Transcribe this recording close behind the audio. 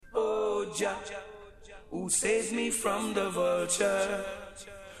Jah, who saves me from the vulture.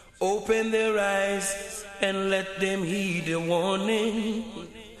 Open their eyes and let them heed the warning.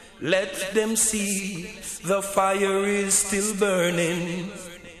 Let them see the fire is still burning.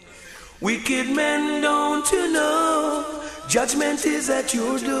 Wicked men, don't you know, judgment is at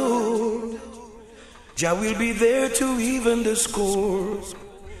your door. Jah will be there to even the score.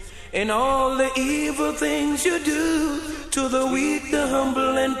 And all the evil things you do to the weak, the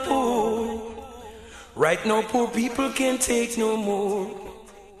humble and poor. Right now poor people can't take no more.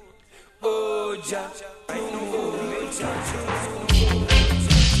 Oh Jah, right now poor people can't take no more.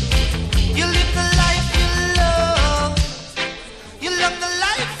 You live the life you love. You love the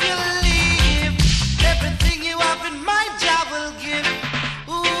life you live. Everything you have in my Jah will give.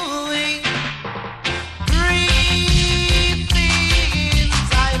 Ooh, greetings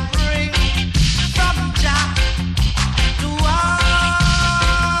I bring from Jah to all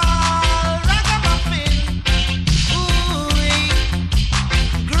ragamuffin. Ooh,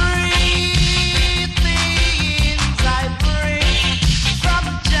 greetings I bring from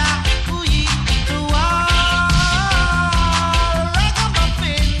Jah to all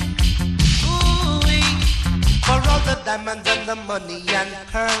ragamuffin. Ooh, for all the diamonds and the money and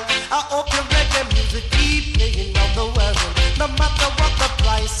pearl, I hope your reggae music keep playing around the world. No matter what the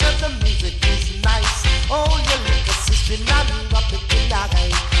price of the music is nice. Oh, your little sister and rub it in the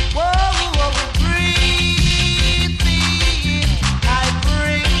eye. Whoa, whoa, greetings I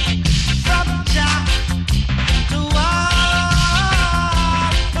bring from Jah to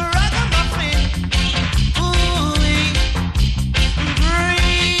all ragamuffin. Ooh,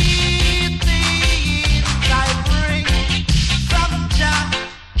 greetings I bring from Jah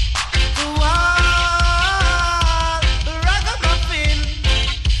to all ragamuffin.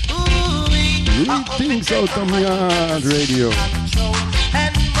 Ooh, Greetings out on Yard Radio.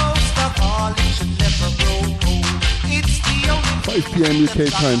 and most of all, it should never grow old. It's the only 5 p.m. UK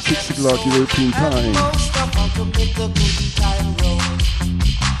time, 6 o'clock European time. most of all to make the good time roll.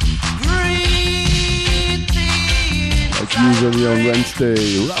 Greetings Like usually on Wednesday,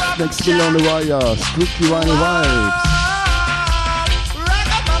 Ruffneck, Smille on the wire, strictly vinyl vibes.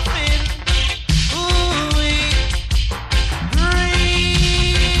 ragamuffin. Ooh,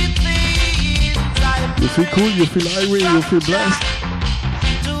 greetings I You feel cool, you feel irie, you feel blessed.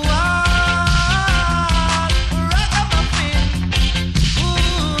 to all ragamuffin.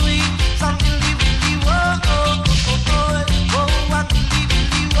 Ooh, some willy whoa, oh, what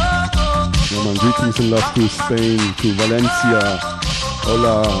willy whoa, Yeah, man, greetings and love to Spain, to Valencia.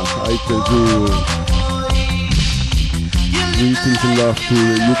 Hola, Eitel to greetings and love to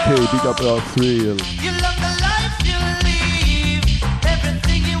UK, big up our thrill. You love the life you live.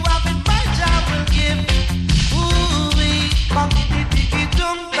 Everything you have in my Jah will give. Ooh-wee.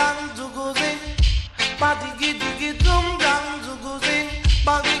 Ba-diggy-diggy-dum dang doo-goo-zing. Ba-diggy-diggy-dum dang doo-goo-zing.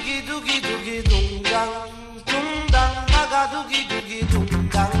 Ba-diggy-doogie-doogie-dum dang. Dum dang. Baga-doogie-doogie-dum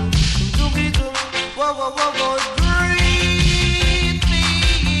dang. Doogie-dum. Whoa, whoa, whoa, whoa.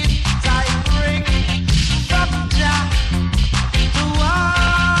 Greetings I bring from Jah to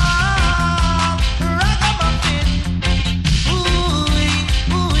all ragamuffin. Ooh-wee,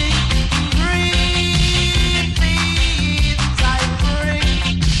 ooh-wee. Greetings I bring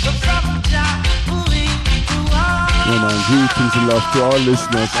from Jah, ooh-wee, to all. Yeah, man, greetings and love to all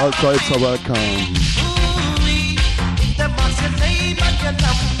listeners. All tribes are welcome. Ooh-wee. If them ask your name and your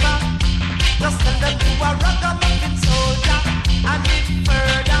number, just tell them you are ragamuffin soldier. And if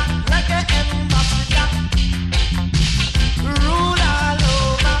further, like a ambassador, rule all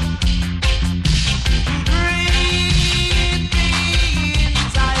over.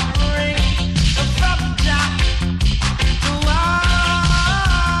 Greetings I bring from Jah to all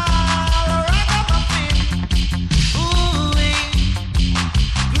ragamuffin. Ooh-wee.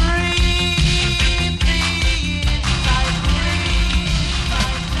 Greetings I bring.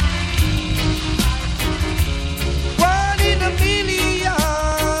 One in a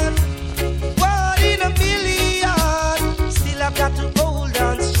million, one in a million. Still I've got to hold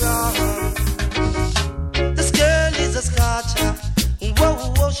on strong. This girl is a scotcher. Whoa,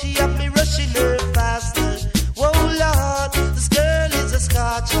 whoa, she have me rushing her faster. Whoa, Lord, this girl is a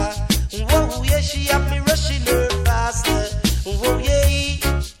scotcher. Whoa, yeah, she have me rushing her faster. Whoa, yeah.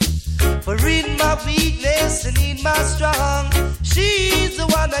 For in my weakness and in my strong, she's the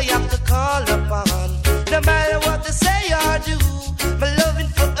one I have to call upon. No matter what they say or do, my loving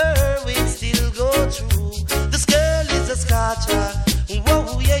for her will still go through. This girl is a scotcher.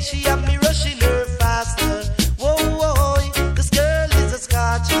 Whoa, yeah, she have me rushing her faster. Whoa, whoa, this girl is a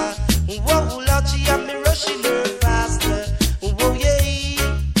scotcher. Whoa, Lord, she have me rushing her faster. Whoa,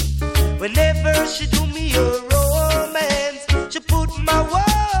 yeah. When she do me a romance, she put my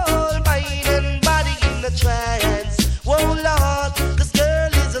whole mind and body in a trance. Whoa, Lord, this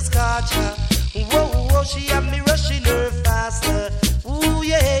girl is a scotcher. Whoa, whoa, she had me rushing her faster. Ooh,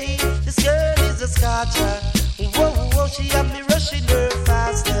 yeah, this girl is a scotcher. Whoa, whoa, she had me rushing her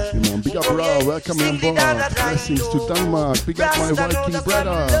faster. Yeah, man, big up, Ra, welcome on board. Blessings to Denmark. Big up my Viking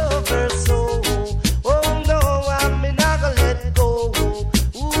brother. Oh no, I'm not gonna let go.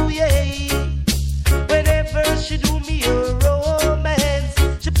 Ooh, yeah. Whenever she do me a romance,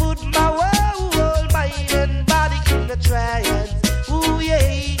 she put my whole mind and body in a trance. Ooh,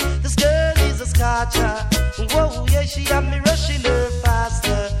 yeah, this girl is a scotcher. Whoa, yeah, she had me rushing her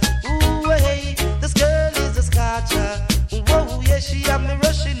faster. Ooh, hey, this girl is a scotcher. Whoa, yeah, she had me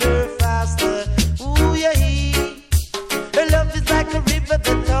rushing her faster. Ooh, yeah, her love is like a river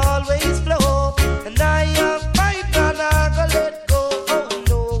that always flows, and I am my man, I gonna let go. Oh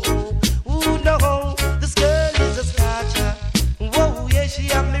no, ooh no, this girl is a scotcher. Whoa, yeah, she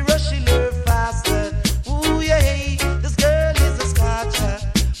had me rushing her faster. Ooh, yeah, this girl is a scotcher.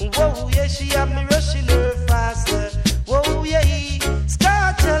 Whoa, yeah, she had me rushing her faster. Whoa, yeah,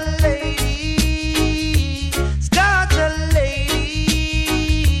 scotcher lady,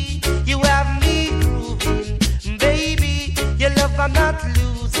 you have me grooving, baby. Your love I'm not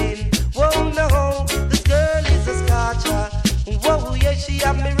losing. Whoa, no, this girl is a scotcher. Whoa, yeah, she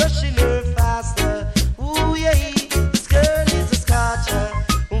had me rushing her faster. Ooh, yeah, this girl is a scotcher.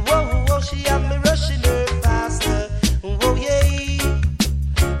 Whoa, whoa, she had me rushing her faster. Whoa, yeah,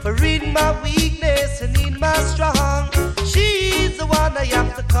 for in my weakness and in my strong, she's the one I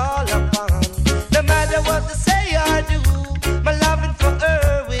have to call upon. No matter what they say I do, my loving for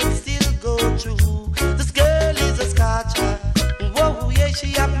her will still go through. This girl is a scotcher. Whoa, yeah,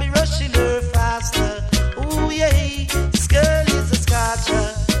 she had me rushing her faster. Ooh, yeah, this girl is a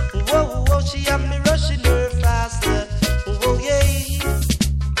scotcher. Whoa, whoa, she had me rushing her faster. Whoa, yeah,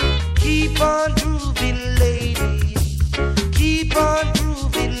 keep on grooving, lady. Keep on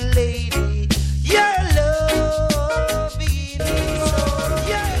grooving, lady. Your love is your love,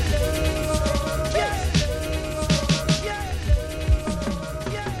 your love.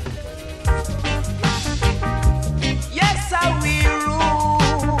 Yes, I will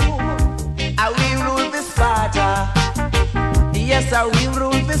rule this Sparta. Yes, I will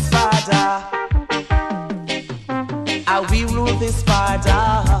rule this Sparta. I will rule this Sparta.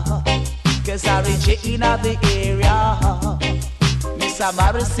 Cause I reach in the area. Miss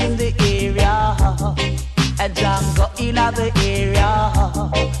Amaris in the area. And Django in the area.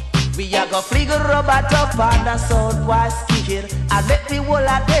 We are gonna fling a robot up on the southwest kid. And let the whole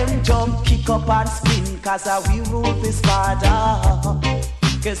of them jump, kick up and spin. Cause I will rule this Sparta.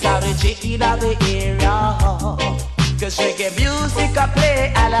 Cause I reach in the area. Cause reggae music I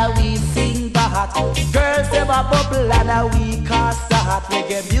play and we sing that. Girls them a bubble and we cast that.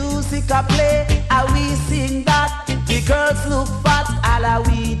 Reggae music I play and we sing that. The girls look fat and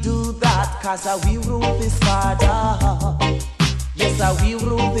we do that. Cause we rule this Sparta. Yes, we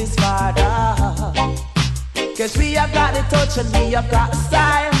rule this Sparta. Cause we have got the touch and we have got the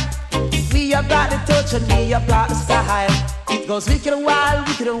style. We have got the touch and we have got the style. It goes wicked and wild,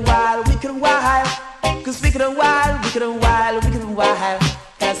 wicked and wild, wicked and wild. Cause wicked and wild, wicked and wild, wicked and wild.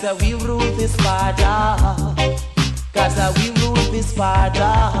 Cause we rule this Sparta. Cause we rule this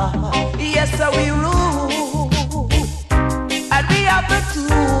Sparta. Yes, we rule. And we have the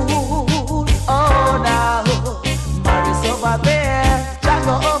tool. Oh, now Maris over there,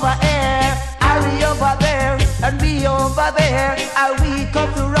 Django over here, Harry over there, and me over there. And we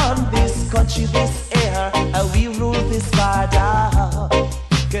come to run this country, this air. And we rule this Sparta.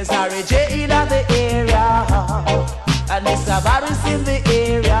 Cause Harry J in the area, and Mr. Barris in the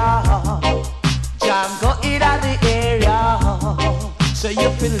area, Django in the area. So you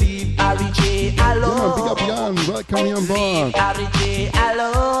believe Harry J alone. Yeah, big up Jan, welcome on board. Harry J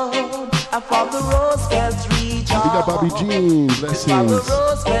alone, I'm from the Roosevelt region. Big up Bobby Jean, blessings. From the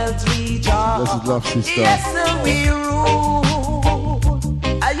Roosevelt region. Blessed love, sister. Yes, sir, we rule.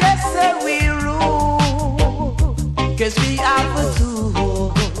 Yes, sir, we rule. Cause we have the tool.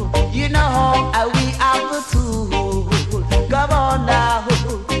 You know, we have the tool. Come on now,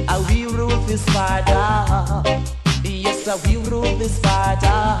 we rule this Sparta. Yes, we rule this Sparta.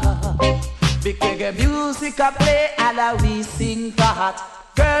 Because the music I play and we sing that.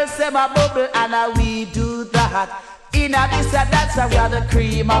 Girls them a bubble and we do that. In a this and that's we are the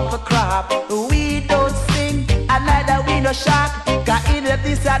cream of the crop. We don't sing and neither we no shock. Cause in a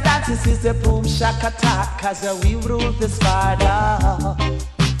this and that this is the boom shack attack. Cause we rule this Sparta.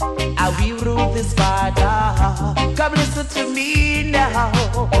 We rule this Sparta. Come listen to me now.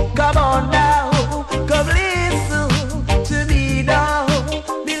 Come on now.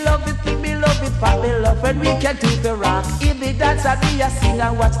 we can do the rock. If we dance and we a sing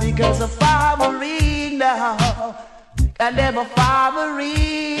and watch the girls a farmering now. And them a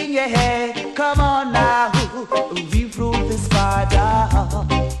farmering, yeah. Come on now, we rule this father.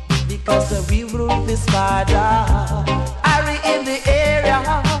 Because we rule this father. Harry in the area,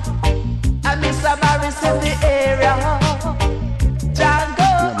 and Mr. Morris in the area. Django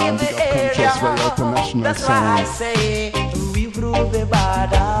in the area. That's why I say we rule the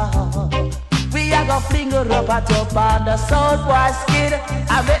border. We are gonna fling her up at top on the South Boy skin.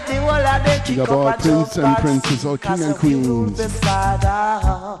 I bet the whole of them kick up at Prince and Princess or King and Queens.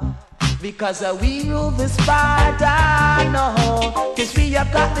 Because we rule this border, no. Cause we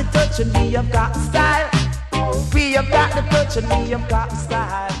have got the touch and we have got style. We have got the touch and we have got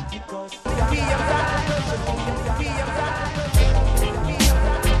style. We have got the touch and we have got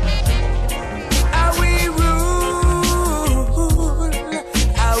how we rule,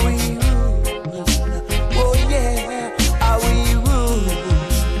 how we rule. Oh yeah, how we rule.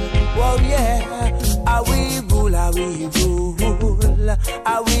 Oh yeah, how we rule, how we rule.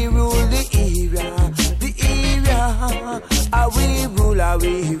 How we rule the area. How we rule, how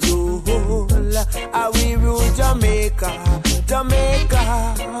we rule. How we rule Jamaica.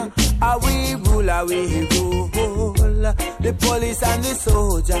 How we rule, how we rule. The police and the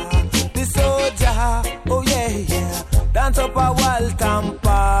soldier. Oh yeah. Dance up a Waltham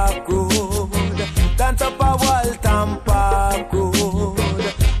Park Road. Dance up a Waltham Park Road.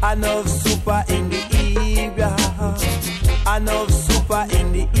 Enough super in the area. Enough super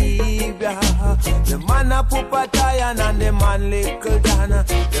in the area. The man a Pupa Tayan and the man Little Dana.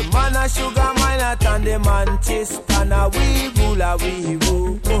 The man a Sugar Minot and the man Chistana. We rule.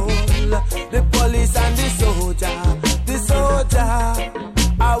 The police and the soldier.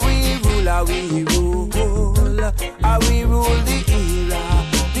 How we rule, how we rule. How we rule the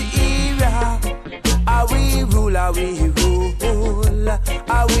area. How we rule, how we rule.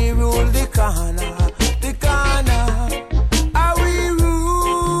 How we rule the corner. How we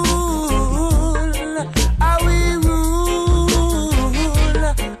rule. How we rule.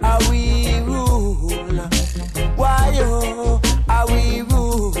 How we rule. Why oh, how we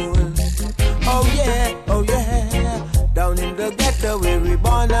rule. Oh yeah. Down in the ghetto where we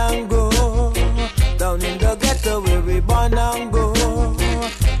born and go. Down in the ghetto where we born and go.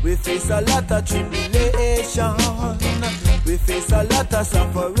 We face a lot of tribulation. We face a lot of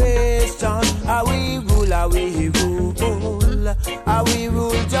separation. How we rule, how we rule. How we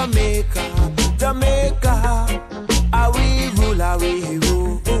rule Jamaica. How we rule, how we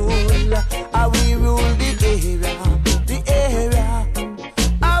rule. How we rule the area.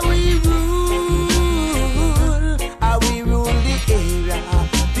 How we rule. How we rule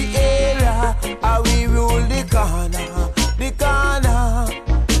the area. How we rule the corner.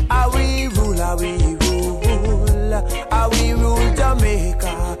 How we rule, how we rule. How we rule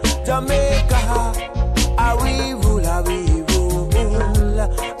Jamaica. How we rule, how we rule.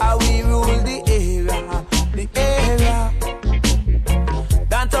 How we rule the area.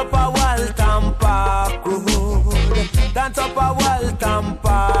 Dance up a Waltham Park Road. Dance up a Waltham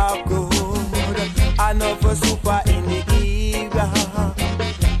Park Road. Enough super in the area.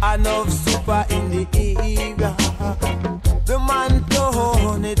 Enough super in the area. The man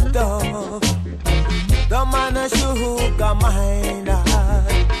tone it up. The man a Sugar Minot.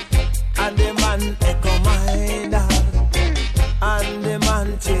 And the man Echo Minot. And the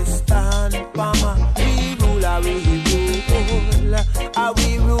man Chestan Palmer. We rule, how we rule. How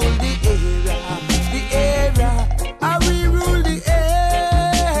we rule the area. How we rule the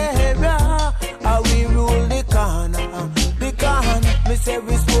area. How we rule the corner. Me say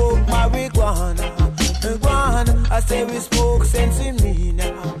we smoke marijuana. I say we smoke sense in me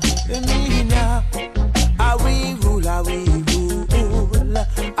now. How we rule, how we rule.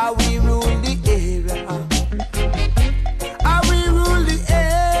 How we rule the area. How we rule the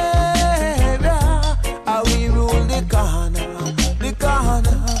area. How we rule the corner.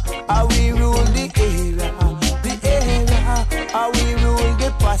 How we rule the area. How we rule the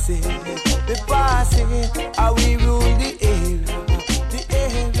passing. How we rule the area.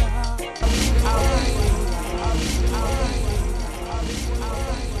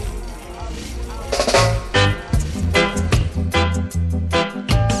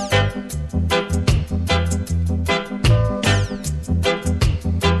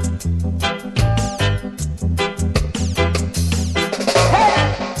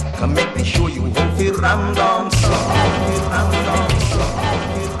 Come make me show you how to ram down slow.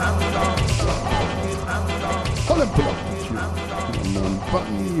 Pull up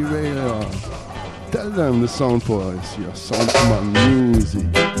Button Radio. Tell them the sound for us. Your sound for my music.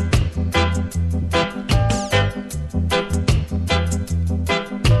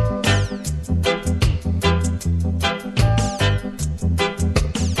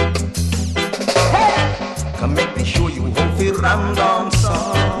 ram dance on.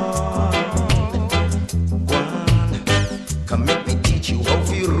 Come make me teach you how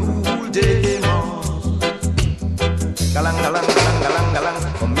to rule them all. Galang, galang, galang, galang, galang.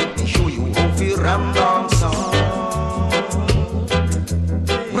 Come make me show you how to ram dance on.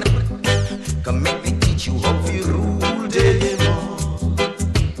 Come make me teach you how to rule them all.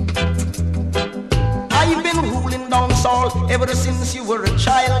 I've been ruling dancehall ever since you were a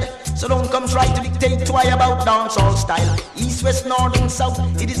child. So don't come try to dictate to I about dancehall style. East, west, north and south,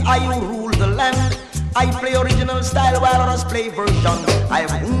 it is I who rule the land. I play original style while others play version. I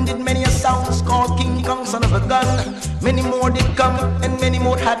have wounded many a sounds called King Kong, son of a gun. Many more did come and many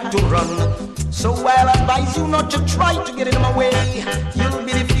more had to run. So I'll advise you not to try to get in my way. You'll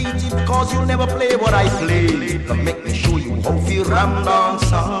be defeated cause you'll never play what I play. Come make me show you how to ram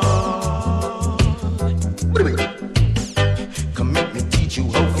dance on. What do you mean? Come make me teach you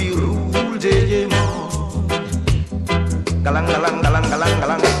how to rule them all. Galang, galang, galang, galang,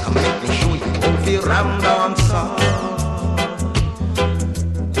 galang. Come make me show you how to ram dance on.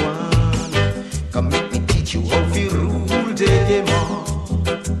 Come make me teach you how to rule them all.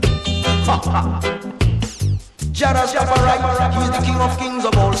 Jaras Rastafari, he's the king of kings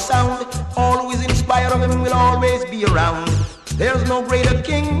of all sound. All who is inspired of him will always be around. There's no greater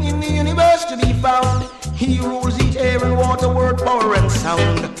king in the universe to be found. He rules each air and water, word, power and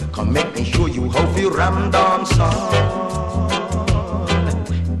sound. Come make me show you how to ram dance on.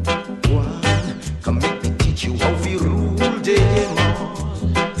 Come make me teach you how to rule them all.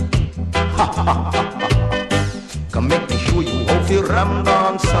 Come make me show you how to ram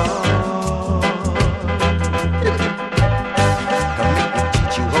dance on. Come make me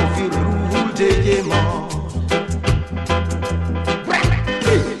teach you how to rule them all.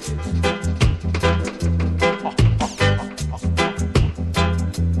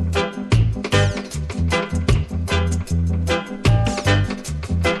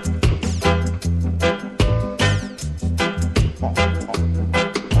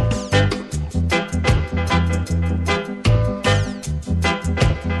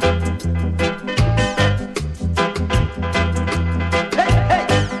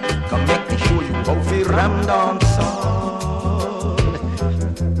 Ram dance on.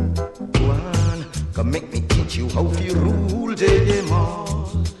 Come make me teach you how to rule them all.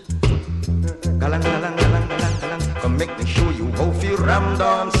 Galang, galang, galang, galang, galang. Come make me show you how to ram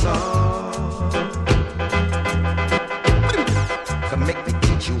dance on. Come make me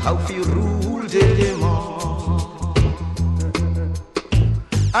teach you how to rule them all.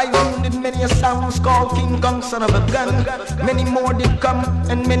 I wounded many a sounds called King Kong, son of a gun. Many more did come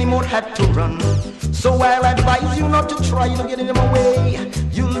and many more had to run. So I'll advise you not to try to get in my way.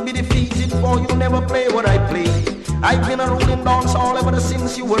 You'll be defeated for you'll never play what I play. I've been a ruling dancehall ever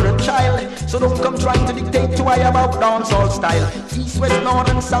since you were a child. So don't come trying to dictate to I about dancehall style. East, west, north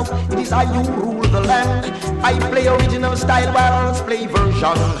and south, it is I who rule the land. I play original style while others play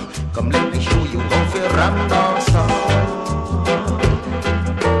version. Come let me show you how to ram dancehall.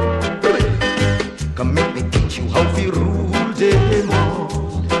 Come make me teach you how to rule them all.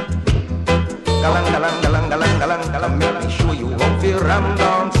 Galang, galang, galang, galang, galang, galang. Make me show you how to ram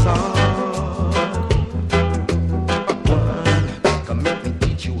dance on. Come make me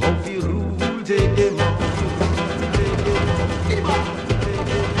teach you how to rule them all.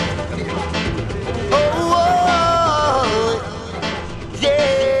 Oh,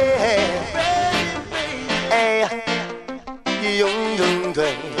 yeah. Hey, yung yung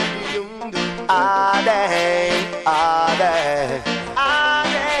dang, ah dang, ah dang.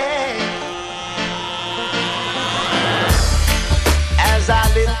 As I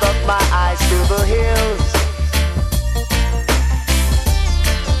lift up my eyes to the hills,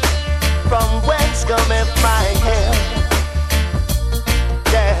 from whence cometh my help?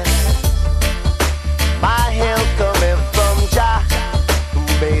 Yes, my help cometh from Jah, who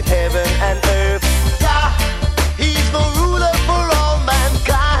made heaven and earth. Jah, He's the ruler for all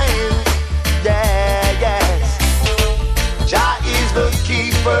mankind. Yeah, yes, Jah is the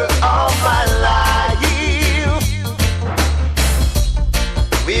keeper of my life.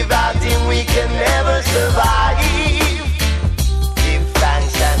 Without Him we can never survive. Give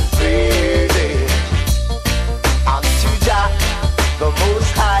thanks and praise it.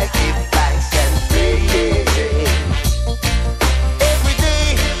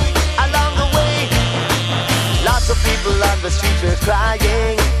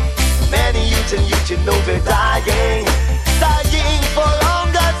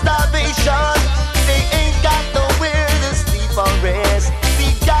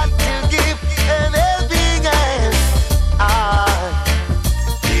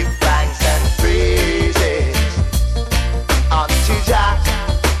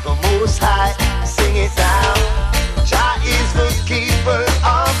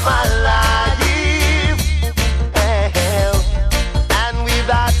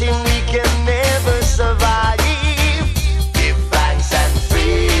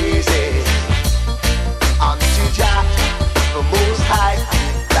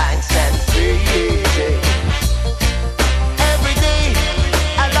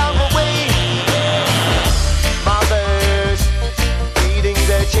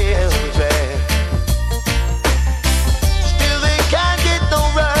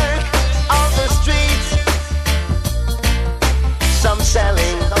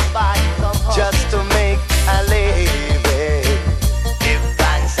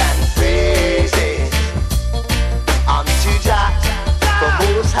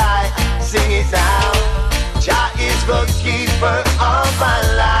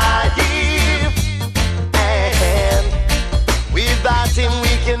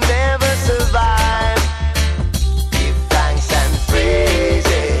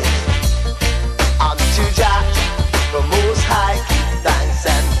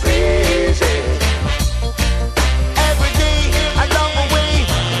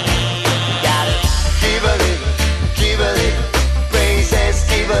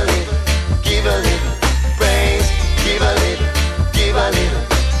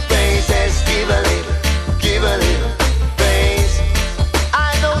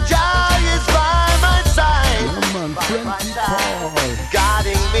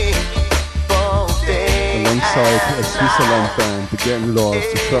 Switzerland time, the gang laws,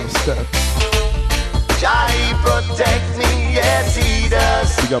 the first step. Jah protect me, yes he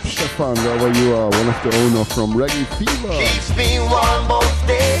does. Big up Stefan, wherever you are, one of the owner from Reggae Fever. Keeps me warm both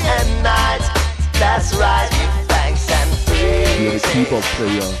day and night. That's right, give thanks and praise. You're the keyboard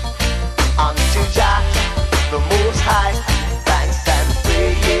player. Unto Jah, the Most High, thanks and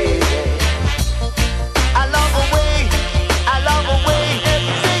praise. I love the way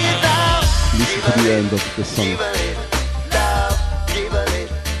everything is down. Listen to the end of the song. Give it love, give it,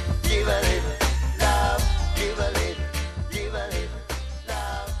 give it love, give it, give it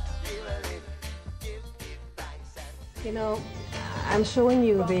love, give it, give thanks and You know, I'm showing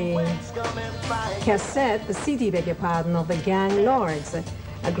you the cassette, the CD, beg your pardon, of the Gang Lords,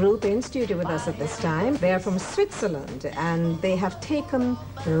 a group in studio with us at this time. They are from Switzerland and they have taken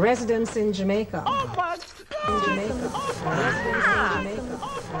residence in Jamaica. Oh my God! In Jamaica.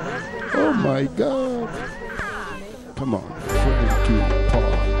 Oh my God! Come on, Freddie to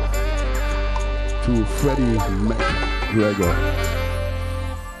Paul, to Freddie McGregor,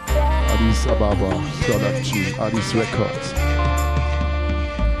 Addis Ababa production, Addis Records.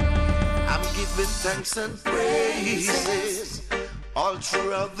 I'm giving thanks and praises all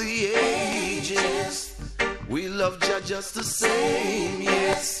throughout the ages. We love Jah just the same,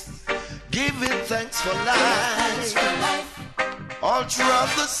 yes. Giving thanks for life all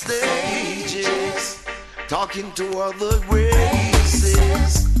throughout the stages. Talking to other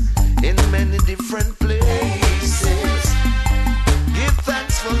races in many different places. Give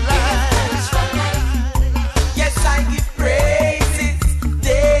thanks for life. Yes, I give praises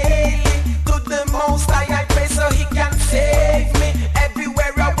daily to the Most High. I pray so He can save me.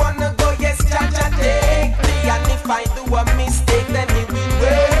 Everywhere I wanna go, yes, Jah take me. And if I do a mistake, then He will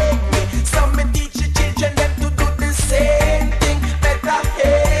wake me. So me teach the children them to do the same thing. Better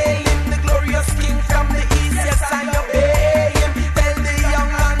hail Him, the glorious King from the east. Yes, I obey Him. Tell the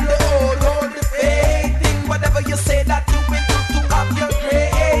young and the old, hold the faith in whatever you say that you will do to have your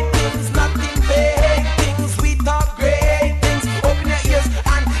great things. Nothing big things, we talk great things. Open your ears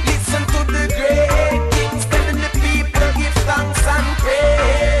and listen to the great things. Telling the people give thanks and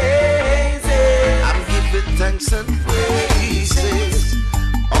praises. I'm giving thanks and praises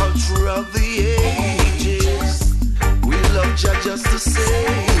all throughout the ages. We love Jah just the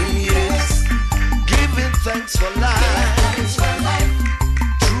same, yes. Giving thanks for life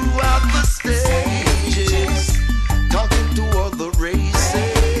throughout the stages. Talking to all the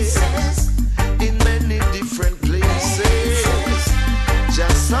races in many different places.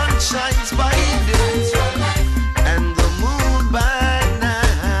 Just sun shines by day and the moon by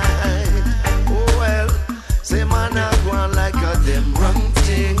night. Oh well, say man I go on like a them wrong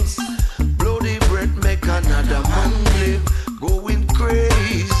things. Blow the breath, make another man live. Going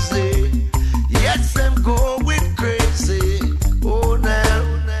crazy, yes I'm going crazy. Oh now,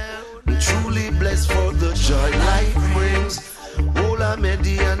 truly blessed for the joy life brings. All a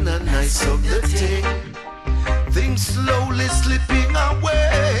median and nice of the thing. Things slowly slipping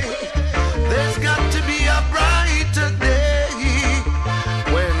away. There's got to be a brighter day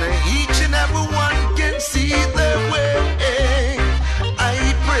when each and every one can see their way.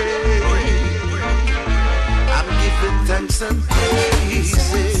 I pray. I'm giving thanks and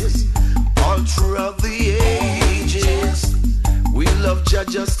praises all throughout the ages. We love Jah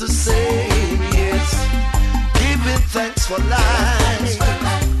just the same, yes. Giving thanks for life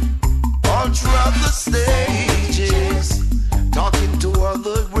all throughout the stages. Talking to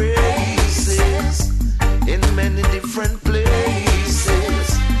other races in many different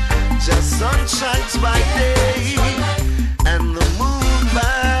places. Just sun shines by day and the moon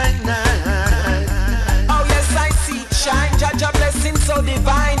by night. Oh yes, I see it shine. Jah blessing so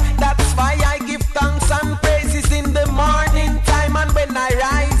divine. That's why I give thanks and praises in the morning time. And when I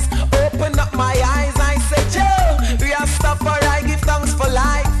rise, open up my eyes, I say, Joe, Rastafari, give thanks for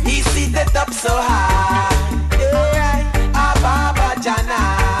life. He seated up so high. Yeah, Ababa Jana.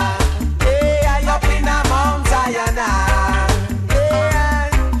 Yeah, up in a Mount Zion. Yeah,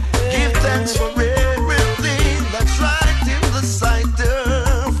 give thanks for everything that's right in the sight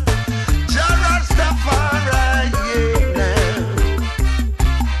of Jah Rastafari. Yeah, now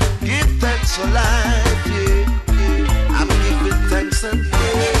give thanks for life. Yeah, I'm giving thanks and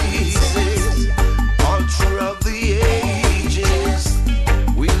praises all throughout the ages.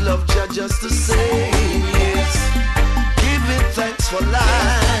 We love Jah just the same, yes. Giving thanks for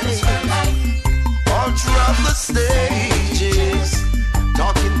life all throughout the stages.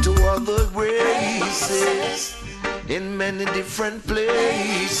 Talking to other races in many different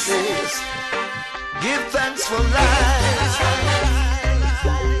places. Give thanks for life.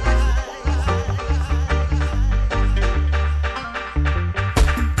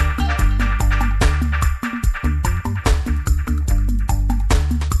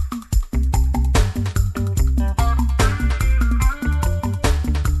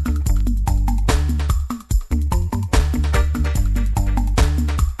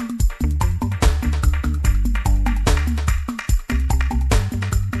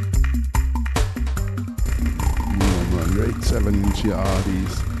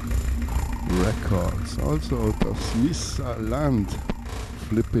 Artist Records, also out of Switzerland.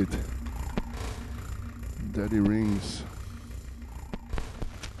 Flip it. Daddy Rings.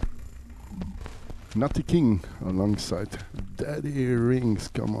 Nutty King alongside Daddy Rings,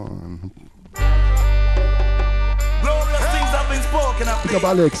 come on. Been spoken of. Big up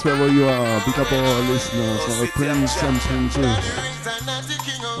Alex, wherever you are. Big up all listeners, all prince and princess,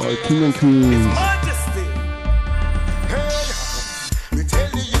 all king and queens.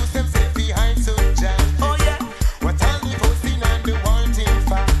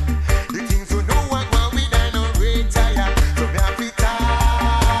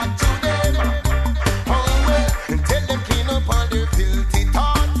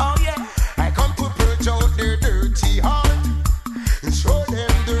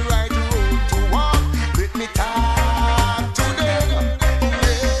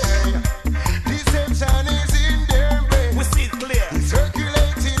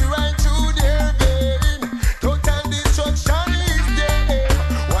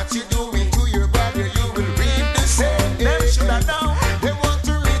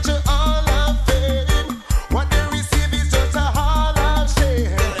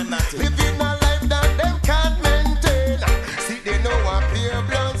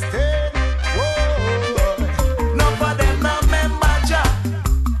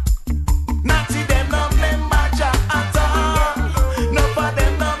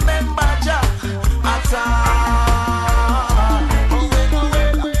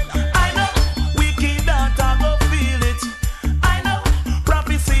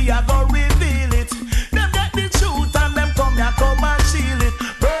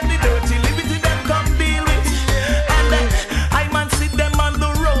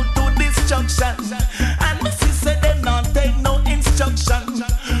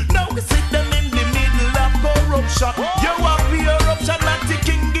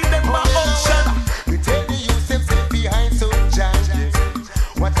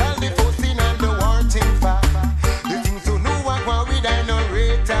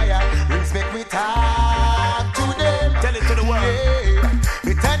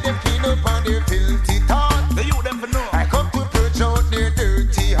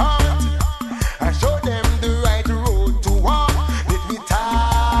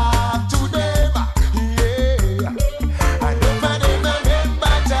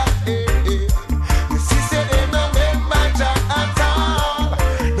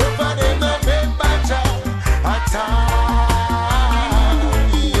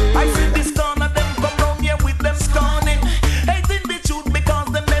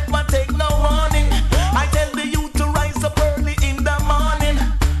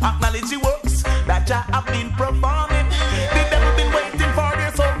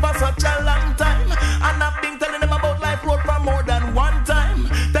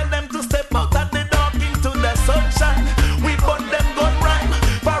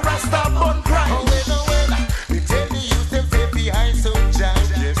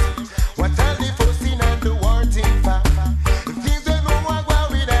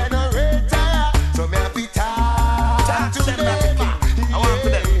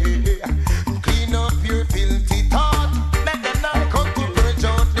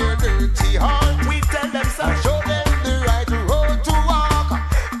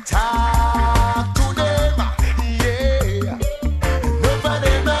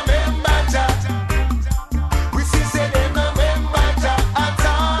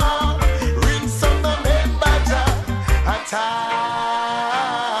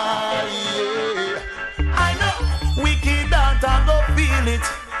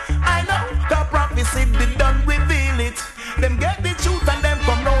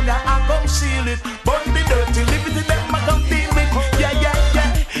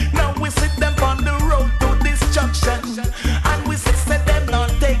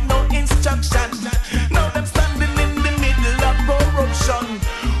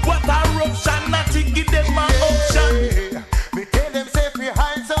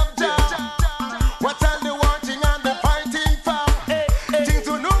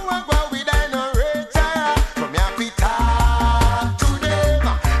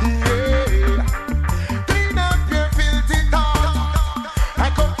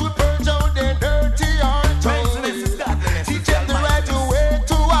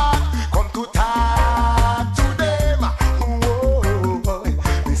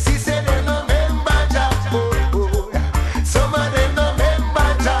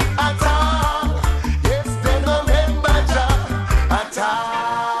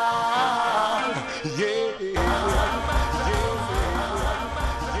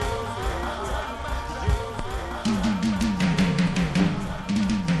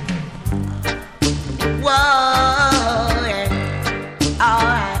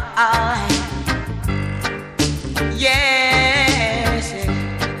 Yes.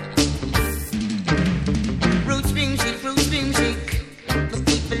 Roots music, the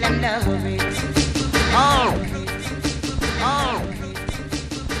people them love it.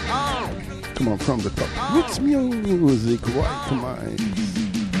 Come on, from the top. Roots music, right to mine.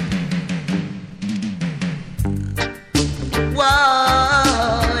 Whoa,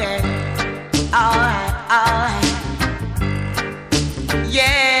 yeah. Alright.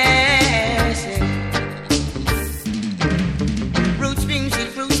 Yes. Roots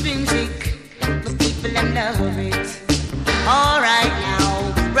music, the people them love it. Alright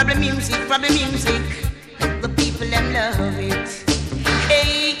now, problem music, the people them love it.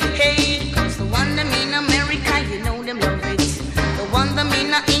 Hey, cause the one them in America, you know them love it. The one them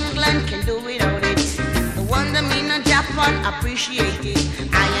in England can do without it. The one them in Japan appreciate it.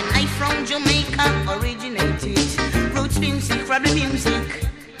 I and I from Jamaica originated. Roots music, problem music,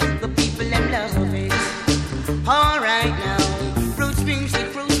 the people them love it. Alright now, roots music,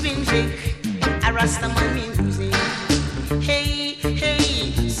 I Rastaman music. Hey,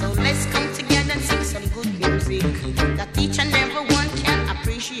 so let's come together and sing some good music that each and every one can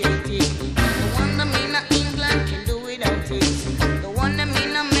appreciate it. The one that in England can do without it. The one that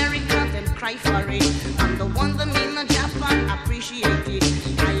in America, them cry for it. And the one that in Japan appreciate it.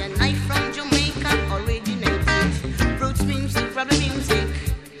 I and I from Jamaica originated. Roots music, problem music,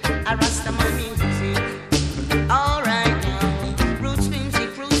 I Rastaman music. Alright now, roots music,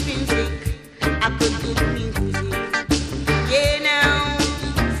 a good music. Yeah now,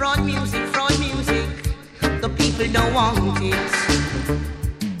 fraud music, the people don't want it.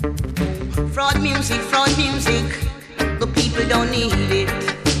 Fraud music, the people don't need it.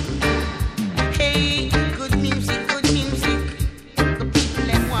 Hey, good music, the people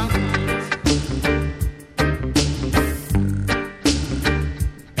that want it.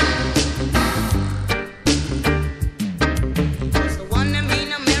 Cause the one that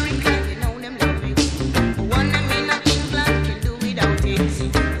in America, you know them love it. The one that in England can do without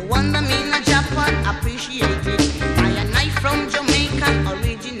it. The one that in Japan appreciate it. I and I from Jamaica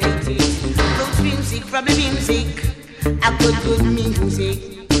originated. Roots music, problem music, a good music.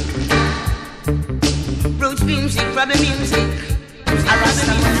 Roots music, problem music, a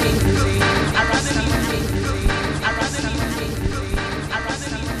Rasta music, a Rasta music, a Rasta music, a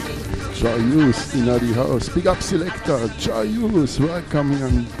Rasta music. Jayus in the house. Big up selector. Jayus, welcome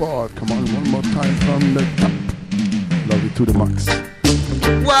on board. Come on, one more time from the top. Love it to the max.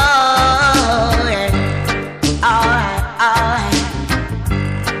 Whoa, yeah. Alright.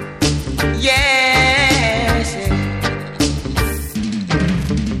 Yes.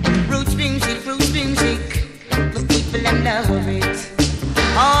 Roots music, the people them love it.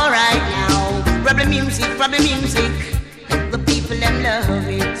 Alright now, problem music, the people them love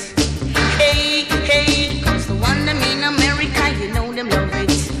it. Hey, cause the one them in America, you know them love it.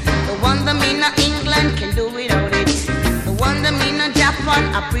 The one them in England can do without it. The one them in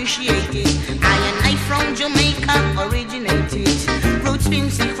Japan appreciate it. I and I from Jamaica originated. Roots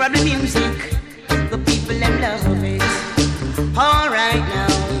music, problem music, the people them love it. Alright now,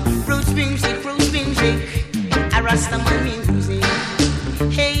 roots music, I Rastaman music.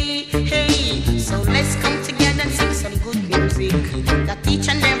 Hey, so let's come together and sing some good music that each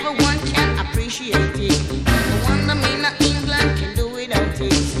and every one can appreciate it. The one that in England can do without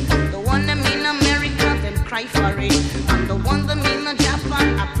it. The one that in America, them cry for it. And the one that in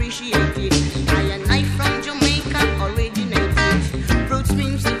Japan appreciate it. I and I from Jamaica originated. Roots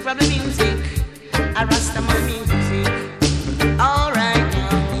music, problem music, I Rastaman music. Alright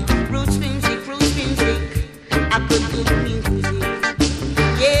now, roots music, a good music.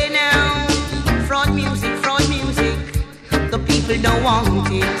 Yeah now, fraud music, the people don't want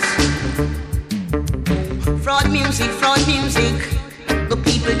it. Fraud music, the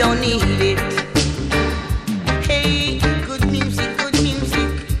people don't need it. Hey, good music,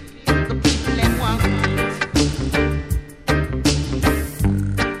 the people that want it.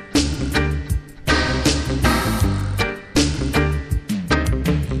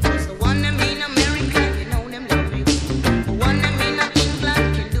 Cause the one that in America, you know them love it. The one that in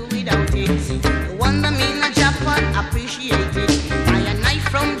England can do without it. The one that in Japan appreciate it. I and I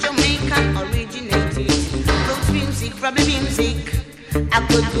from Jamaica originated. Roots music, problem music, a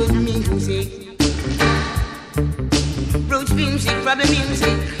good music. Roots music, problem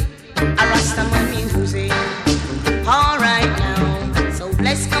music, a Rastaman music. Alright now, so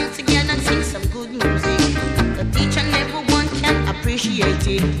let's come together and sing some good music that each and every one can appreciate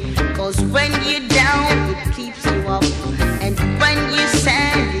it. Cause when you're down, it keeps you up. And when you're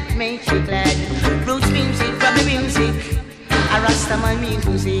sad, it makes you glad. Roots music, problem music, a Rastaman my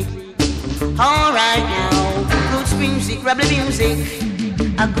music. Alright now, roots music, rebel music,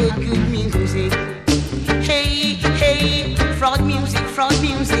 a good music. Hey, hey, fraud music,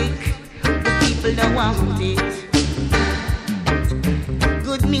 the people don't want it.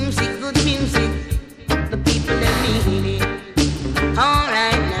 Good music, the people don't need it.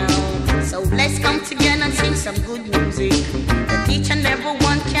 Alright now, so let's come together and sing some good music that each and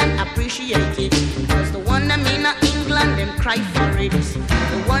everyone can appreciate it. Cause the one that mean England, them cry for it.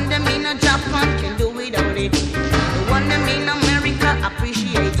 The one that mean Japan can do without it. The one that mean America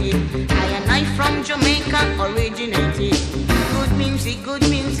appreciate it. I and I from Jamaica originated. Good music,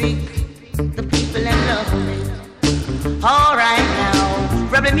 the people them love it. Alright now,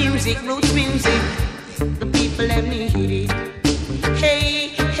 rebel music, roots music, the people them need it. Hey,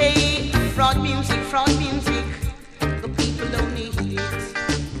 hey, fraud music, the people don't need it.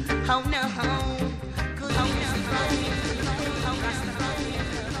 How now, how good music, fraud music, how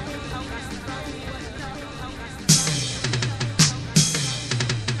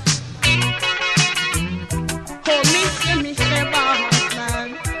oh, Mr. Bossman.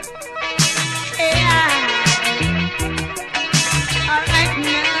 Yeah. Alright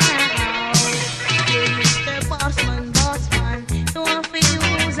now. Mr. Bossman. You want to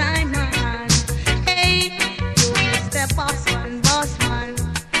use I man. Hey, you Mr. Bossman.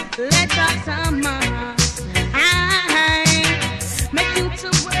 Let us some mass. I make you to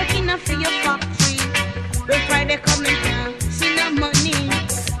work in a for your factory. The Friday coming down, see no money.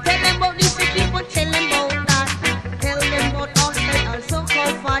 Tell them about this, people tell them about that. Tell them about us, they also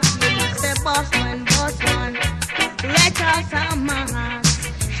call for you, Mr. Bossman. Let us some mass.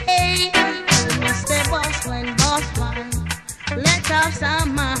 Hey, Mr. Bossman. Let us some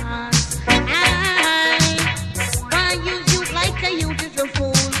mass. I use you like a youth is a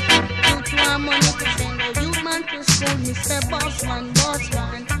fool. You want money to send a youth man to school, Mr. Bossman.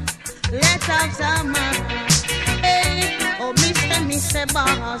 Let us some mass. Hey, oh Mr.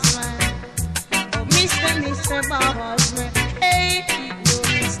 Bossman. Oh Mr. Bossman. Hey, you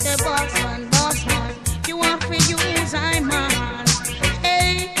Mr. Bossman. You want to use I man.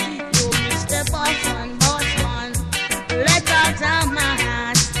 Hey, you Mr. Bossman. Let us some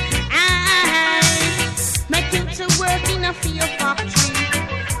mass. I make you to work in a for your factory.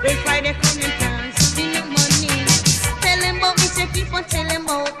 They Friday coming down, see no money. Tell them about this, you keep on tell them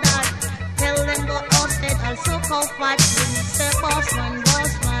about that. Tell them about us, that also call fat. Mr. Bossman.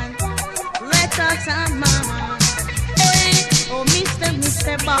 Let us some mass. Hey, oh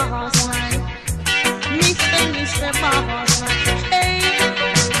Mr. Bossman. Mr. Bossman. Hey,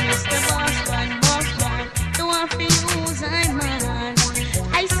 oh Mr. Bossman. You want to use I man.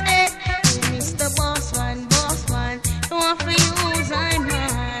 I said, oh Mr. Bossman. You want to use I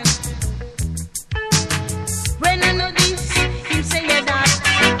man. When I know this, you say that.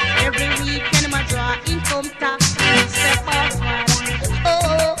 Every weekend I draw income tax. Mr. Bossman.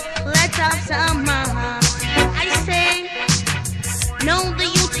 Oh, let us some mass. I say, no, the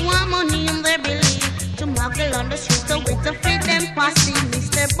youth want money in their belief to muggle on the street with the feed them passing,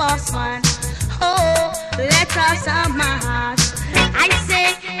 Mr. Bossman. Oh, let us some mass. I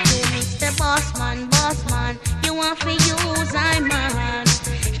say, hey, Mr. Bossman, you want to use I man.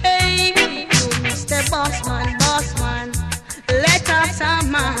 Hey, you Mr. Bossman, let us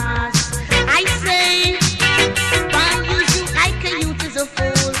some mass. I say, why use you like a youth is a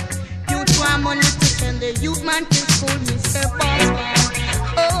fool? Youth want money to send the youth man to school, Mr. Bossman.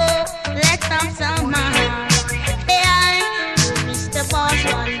 Oh, let us some mass. Hey, you Mr.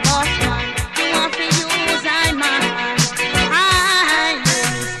 Bossman, you want to use I man. I, you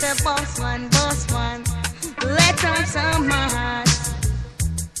Mr. Bossman, let us some mass.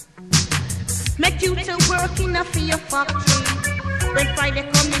 Make you to work in a for your factory. When Friday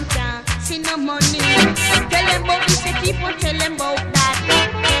coming down, see no money. Tell them about this, people tell them about that.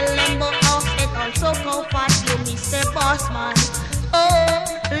 Tell them about us, it also go fast, you Mr. Bossman. Oh,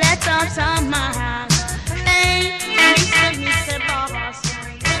 let us some mass. Hey, Mr. Bossman.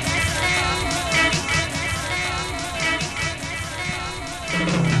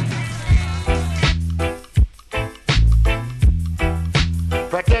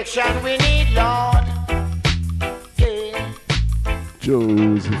 Protection we need, Lord. Yeah.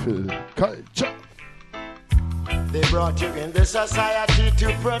 Joseph Culture. They brought you in the society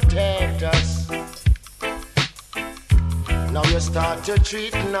to protect us. Now you start to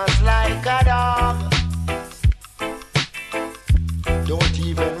treating us like a dog. Don't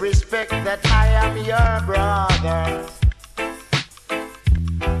even respect that I am your brother.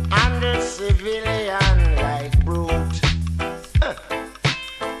 And the civilian like brute.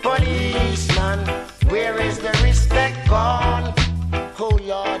 Policeman, where is the respect gone?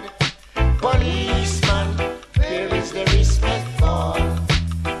 Lord, policeman, where is the respect gone?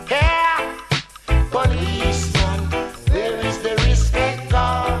 Yeah, policeman, where is the respect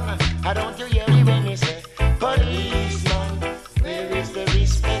gone? I don't you hear me when me say, policeman, where is the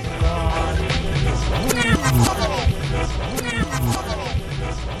respect gone?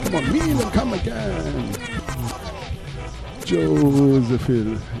 Come on, Neil, and come again. Joseph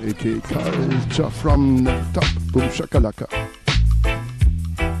Hill, a.k.a. Culture from the top. Boom shakalaka.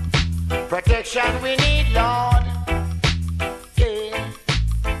 Protection we need, Lord. Yeah.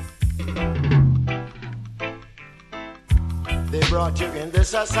 They brought you in the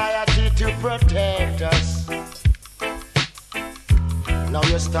society to protect us. Now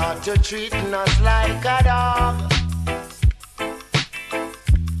you start to treating us like a dog.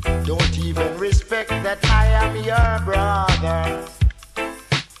 Don't even respect that I am your brother.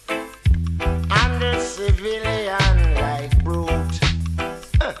 And a civilian like brute.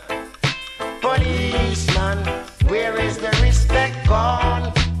 Policeman, where is the respect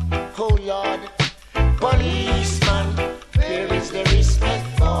gone? Oh Lord, policeman, where is the respect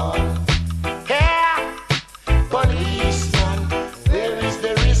gone? Yeah, policeman, where is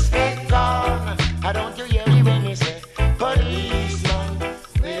the respect gone? I don't you hear me when me say, policeman,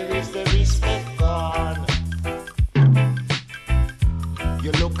 where is the respect gone?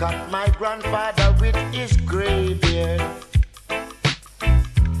 You look at my grandfather with his gray beard.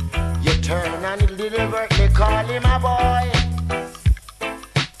 You turn and deliberately call him a boy.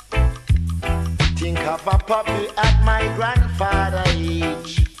 Think of a puppy at my grandfather's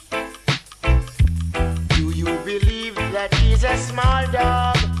age. Do you believe that he's a small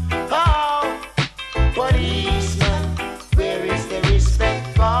dog? Oh, policeman, where is the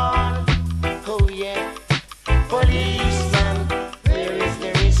respect gone? Oh yeah, policeman, where is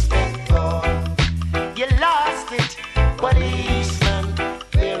the respect gone? You lost it, policeman,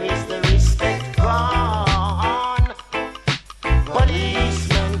 where is the respect gone?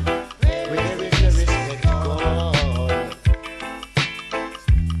 Policeman, where is the respect gone?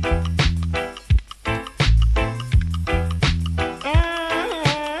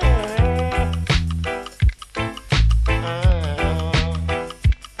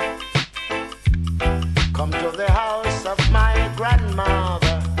 Come to the house of my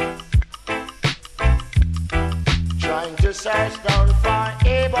grandmother, trying to search down for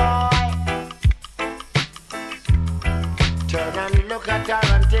a boy. Turn and look at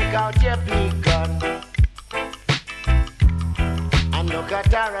her and take out your big gun. And look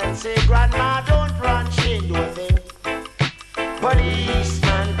at her and say, Grandma, don't run, she ain't do a thing.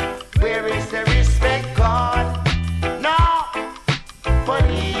 Policeman, where is the respect gone? No!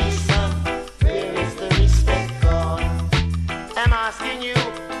 Policeman, where is the respect gone? I'm asking you,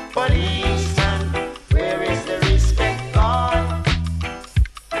 policeman, where is the respect gone?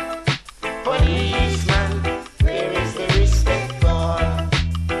 Policeman, where is the respect gone?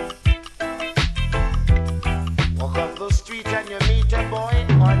 Walk up the street and you meet a boy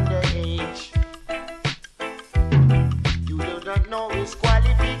underage. You do not know his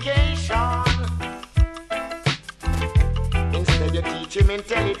qualification. Instead you teach him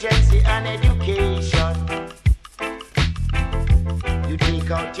intelligence and education. You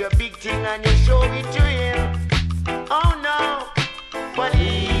take out your big thing and you show it to him. Oh no,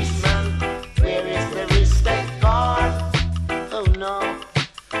 policeman, where is the respect gone? Oh no,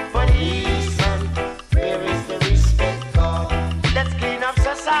 policeman, where is the respect gone? Let's clean up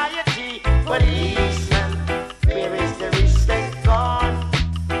society, policeman, where is the respect gone?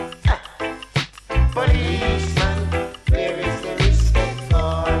 Policeman, where is the respect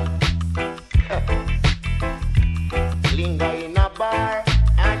gone? Linger in a bar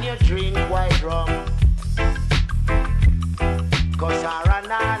and you drink white rum. Cause I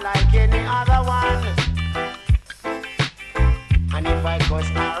not like any other one. And if I cause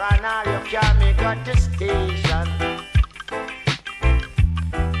R&R, you can't make at the station.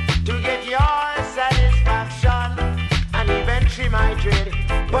 To get your satisfaction and eventually my dread.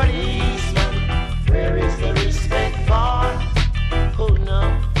 Policeman, where is the respect gone? Oh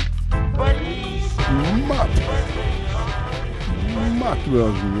no, policeman. Matt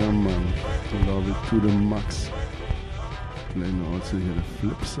version, yeah man. Love it to the max. Playing also here the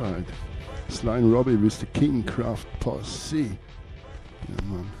flip side. Sly and Robbie with the King Craft Posse. Yeah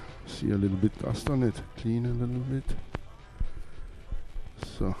man. See a little bit dust on it. Clean a little bit.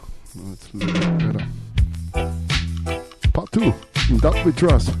 So, now it's a little bit better. Part 2. In that we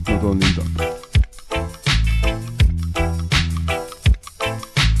trust. Not only in that.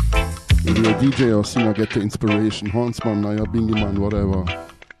 If you're a DJ or singer, get the inspiration. Hornsman, Naya, Bingy Man, whatever.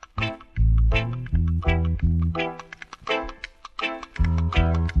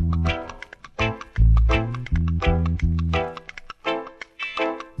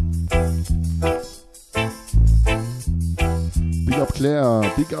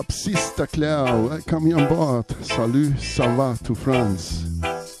 Claire, big up Sister Claire, welcome you on board. Salut, ça va to France.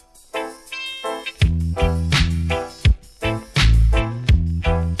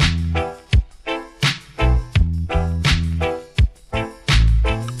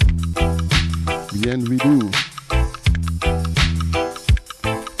 Bienvenue.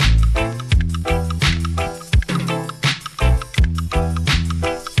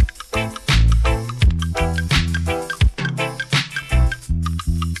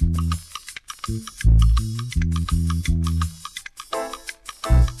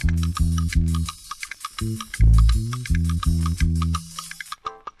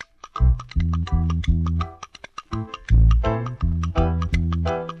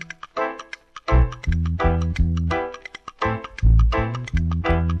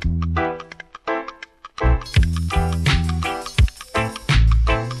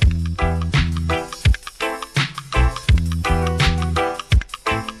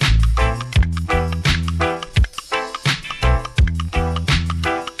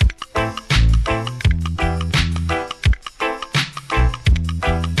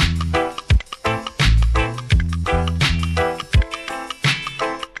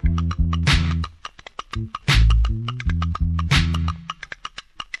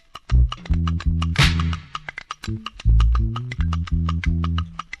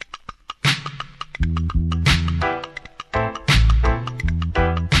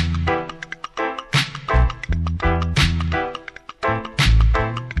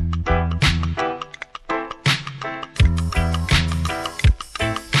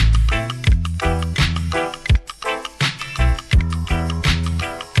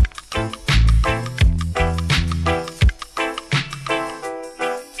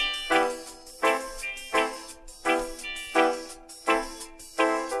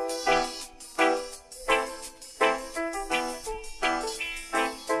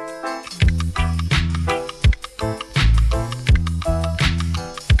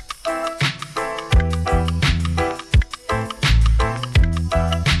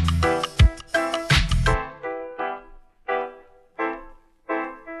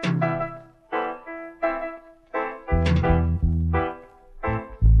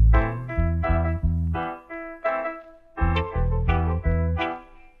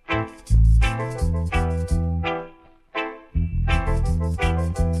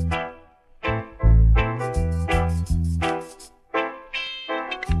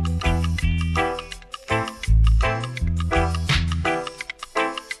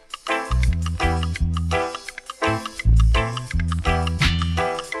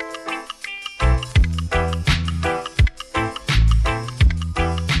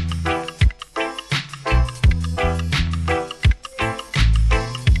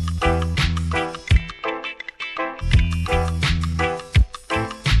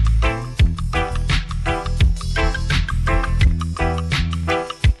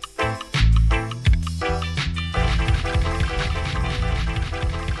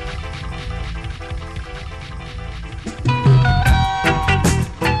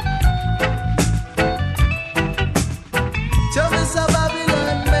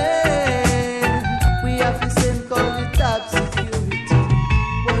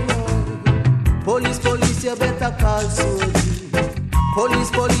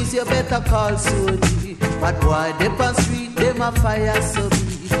 Police, you better call Soji. But why they on street, them a fire so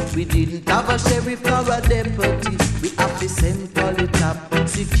big. We didn't have a sheriff nor a deputy. We have the same top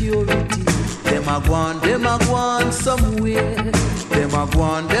security. Them a go on somewhere. Them a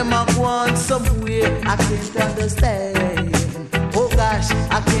go on somewhere. I can't understand. Oh gosh,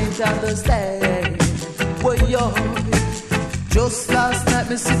 I can't understand. Well, yo, just last night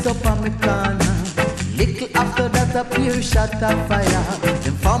me sit up on my corner. Little after that a peer shot a fire.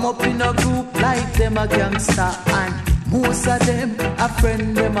 Them form up in a group like them a gangster. And most of them a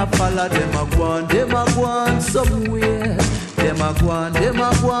friend, them a follow. Them a go on somewhere. Them a go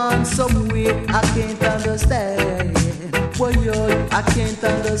on somewhere. I can't understand. Well, yo, I can't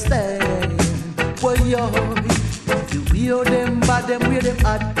understand. Well, yo, the way of them bad, them way them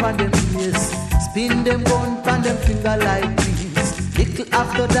hot pan them face. Spin them gun pan them finger like this. Little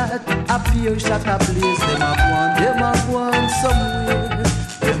after that, a peer shot a blaze. Them a go on somewhere.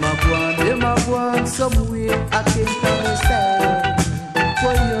 Them a go on somewhere. I can't understand.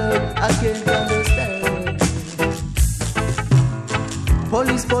 Well, yo, I can't understand.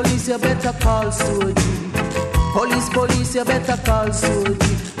 Police, you better call Soji. Police, you better call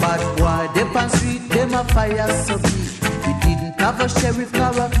Soji. Bad boy, they on street, them a fire so big. We didn't have a sheriff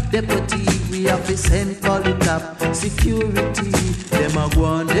nor a deputy. We have the same top security. Them a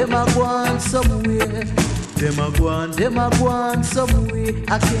go on somewhere. Them a go on some way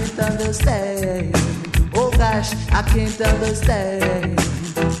I can't understand. Oh gosh, I can't understand.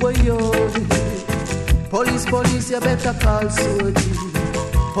 Well, yo, police, police, you better call Soji.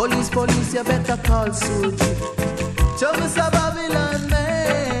 Police, police, you better call Soji. Troubles a Babylon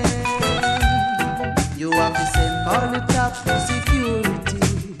man. You have to send call the top security.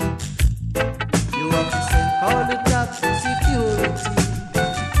 You have to send call the top security.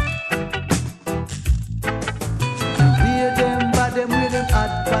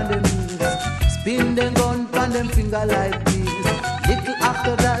 Spin them gun pan them finger like this. Little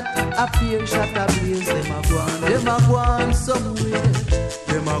after that, a fear shot a blaze. Them a go on somewhere.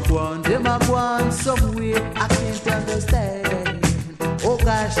 Them a go on somewhere. I can't understand. Oh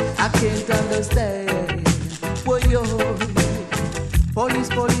gosh, I can't understand. Boy, yo, police,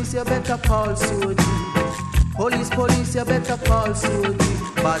 police, you better call Soji. Police, police, you better call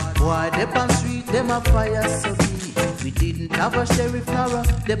Soji. But boy, they on street, them a fire so deep. We didn't have a sheriff nor a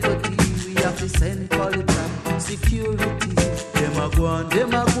deputy. We have to send for the top security. Them a go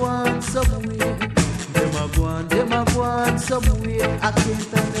on somewhere. Them a go on somewhere. I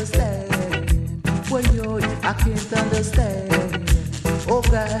can't understand. Well, yo, I can't understand. Oh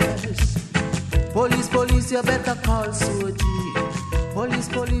gosh. Police, police, you better call Soji. Police,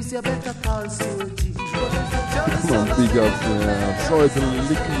 police, you better call Soji. Come on, big up there. Sorry, it's a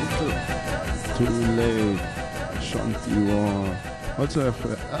little too late. Shanti War. Also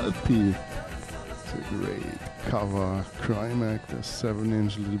for LP. It's a great cover. Crime Actor,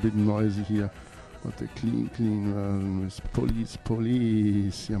 7-inch, a little bit noisy here. But the clean version with Police,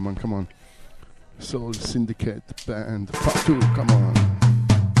 Police. Yeah, man, come on. Soul Syndicate Band. Part 2, come on.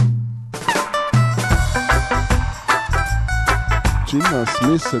 Gina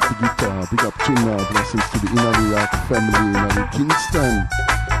Smith at the guitar. Big up Gina. Blessings to the Inari Rock family, Inari Kingston.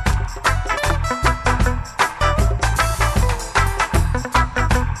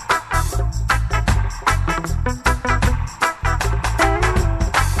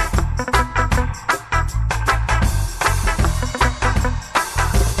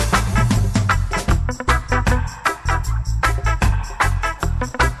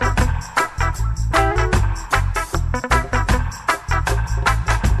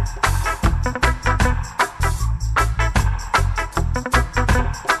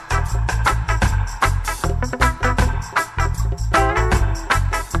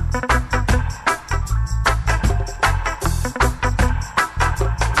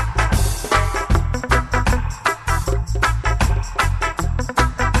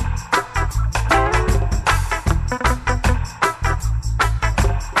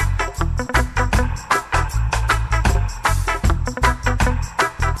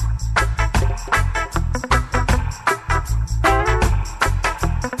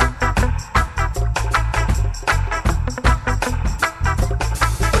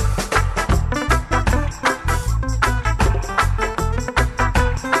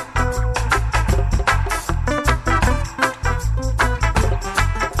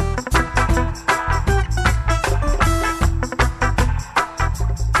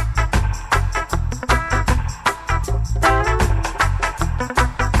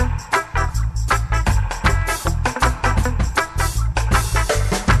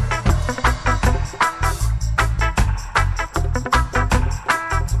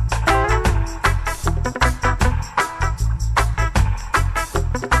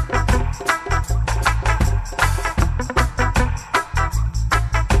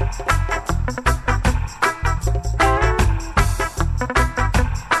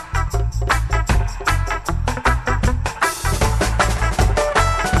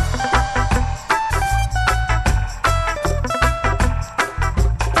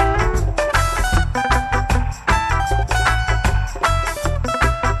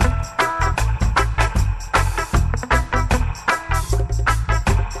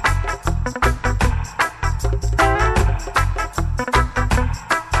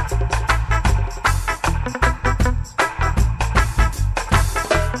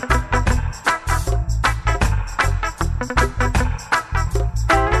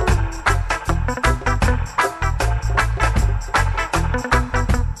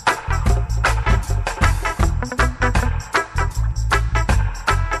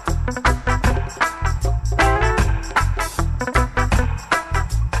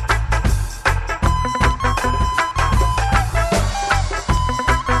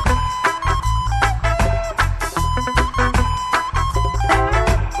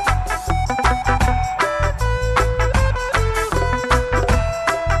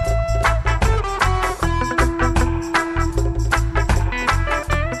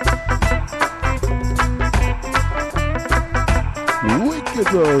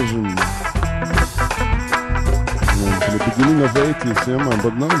 version. The beginning of 80s, yeah man,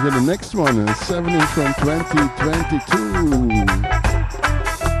 but now here the next one, 7 inch from 2022.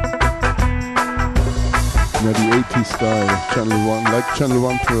 Yeah, the 80s style, Channel 1, like Channel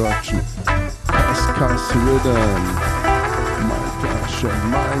 1 production. Cas Rhythm, Micah,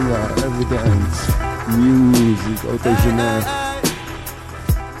 Shemaya, Evidence, Music, Outta Genève.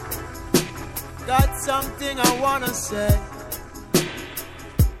 Got something I wanna say.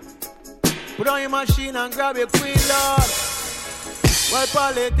 Put on your machine and grab your queen, Lord. Well,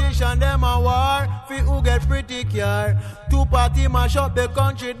 politicians, them a war. Fi who get pretty care. Two party mash up the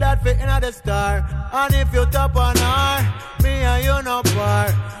country, that fit in the star. And if you top on her, me and you no par.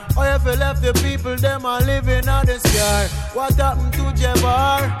 Or if you left the people, them a living on the scar. What happened to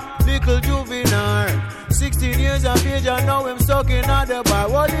Jabbar? Little juvenile. 16 years of age and now him sucking at the bar.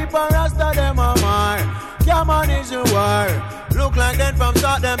 What if a rasta them a mar? Yeah man is a war. Look like them from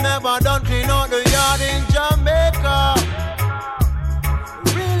start, them never done clean out the yard in Jamaica.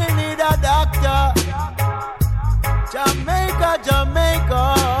 Really need a doctor. Jamaica,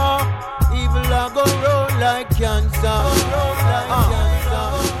 Jamaica. Evil a go roll like cancer.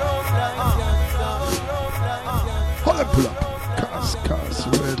 Hold up, pull up. Cas,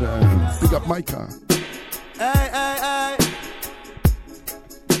 Rhythm. Big up Micah. Hey, hey, hey.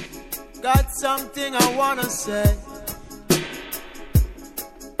 Got something I wanna say.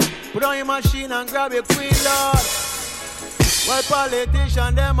 Put on your machine and grab your queen, Lord. Well,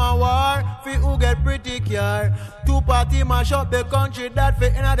 politicians, them a war. Fi who get pretty care. Two party mash up the country, that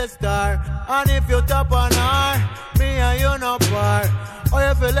fit in the star. And if you top on her, me and you no par. Or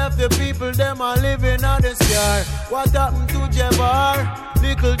if you left the people, them a living on the scar. What happened to Jabbar?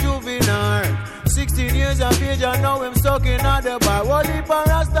 Little juvenile. 16 years of age and now him sucking at the bar. What if a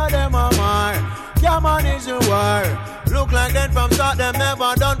rasta them a mar? Yeah man is a war. Look like them from start, them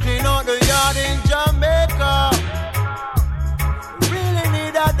never done clean out the yard in Jamaica. Really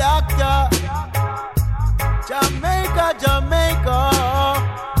need a doctor. Jamaica, Jamaica.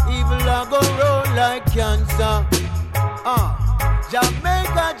 Evil a go roll like cancer.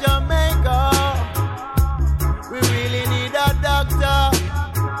 Jamaica, Jamaica. We really need a doctor.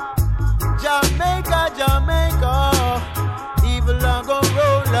 Jamaica, Jamaica. Evil a go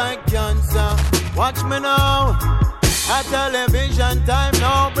roll like cancer. Watch me now. A television time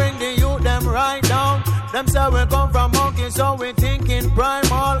now. Bring the youth them right down. Them say we come from monkeys, so we thinking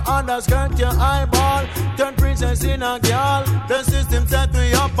primal. Underskirt your eyeball. Turn princess in a girl. The system set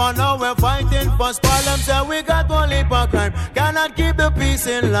we up and now we're fighting for spoil. Them say we got one leap of crime. Cannot keep the peace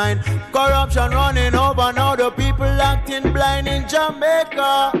in line. Corruption running over now. The people acting blind in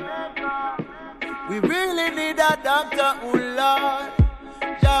Jamaica. We really need a doctor, oh Lord.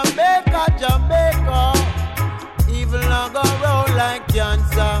 Jamaica, Jamaica. Evil not go roll like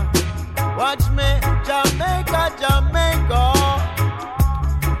cancer. Watch me, Jamaica, Jamaica.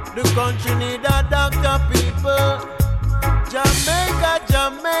 The country need a doctor, people. Jamaica,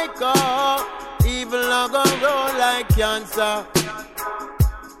 Jamaica. Evil not go roll like cancer.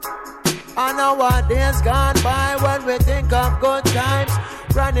 I know what days gone by when we think of good times.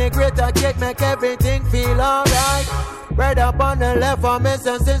 Granny greater cake make everything feel alright. Bread up on the left for miss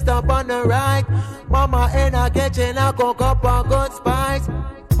and sister up on the right. Mama in a kitchen I cook up a good spice.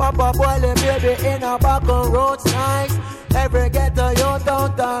 Papa boiling baby in a back of road nice. Every ghetto youth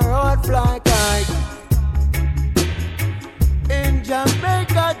out the road fly kite. In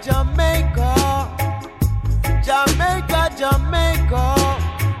Jamaica, Jamaica. Jamaica, Jamaica.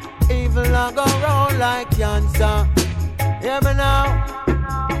 Evil I go round like cancer. Hear me now.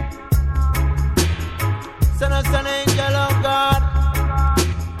 Son of an angel of God.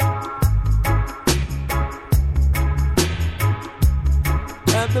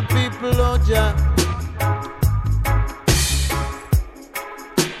 Help the people, oh Jah.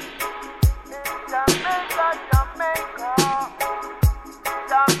 Jamaica, Jamaica.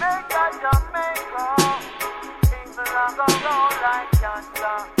 Jamaica, Jamaica. Evil I go round like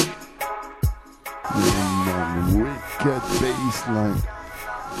cancer. Wicked bassline.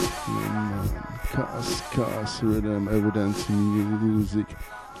 Cas, Rhythm, Evidence, Music,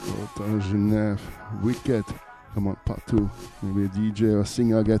 Outta Genève, Wicked. Come on, part 2. Maybe a DJ or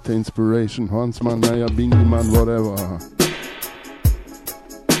singer get the inspiration. Hansman, Naya, Bingy Man, whatever.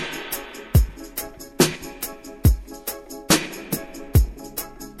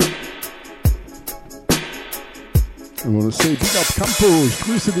 I want to say big up Campo, ich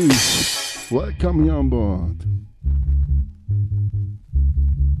grüße dich. Welcome here on board.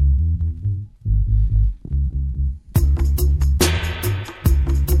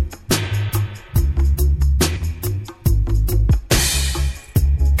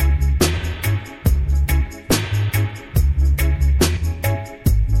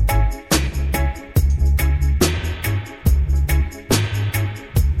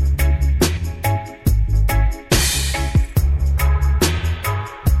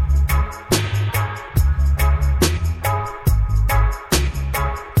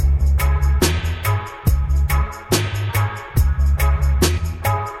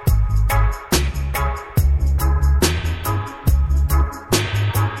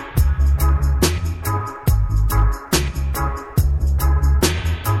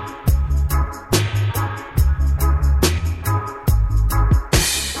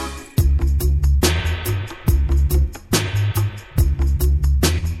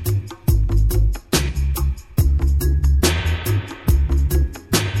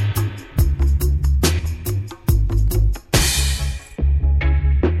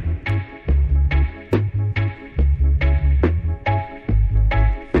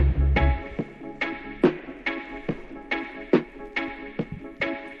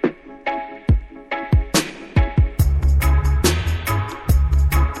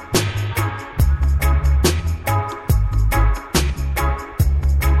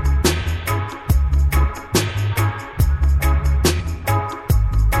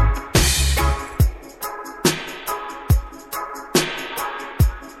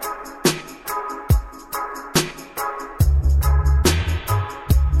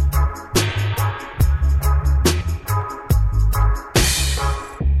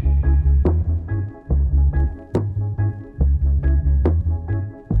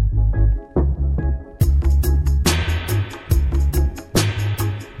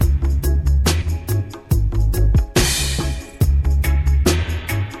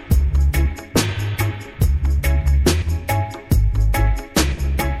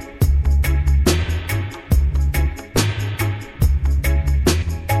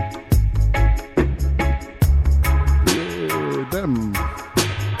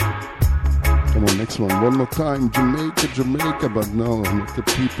 Come on, next one more time. Jamaica, but no, the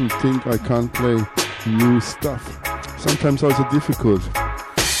people think I can't play new stuff. Sometimes also difficult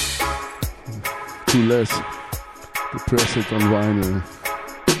to less to press it on vinyl.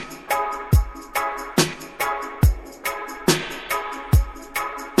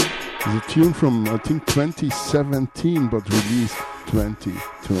 It's a tune from I think 2017 but released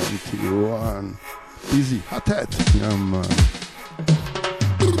 2021. Easy, hot hat. Yeah, man.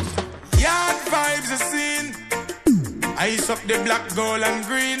 Yard vibes are seen. Ice up the black, gold and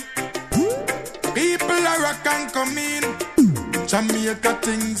green. People are rock and come in. Jamaica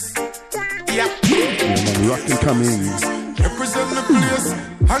things. Yeah, man, rock and come in. Represent the place.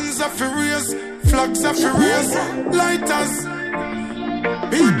 Hands are furious. Flags are furious. Lighters.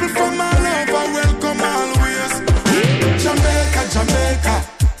 People from all over welcome always. Jamaica.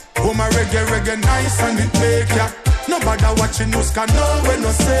 Oh my reggae nice and it make ya. Nobody watching us can know we're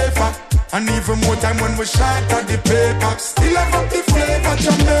no safer. And even more time when we shot at the paper. Still have up the flavor,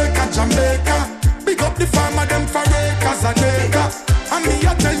 Jamaica. Big up the farmer, them for acres and acres. And me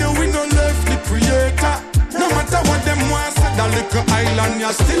I tell you we no left the creator. No matter what them want, say that little island,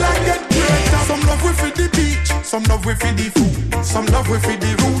 you still I get greater. Some love we for the beach, some love we for the food. Some love we for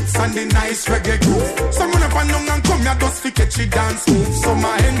the roots and the nice reggae groove. Some when up and down and come here just to catch it dance move. Some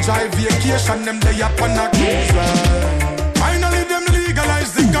I enjoy vacation, them they up on a cruise. Finally them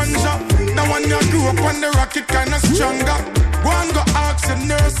legalize the ganja. Now when you grew up on the rocket kinda stronger. Go and go ask your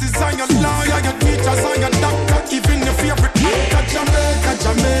nurses and your lawyer, your teachers and your doctor. Even your favorite actor,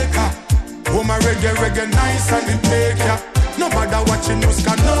 Jamaica. Oh my reggae nice and it make ya. Nobody watching us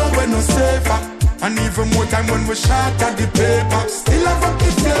can know we're no safer. And even more time when we shot at the paper. Still have up the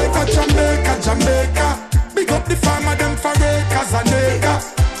flavor, Jamaica. Big up the farmer, them for acres and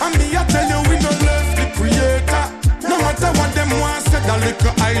acres. And me I tell you we no left the creator. No matter what them want, say that little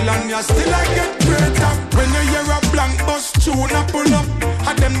island, you still I get greater. When you hear a blank bus tune a pull up,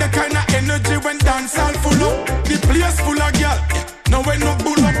 and them the kind of energy when dance all full up. The place full of girl, no way no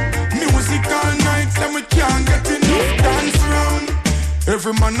bull up. Music all night, then we can't get enough dance round.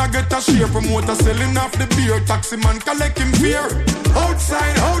 Every man I get a share, promoter selling off the beer. Taxi man collect him fear.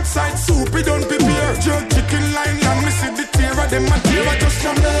 Outside, soup we don't prepare. Jerk chicken line, and me see the tear of them a tear. Just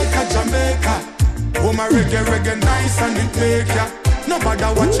Jamaica. Oh my reggae nice and it make ya. Nobody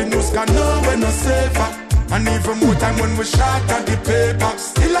watching us can know we're no safer. And even more time when we shot at the paper.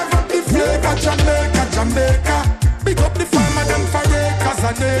 Still have up the flavor, Jamaica. Big up the farmer, them for acres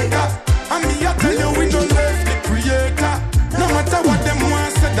and acres. And me I tell you we don't left the creator. No matter what them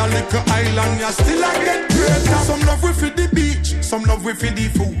want, say that little island, you still I get greater. Some love we for the beach, some love we for the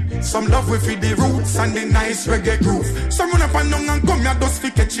food. Some love we for the roots and the nice reggae groove. Some run up and down and come here just for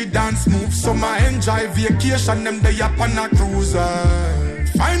catchy dance move. Some I enjoy vacation, them they up on a cruise.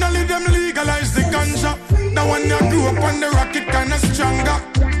 Finally them legalize the ganja. Now when you grew up on the rocket kinda stronger.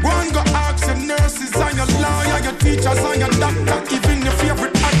 Go and go ask your nurses and your lawyer, your teachers and your doctor. Even your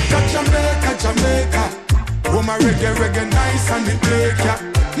favorite actor, Jamaica. Oh my reggae nice and it make ya.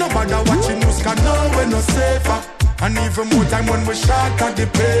 Nobody watching us can know we're no safer. And even more time when we shot at the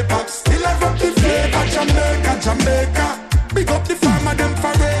paper. Still have up the flavor, Jamaica. Big up the farmer, them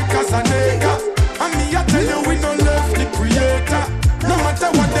for acres and acres. And me I tell you we no left the creator. No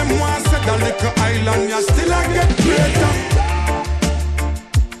matter what them want, say that little island, you still I get greater.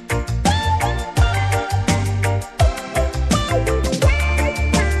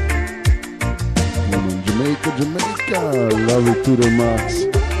 Jamaica, love it to the max.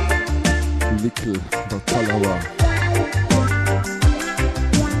 Little Batalawa.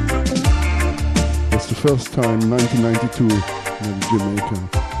 It's the first time, 1992, in Jamaica.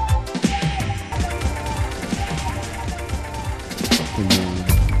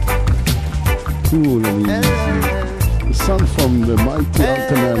 Cool and easy. The song from the mighty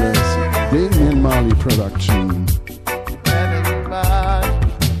Altanelas, Damian Marley production.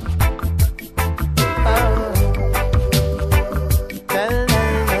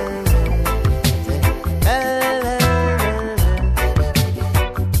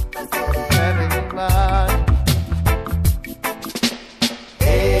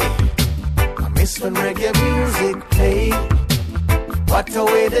 When reggae music played, what a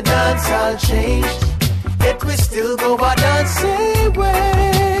way the dance all changed. Yet we still go our dancing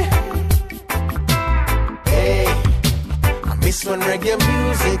way. Hey, I miss when reggae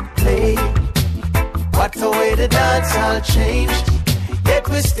music played. What a way the dance all changed. Yet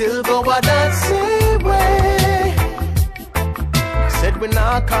we still go our dancing way. Said we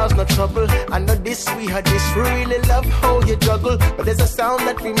not cause no trouble. I know this, we had this. We really love how you juggle. But there's a sound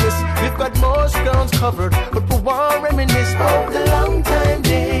that we miss. We've got most grounds covered, but we won't reminisce of the long time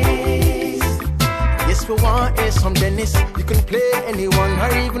days. reminisce. You can play anyone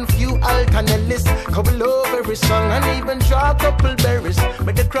or even few alternates. Couple over every song and even draw a couple berries.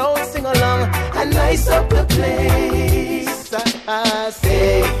 Make the crowd sing along and nice up the place. I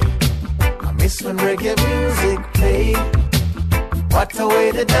say, I miss when reggae music played. What a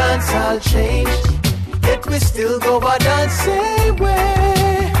way the dance all changed. Yet we still go by that same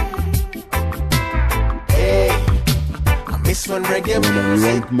way. Hey, I miss when reggae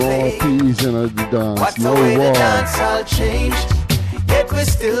music played. What a way the dance all changed. Yet we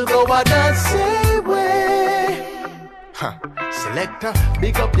still go by that same way. Huh. Selector,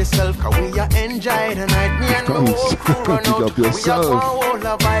 big up yourself, cause we are enjoy the night. Me and my whole crew run out. We are one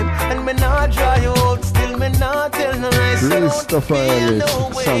whole vibe. And me not dry you out. Still me not tell no lies. Christopher Ellis,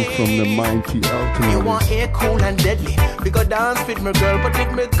 song from the mighty Outta. You want air cool and deadly. We go dance with my girl, but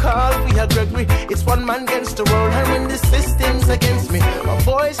with me call we are Gregory. It's one man against the world, and when the system's against me, my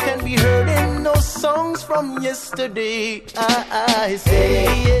voice can be heard in those songs from yesterday. I say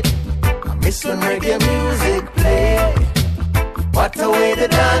it. I miss when reggae music play. What a way the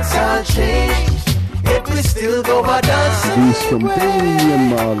dance all changed. Yet we still go by dancing. He's from Damian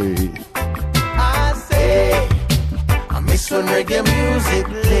Marley. I say, I miss when reggae music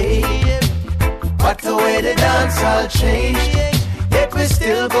played. What a way the dance all changed. Yet we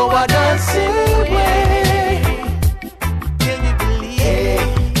still go by dancing way. Can you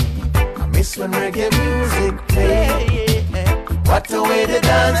believe? I miss when reggae music played. What a way the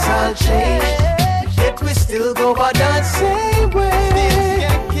dance all changed. Yet we still go by that same way.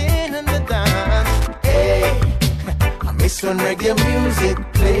 Still skanking in the dance. Hey, I miss when reggae music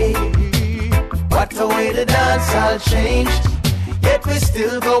played. What a way the dance all changed. Yet we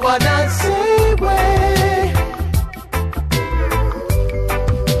still go by that same way.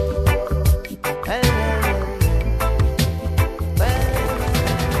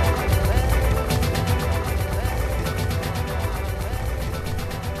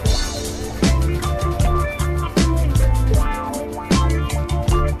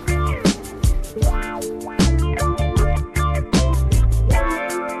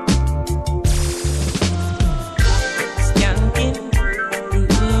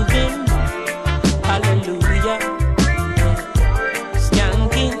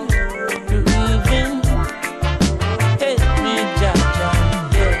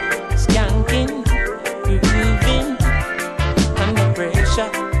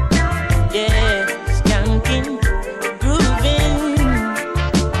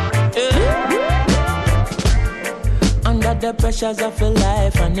 The pressures of a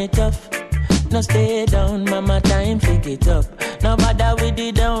life and it tough. No stay down, mama, time pick it up. No bother with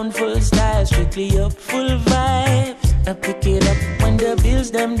the down, full style, strictly up, full vibes. I pick it up when the bills,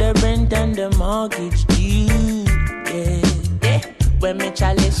 them, the rent and the mortgage due. Yeah, yeah. When me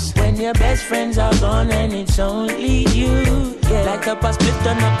chalice, when your best friends are gone and it's only you. Yeah, like a past split,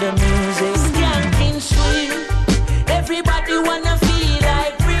 turn up the music. Skanking sweet, everybody wanna feel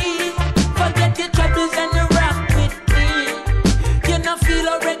like free. Forget your troubles and the rock with me. You know feel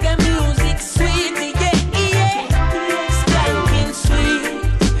a reggae music sweet, yeah, yeah. Skanking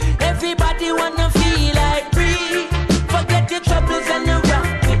sweet, everybody wanna feel like free. Forget your troubles and the rock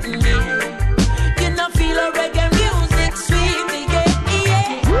with me. You know feel a reggae music sweet, yeah,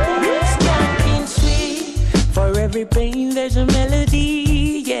 yeah. Skanking sweet, for every pain there's a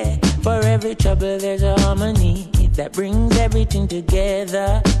melody, yeah. For every trouble there's a harmony that brings everything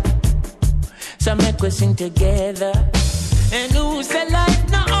together. So make we sing together. And who said life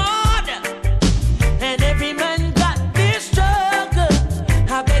no order? And every man got this struggle.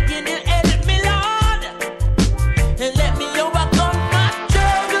 I beg you to help me, Lord, and let me overcome my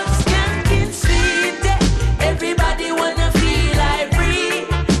troubles. Skanking sweet, everybody wanna feel like free.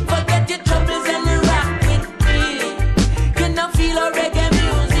 Forget your troubles and rock with me. You know feel a reggae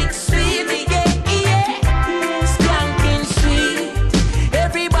music sweet, yeah, yeah. Skanking sweet,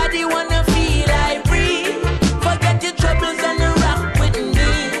 everybody wanna feel like free. Forget your troubles and rock with me.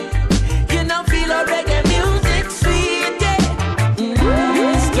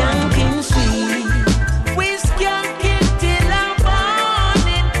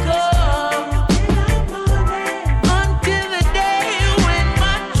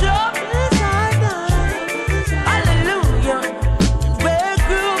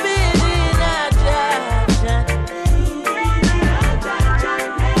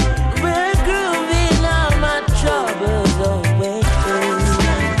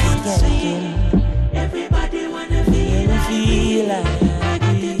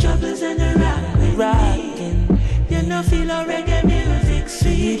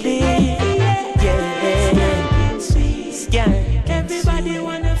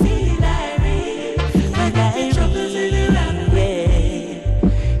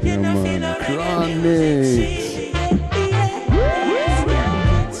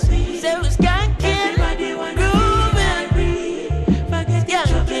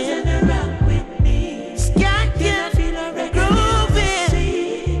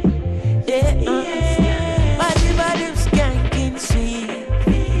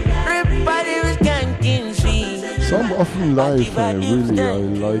 often live. Really, I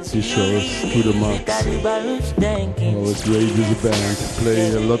like these shows to the max. Always great with the band.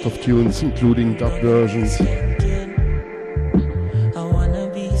 Play a lot of tunes, including dub versions.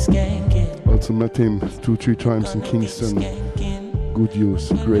 Also met him 2-3 times in Kingston. Good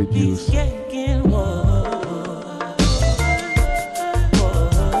use, great use.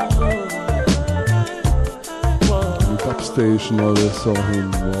 Station, always saw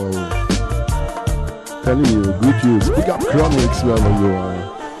him. Wow. Telling you, good use. Pick up Chronics wherever you are.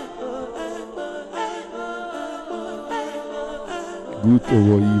 Good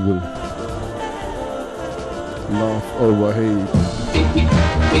over evil. Love over hate.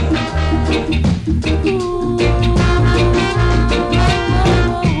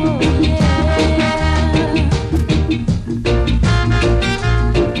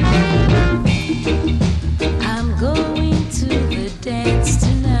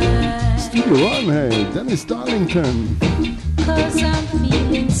 Run, hey, Dennis Darlington. 'Cause I'm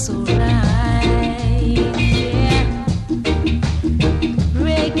feeling so right, yeah.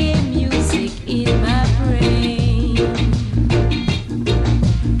 Reggae music in my brain,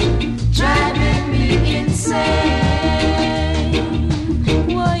 driving me insane.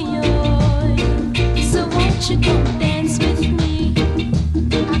 Whoa, so won't you come dance with me?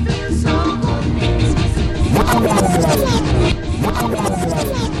 I feel so good, dance with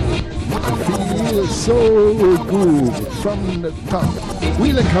Feel so good from the top.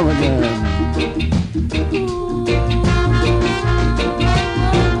 Wheel and come again.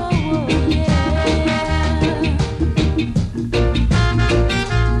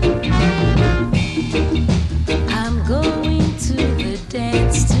 I'm going to the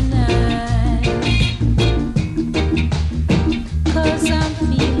dance tonight, 'cause I'm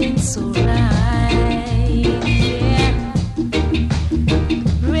feeling so right, yeah.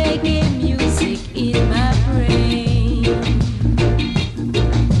 Reggae music in my brain,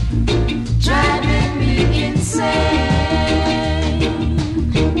 driving me insane.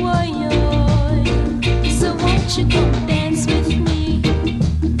 Whoa, so won't you come dance with me?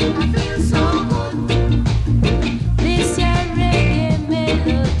 I feel so good. This your reggae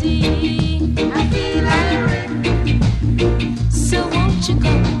melody, I feel irate. So won't you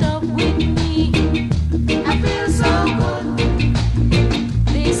come up with me? I feel so good.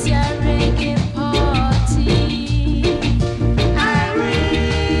 This your reggae party,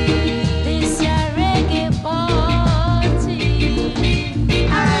 irate. This your reggae party,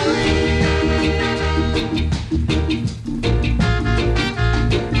 irate.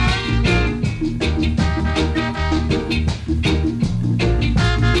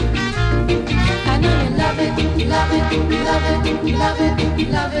 I know you love it, love it, love it, love it,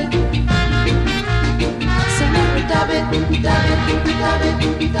 love it. So never dub it, dub it, dub it,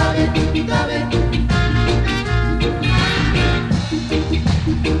 dub it, dub it.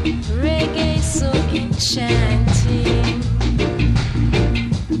 Reggae so enchanting,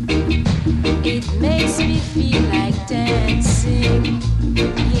 it makes me feel like dancing,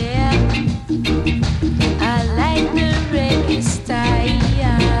 yeah. I like the reggae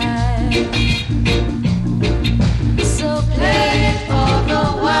style, so play it all the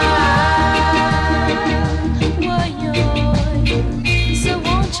while. Whoa, so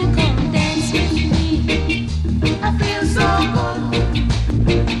won't you come dance with me? I feel so good.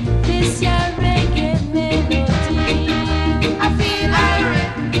 This your reggae melody, I feel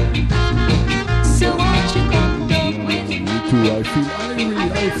irate. So won't you come dance with me? Too, I feel irate, I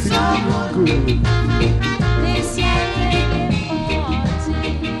feel good. This your reggae party.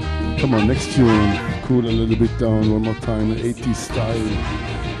 Come on, next tune. Cool a little bit down one more time. 80s style.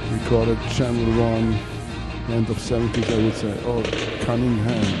 Recorded Channel 1. End of 70s, I would say. Oh,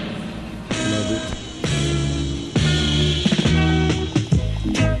 Cunningham. Love it.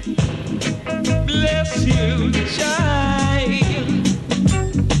 Bless you, child.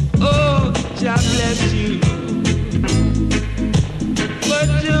 Oh, God bless you for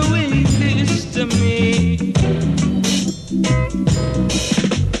doing this to me.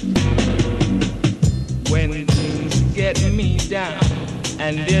 When things get me down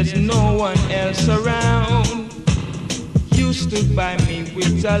and there's no one else around, you stood by me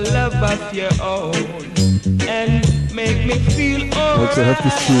with a love of your own and make me feel alright. Also have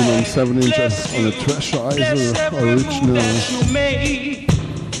this tune on 7-inch on a Trashizer original.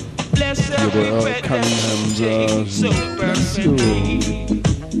 With the Cunningham version. Bless you.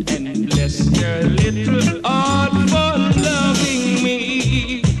 And bless your little heart for loving me.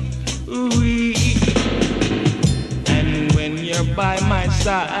 Ooh-wee. And when you're by my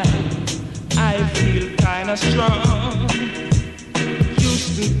side, I feel kinda strong. You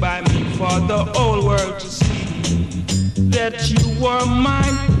stood by me for the whole world to see. that you are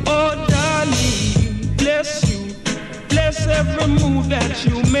mine. Oh, darling, bless you. Bless every move that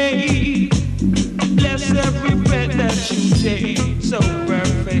you make. Bless every breath that you take so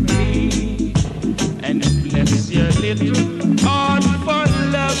perfectly. And bless your little heart for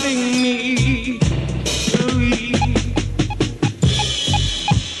loving me.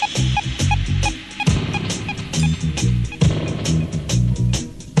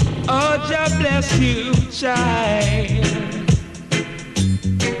 Oh, Jah bless you, child.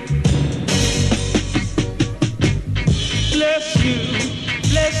 Bless you,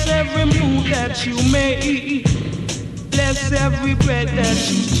 bless every move that you make. Bless every breath that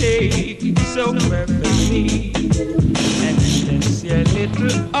you take so perfectly. And bless your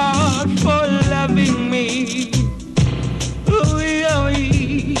little heart for loving me.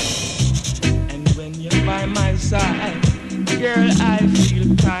 Ooh-wee. And when you're by my side, girl, I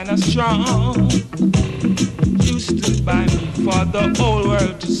feel kinda strong. You stood by me for the whole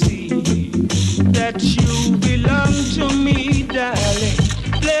world to see that you belong to me, darling.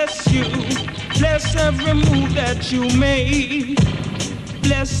 Bless you, bless every move that you make.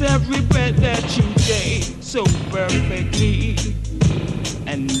 Bless every breath that you take so perfectly.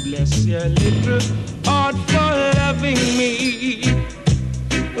 And bless your little heart for loving me.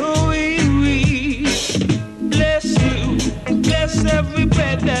 Ooh-wee. Bless you, bless every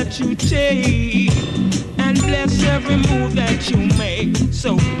breath that you take. And bless every move that you make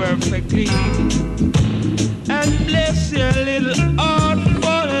so perfectly. And bless your little heart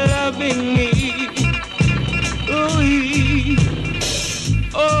for loving me. Ooh-wee.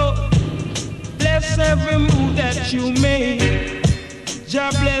 Oh, bless every move that you make.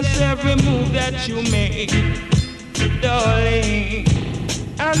 Jah bless every move that you make, darling.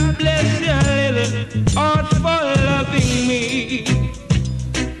 And bless your little heart for loving me.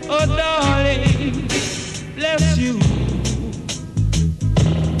 Oh, darling, bless you.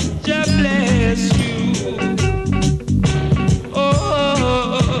 Jah bless you.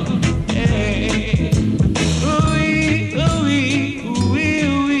 Oh, hey. Ooh-wee, ooh-wee, ooh-wee,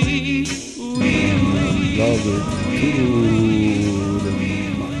 ooh-wee, ooh-wee, ooh-wee. Love it to the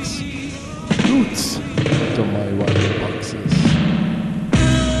max. Roots to my white boxes.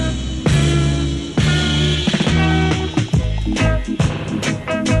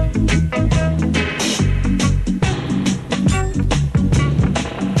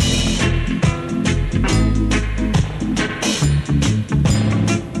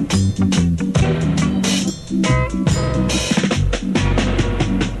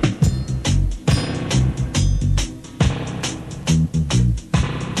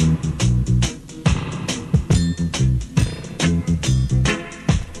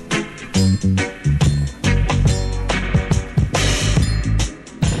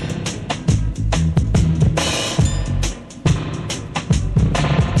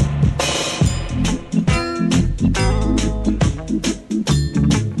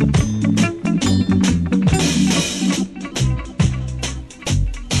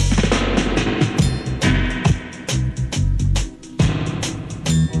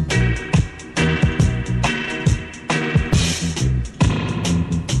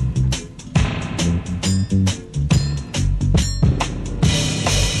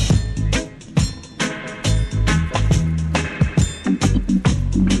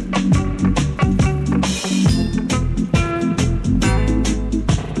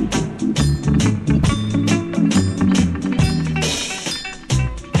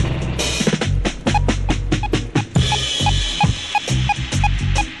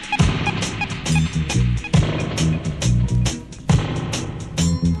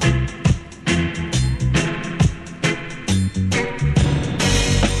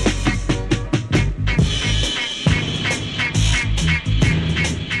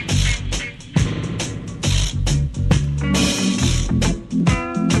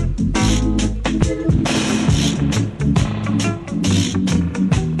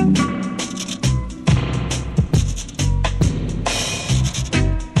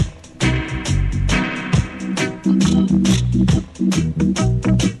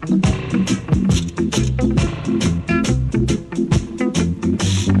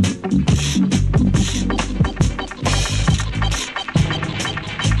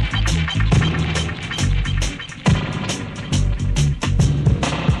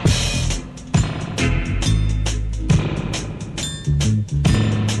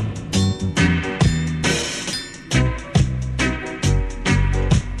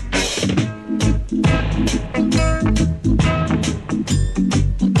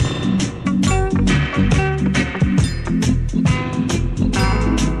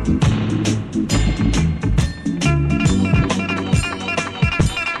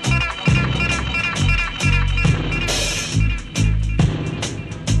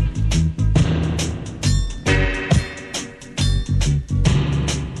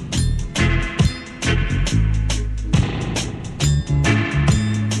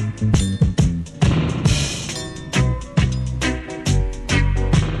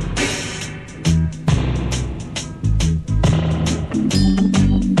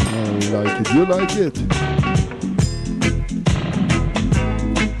 You like it?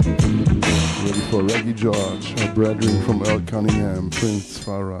 Ready for Reggie George, our brethren from Earl Cunningham, Prince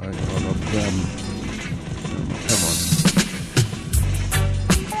Farai, all of them. Come on.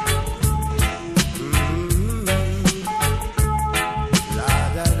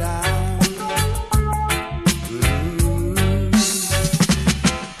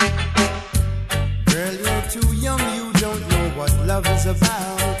 Girl, you're too young, you don't know what love is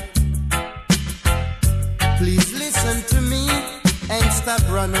about. Please listen to me and stop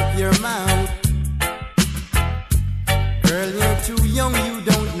run up your mouth. Girl, you're too young, you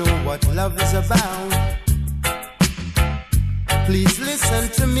don't know what love is about. Please listen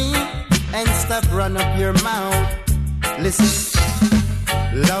to me and stop run up your mouth. Listen,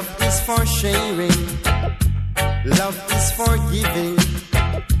 love is for sharing, love is for giving.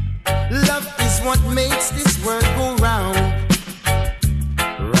 Love is what makes this world go round,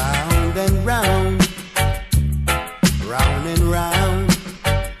 round and round, round and round,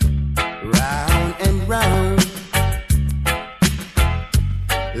 round and round.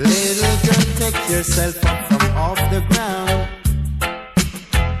 Little girl, take yourself up from off the ground.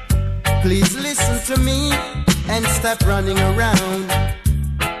 Please listen to me and stop running around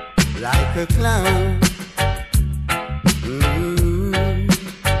like a clown.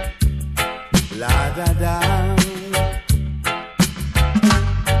 La da da.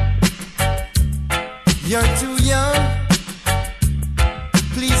 You're too young.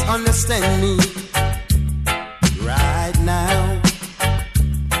 Please understand me right now.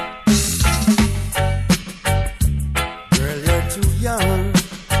 Girl, you're too young.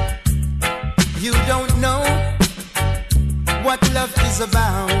 You don't know what love is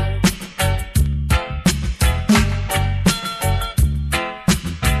about.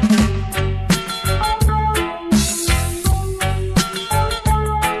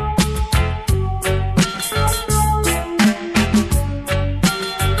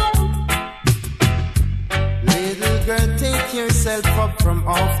 Up from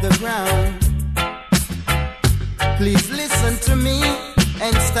off the ground. Please listen to me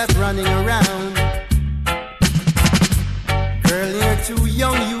and stop running around. Girl, you're too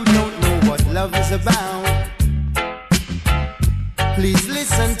young, you don't know what love is about. Please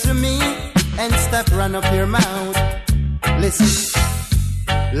listen to me and stop run up your mouth. Listen,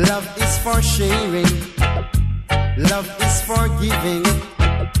 love is for sharing, love is for giving.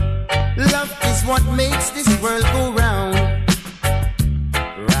 Love is what makes this world go round.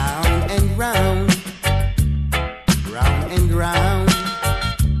 Round, round and round,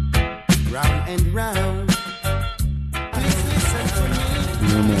 round and round. Please listen to me.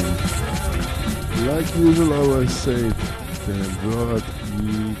 Yeah, man. Like usual, I always say, the world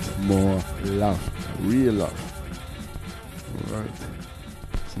needs more love, real love. Alright,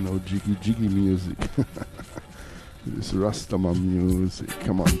 it's no jiggy music. This Rastaman music.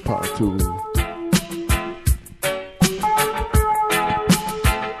 Come on, part 2.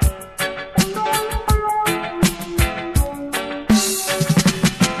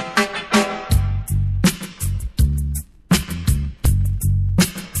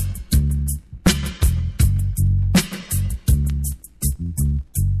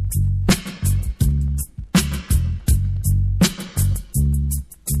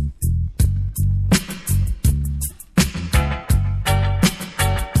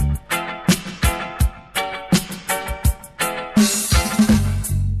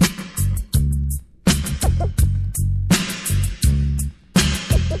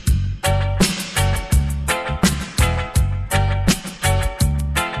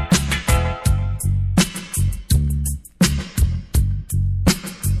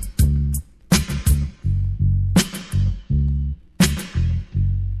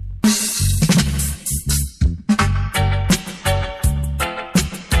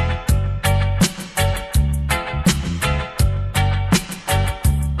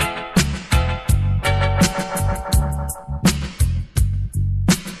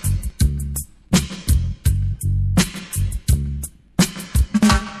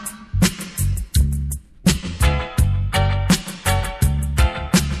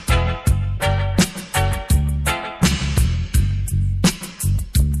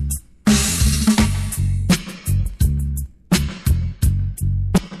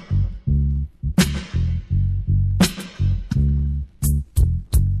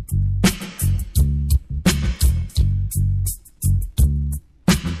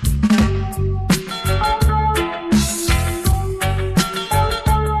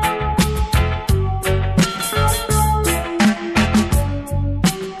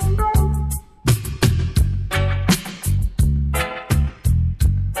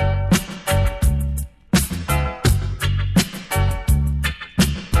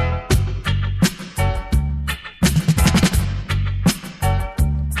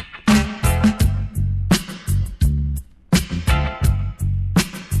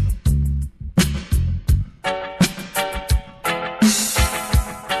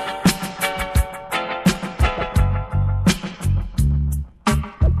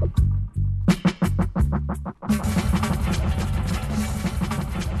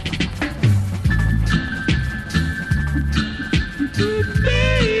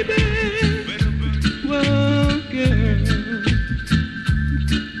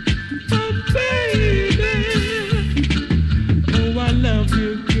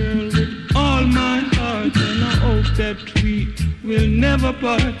 never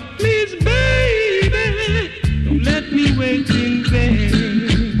part. Please, baby, don't let me wait in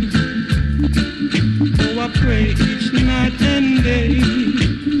vain. Oh, I pray each night and day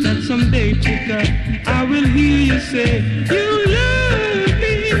that someday to God I will hear you say, you love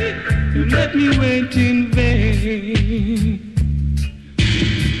me, don't let me wait in vain.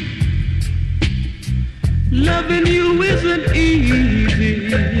 Loving you isn't easy,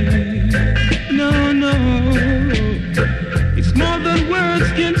 no, no. It's more than words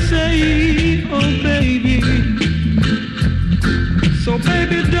can say, oh baby. So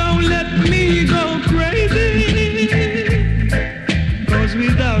baby, don't let me go crazy, 'cause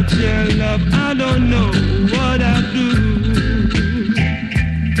without your love I don't know what I'd do.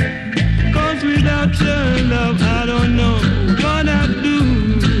 'Cause without your love I don't know what I'd do.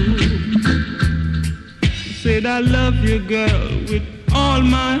 Said I love you, girl, with all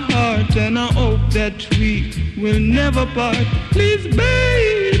my heart, and I hope that we will never part. Please,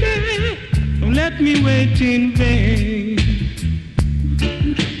 baby, don't let me wait in vain.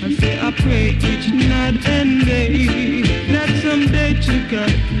 I say I pray each night and day that someday to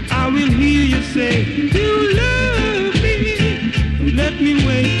God I will hear you say, you love me, don't let me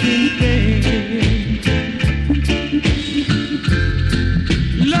wait in vain.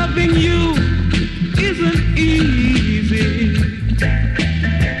 Loving you isn't easy.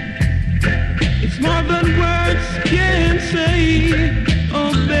 It's more than words can say,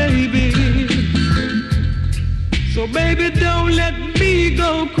 oh baby. So baby, don't let me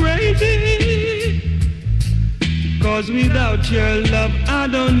go crazy, 'cause without your love I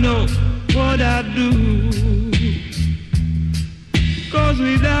don't know what I'd do. 'Cause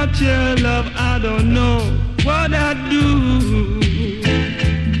without your love I don't know what I'd do.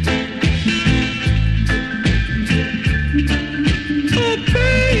 Oh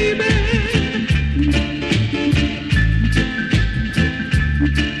baby,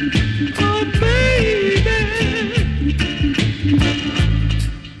 oh baby.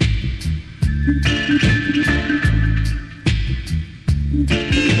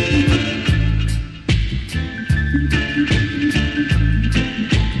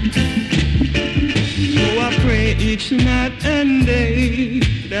 Oh, I pray each night and day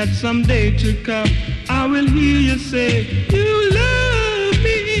that someday to come I will hear you say, you love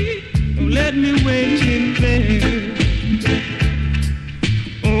me, don't let me wait in vain.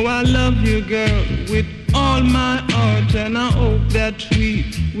 Oh, I love you, girl, with all my heart, and I hope that we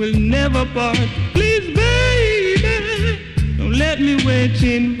will never part. Please, baby, don't let me wait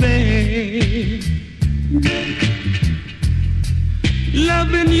in vain.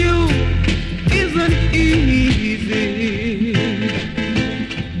 Loving you isn't easy.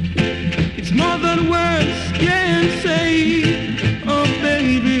 It's more than words can say, oh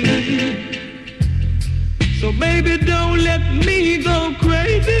baby. So baby, don't let me go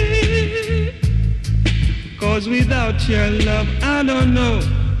crazy, 'cause without your love I don't know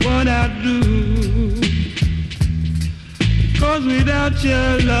what I'd do. 'Cause without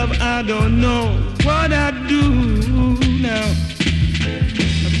your love I don't know what I'd do now.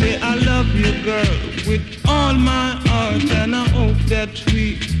 I say I love you, girl, with all my heart, and I hope that we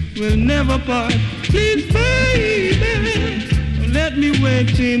will never part. Please, baby, don't let me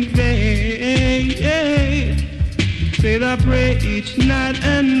wait in vain. Said I pray each night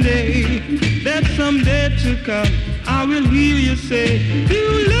and day that someday to come I will hear you say, you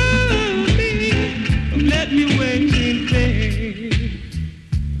love me, don't let me wait in vain.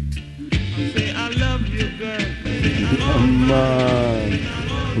 I say I love you, girl. Come on.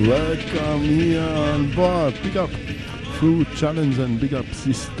 Welcome here on board. Big up Fruit Challenge and big up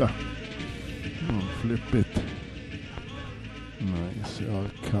Sister. Oh, flip it. Nice.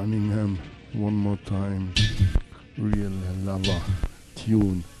 Cunningham. One more time. Real lover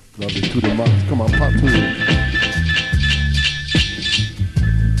tune. Love it to the max. Come on, part 2.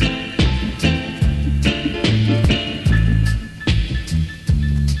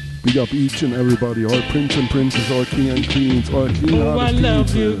 Big up each and everybody, all prince and princess, all king and queens, all clean Oh, I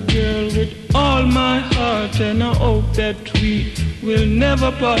love you, girl, with all my heart, and I hope that we will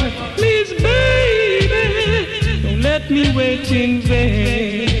never part. Please, baby, don't let me wait in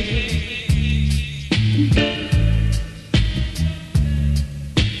vain.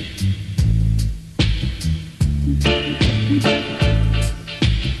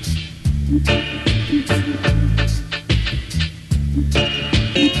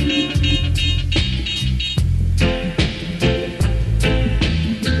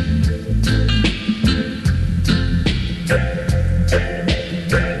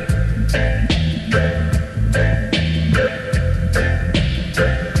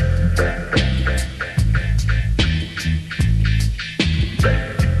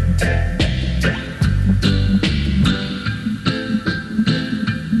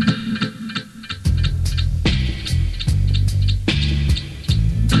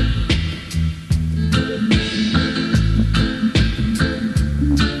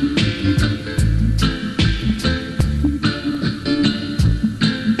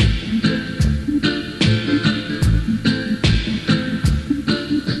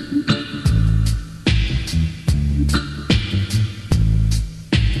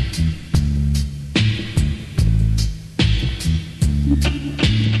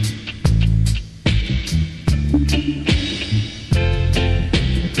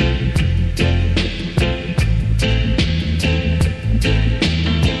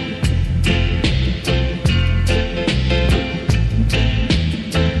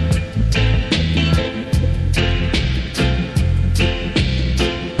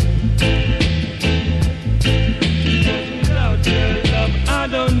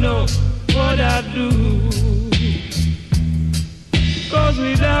 what I do. 'Cause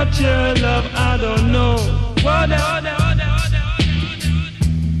without your love, I don't know what I.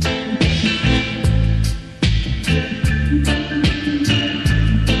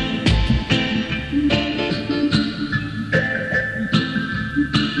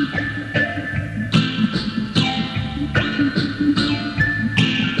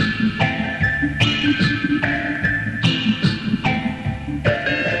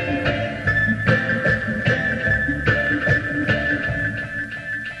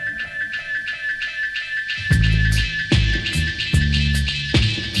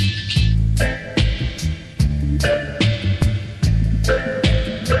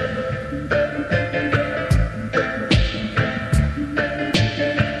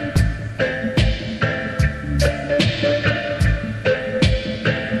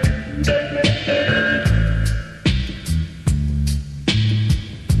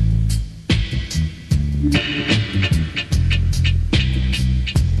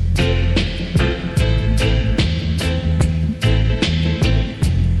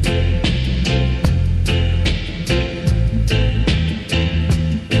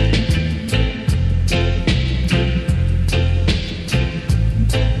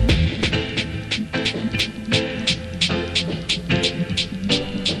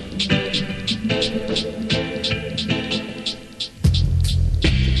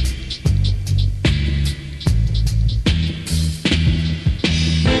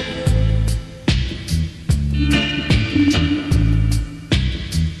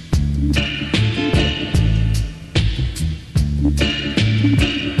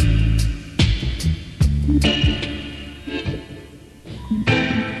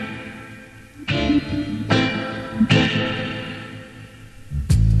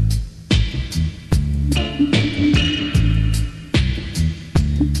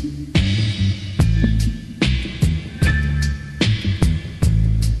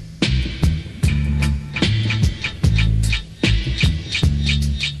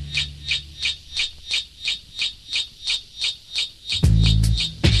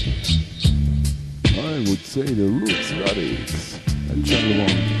 Say the Roots Radics and Channel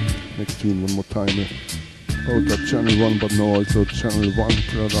 1. Next tune one more time. Outta Channel 1, but now also Channel 1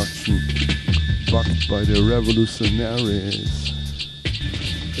 production. Backed by the Revolutionaries.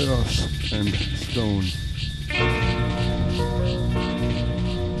 Earth and Stone.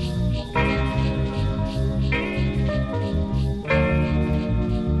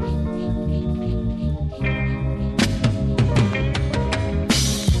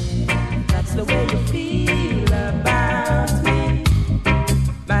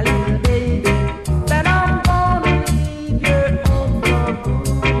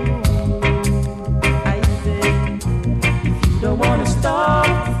 Don't wanna stop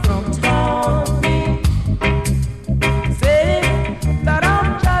from talking.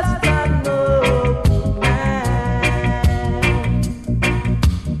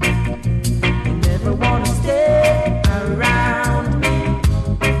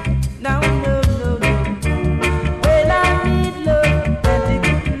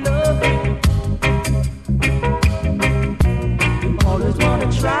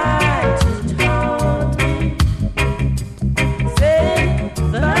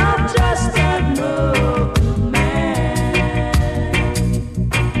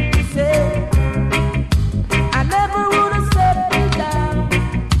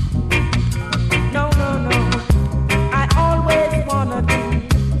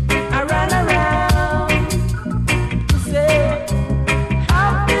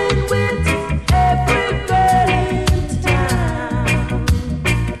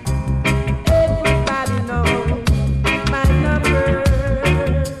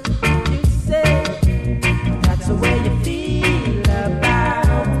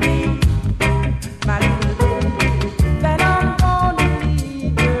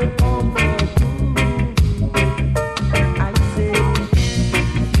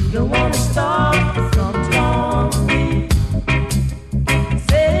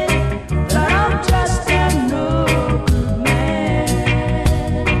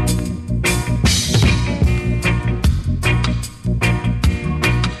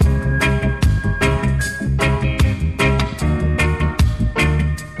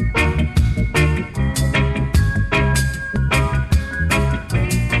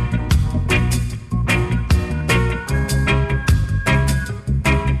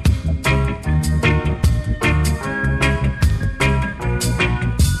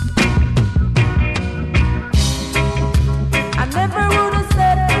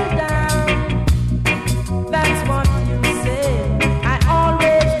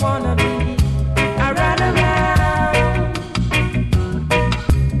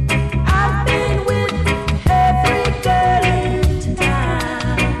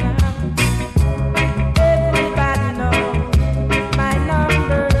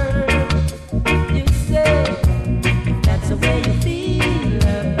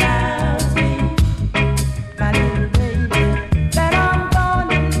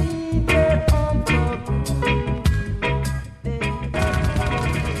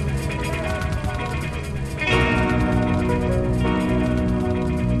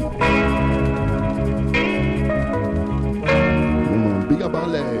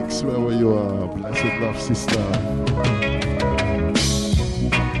 Peace wherever you are. Blessed love, sister.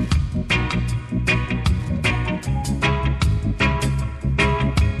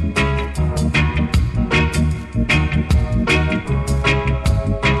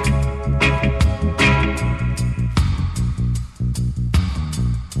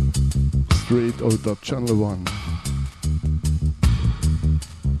 Straight out of Channel 1.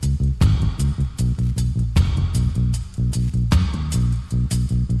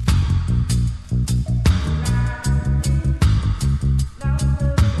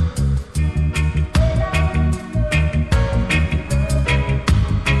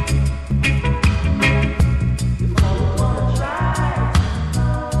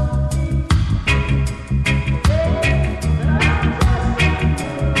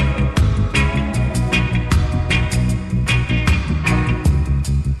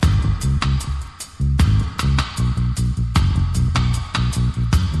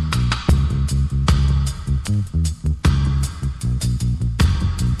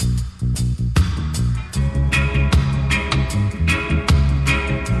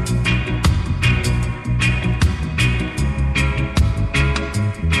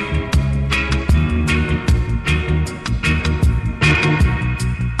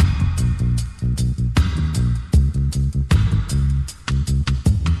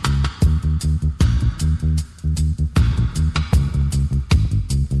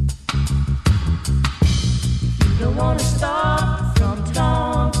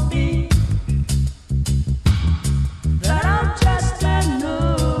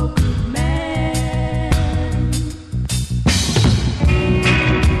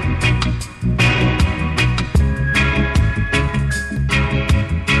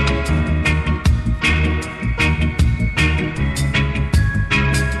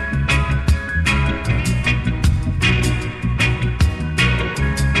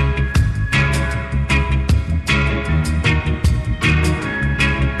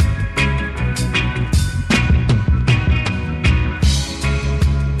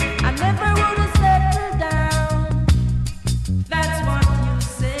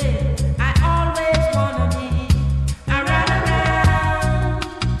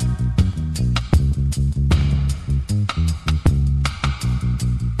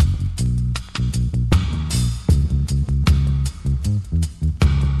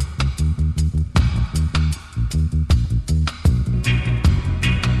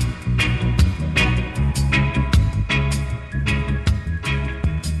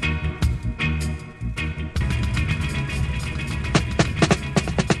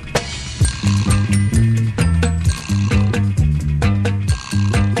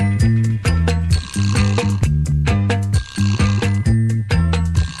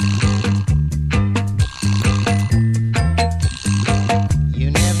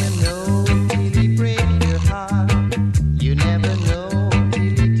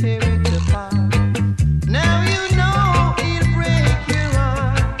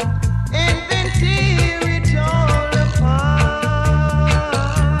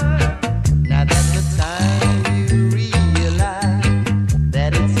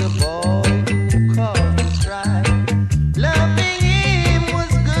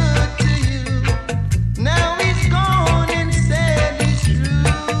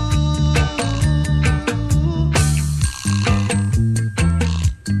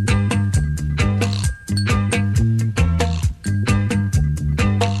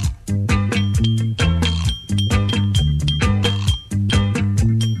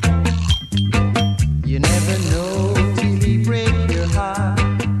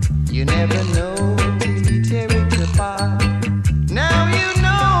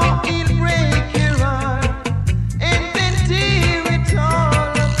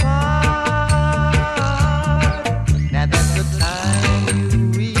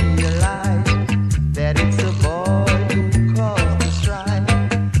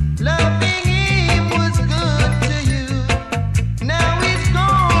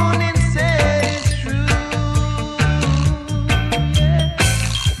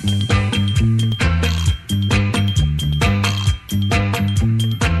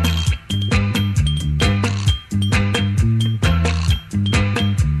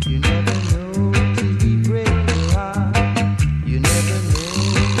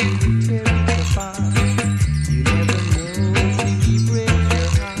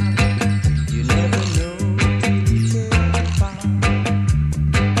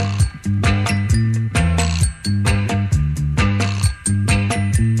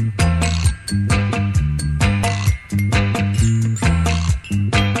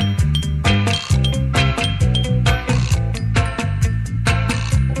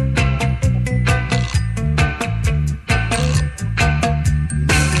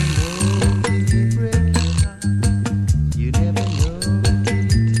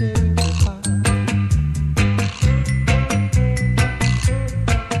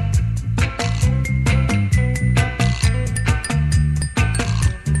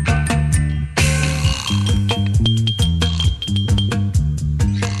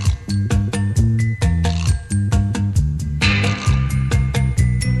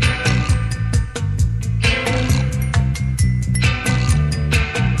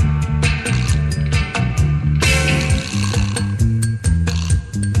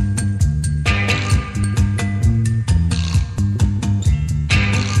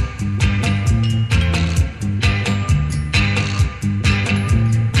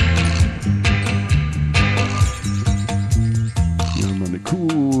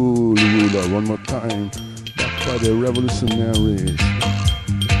 the revolutionaries.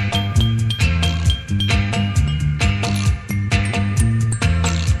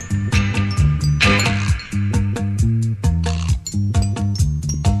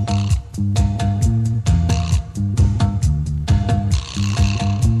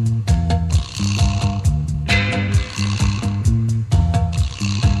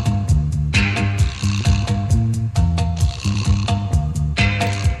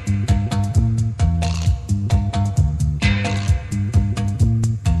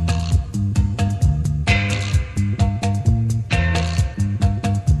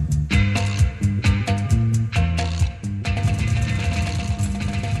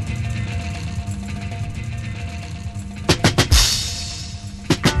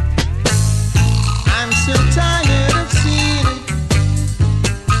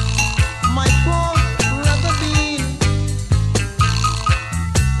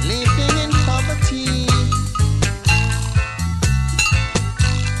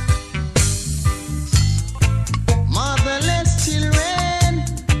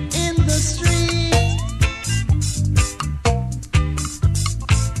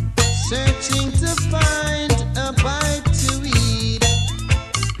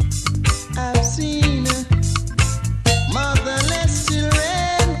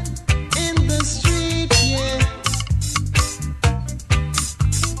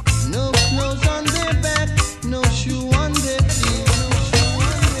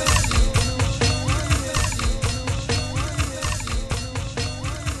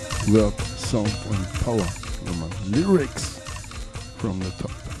 Work, sound and power. Lyrics from the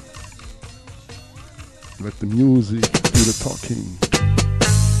top. Let the music do the talking.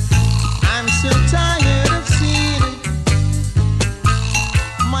 I'm so tired of seeing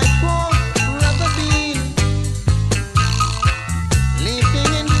my poor brother Bean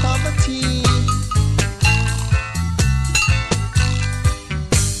living in poverty.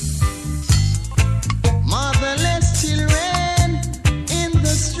 Motherless children in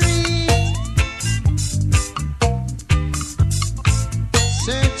the street,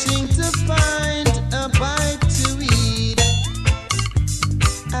 searching to find a bite to eat.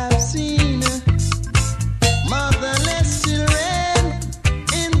 I've seen motherless children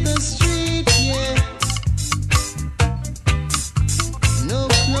in the street, yeah. No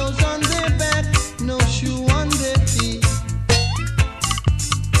clothes on their back, no shoe on their feet.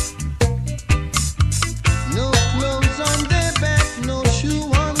 No clothes on their back, no shoe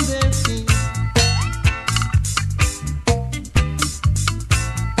on their feet.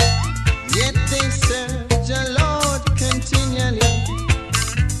 Yet they serve the Lord continually,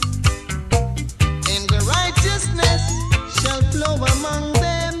 and the righteousness shall flow among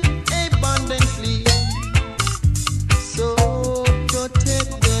them abundantly. So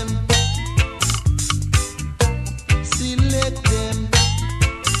protect them, select them,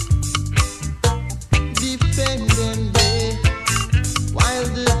 defend them, yeah, while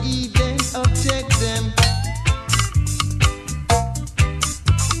the heathen object them.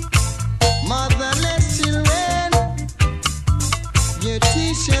 Motherless children, your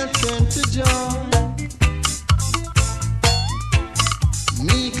teeth shall turn to joy.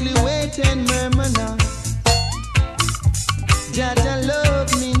 Meekly wait and murmur not. Jaja love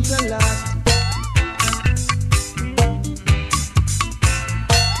means a lot.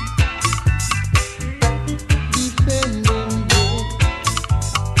 Defend them, yeah.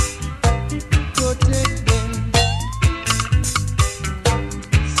 Protect them,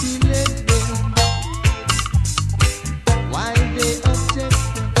 select them, while they object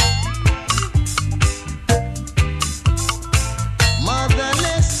them.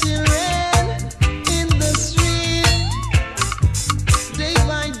 Motherless children in the street, day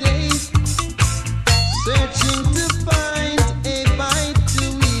by day, searching to find a bite to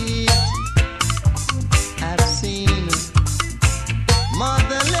eat. I've seen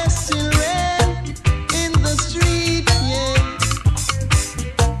motherless children in the street, yeah.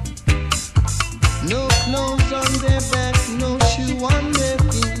 No clothes on their back, no shoe on their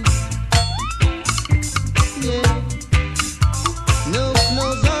feet, yeah. No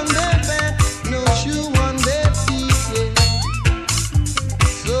clothes on their back, no shoe on their feet, yeah.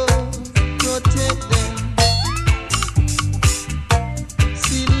 So protect them,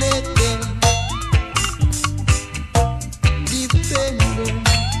 select them, defend them.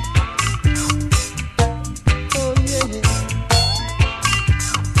 Oh yeah.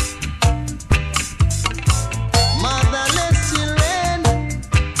 Motherless children,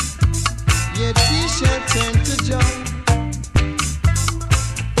 your teeth shall turn to joy.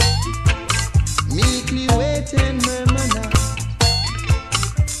 Meekly wait and murmur not.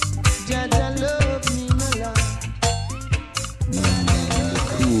 Jaja love me a lot.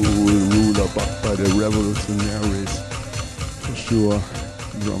 revolutionaries for sure.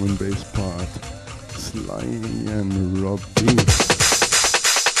 Drum and bass part, Sly and Robbie.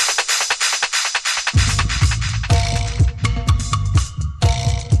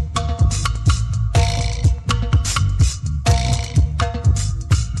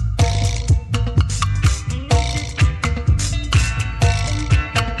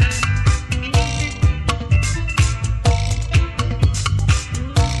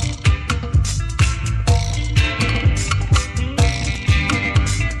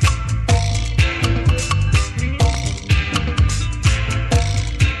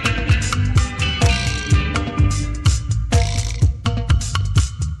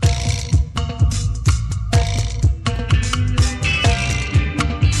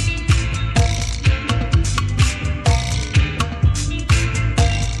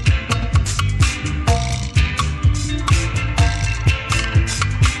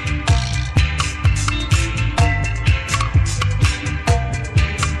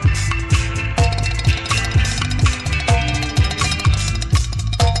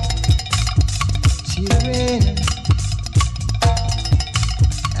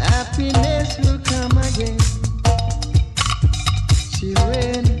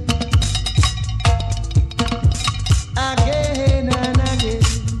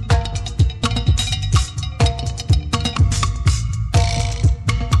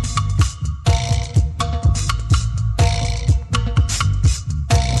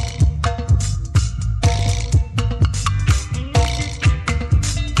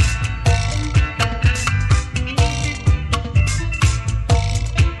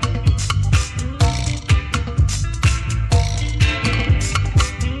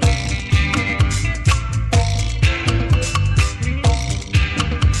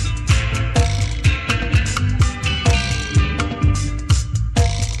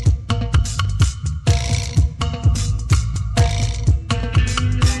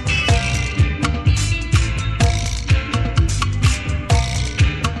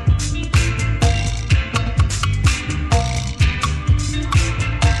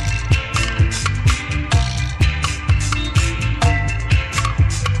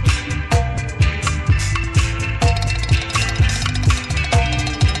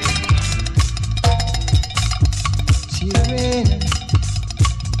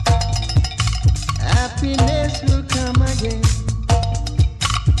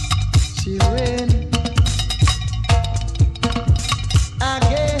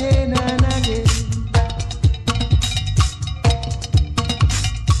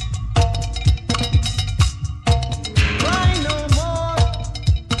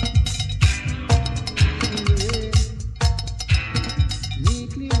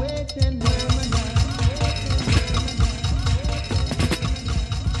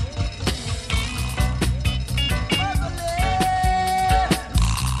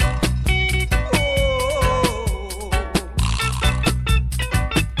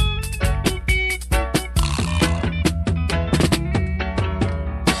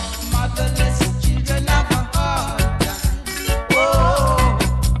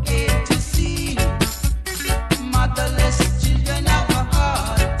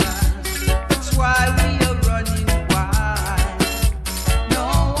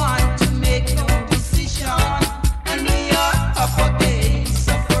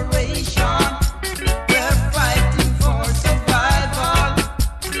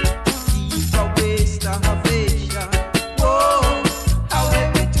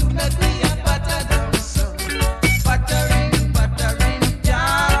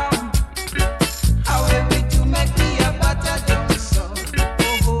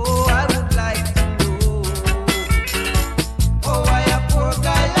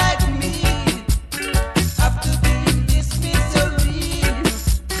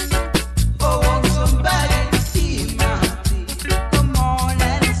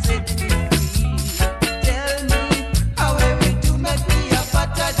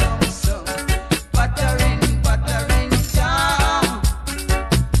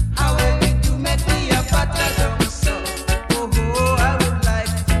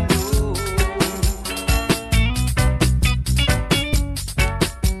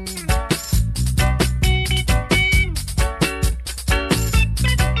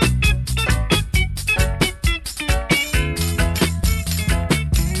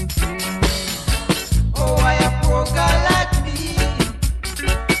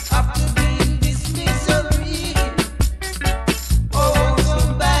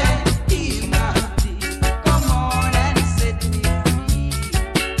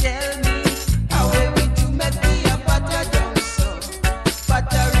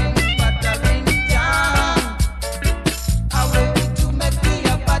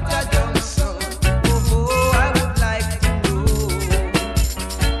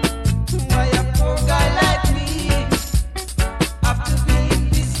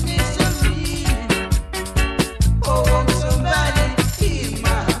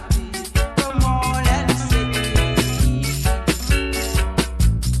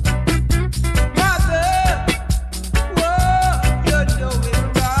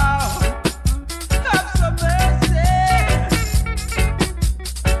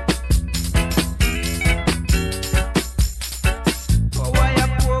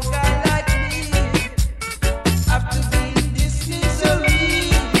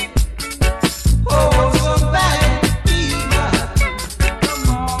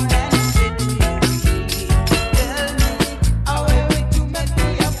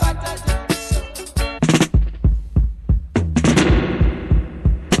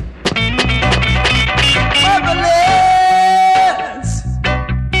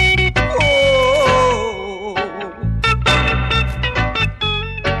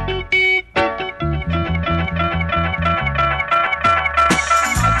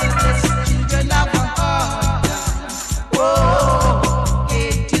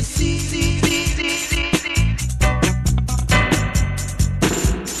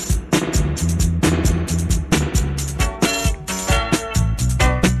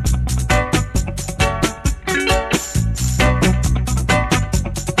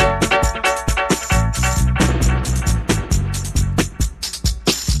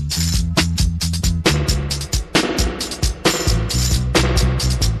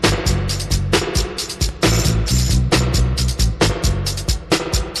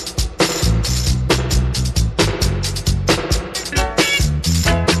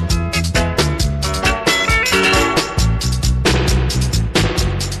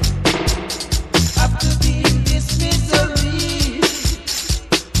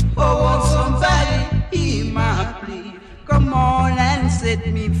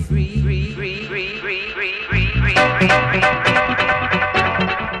 me free.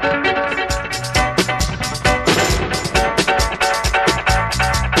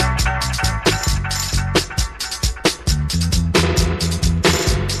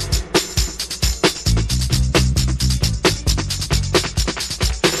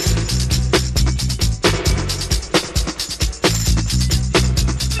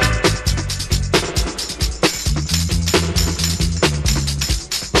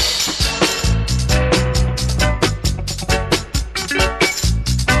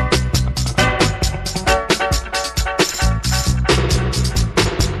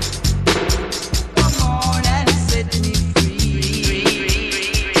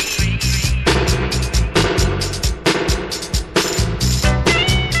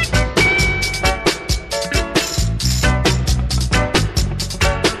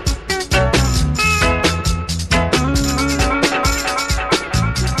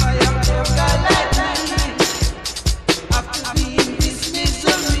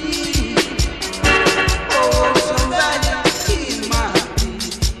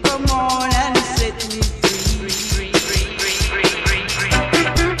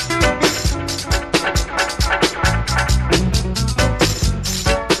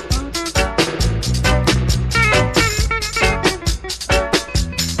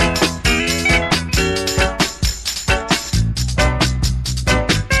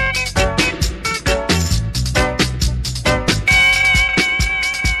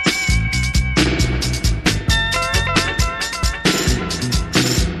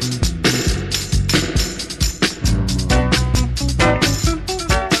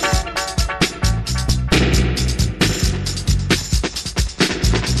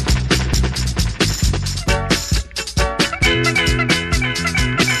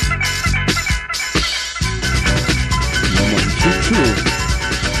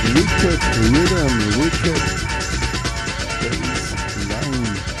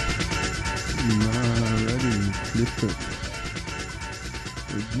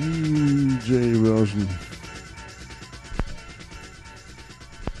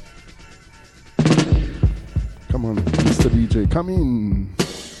 Come in.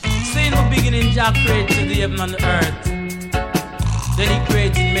 Say in the beginning, Jah created the heaven and the earth. Then he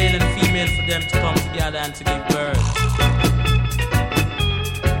created male and female for them to come together and to give birth.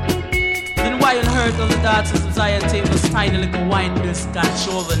 Then why on earth does the daughters of Zion take those tiny little wine whisk and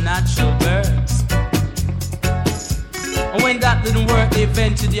show the natural birds? And when that didn't work, they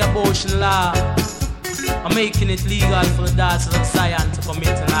invented the abortion law, and making it legal for the daughters of Zion to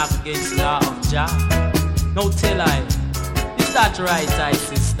commit an act against the law of Jah. No tell I. Is that right, I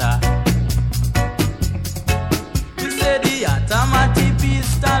sister? We say the automatic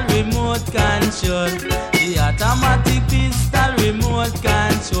pistol remote control. The automatic pistol remote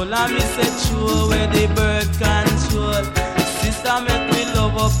control. And me say sure where the birth control. Sister make me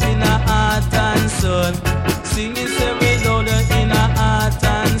love up in a heart and soul. Sing it say we love in a heart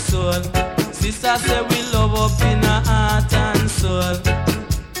and soul. Sister say we love up in a heart and soul.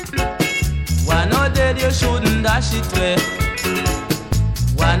 Why not dead you shouldn't dash it away.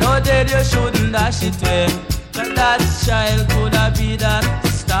 Why not dead you shouldn't dash it away. Cause that child coulda be that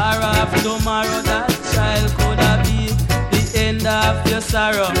star of tomorrow. That child coulda be the end of your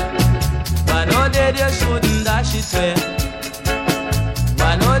sorrow. Why not dead you shouldn't dash it away.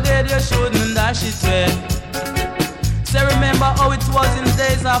 Why not dead you shouldn't dash it away. Say remember how it was in the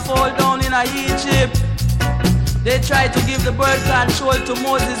days of old down in Egypt. They tried to give the birth control to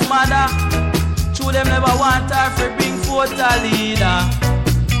Moses' mother. True, them never want her to bring forth a leader.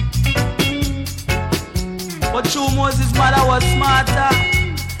 But true, Moses' mother was smarter.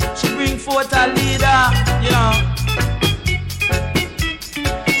 She bring forth a leader, you know.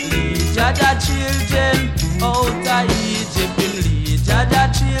 Lead Jaja children out of Egypt. Lead Jaja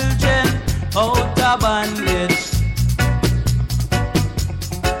children out of bondage.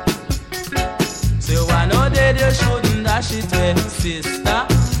 Say why no dead you shouldn't dash it away, sister.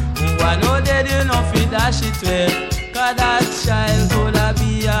 Why no dead you no fit dash it away. Cause that child coulda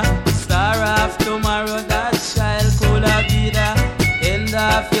be a star of tomorrow. That child coulda be the end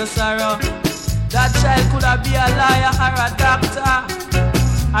of your sorrow. That child coulda be a lawyer or a doctor,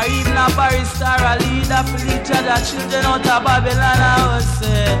 or even a barrister, a leader for each other children out of Babylon house.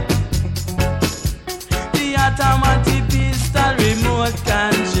 The automatic pistol remote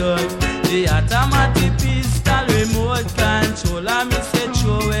control. The automatic pistol remote control. And me say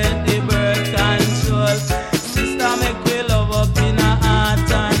throw away the birth control. Sister make we love up in a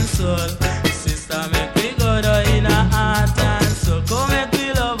heart and soul. Sister make we go down in a heart and soul. Come make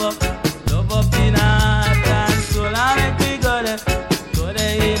we love up in a heart and soul. And make we go there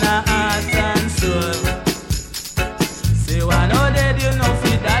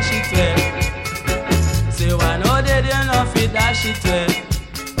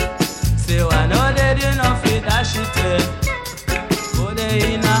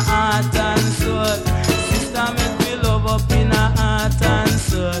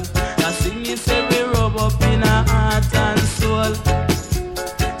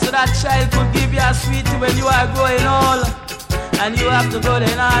that child could give you a sweet when you are growing old. And you have to go to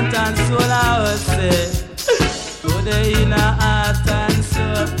heart and soul, I would say. Go to inner heart and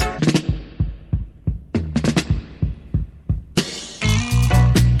soul.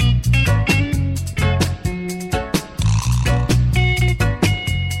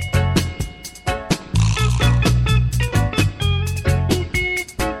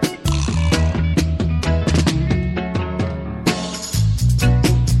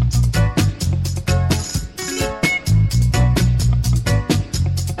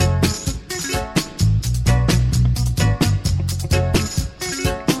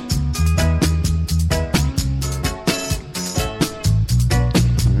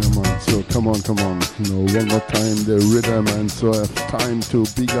 Come on. One more time the rhythm, and so I have time to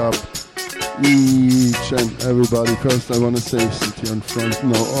big up each and everybody. First I want to say sit here in front.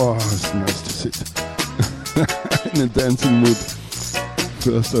 No, oh, it's nice to sit in a dancing mood.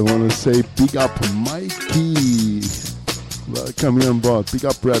 First I want to say big up Mikey. Welcome here on board. Big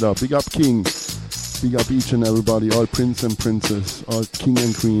up brother, big up King. Big up each and everybody, all prince and princess, all king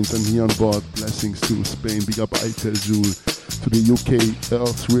and queens, and here on board. Blessings to Spain. Big up Itel Jule. To the UK,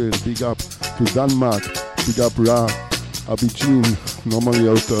 Earl Thrill, big up to Denmark, big up Ra, Abidjan, normally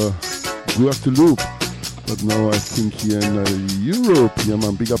out Guadeloupe, but now I think here in Europe, yeah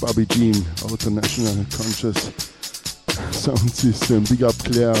man, big up Abidjan, Outta National Conscious Sound System, big up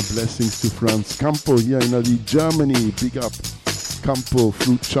Claire, blessings to France, Campo here in Germany, big up Campo,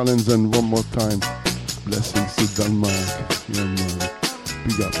 Fruit Challenge, and one more time, blessings to Denmark, yeah man,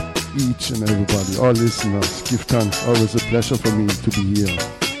 big up each and everybody, all listeners, give thanks, always a pleasure for me to be here.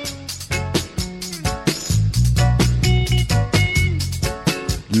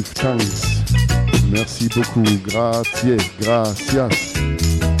 Give thanks, merci beaucoup, grazie, gracias,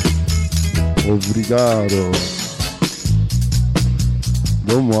 obrigado,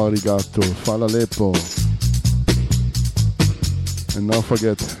 domo arigato, fala lepo. And now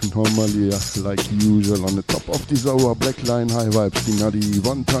forget, normally like usual on the top of this hour, Black Line High Vibes, the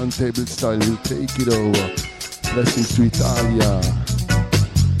one turntable style will take it over. Blessings to Italia.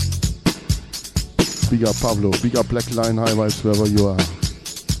 Big up Pablo, big up Black Line High Vibes wherever you are.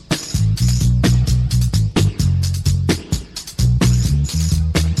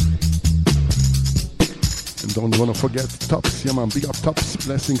 And don't wanna forget Tops, yeah man, big up Tops,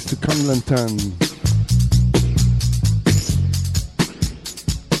 blessings to Conlantan.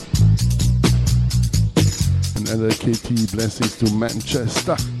 LKT, blessings to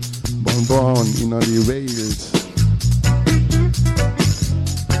Manchester, born in the Wales.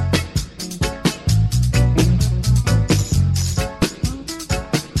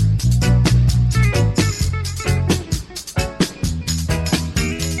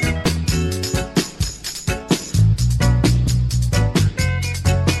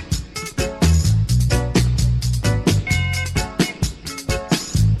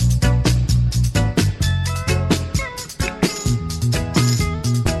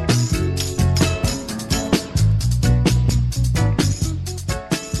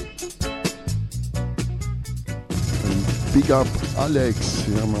 Big up Alex,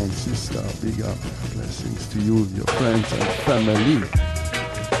 yeah man, sister, big up, blessings to you, your friends and family.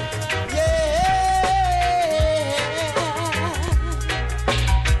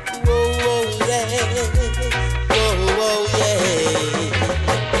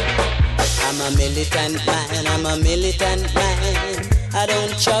 I'm a militant man, I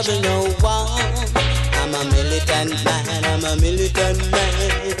don't trouble no one. I'm a militant man,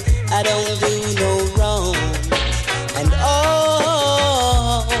 I don't do no wrong. And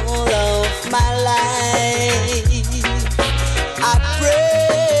all of my life I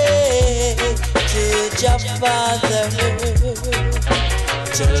pray to your Father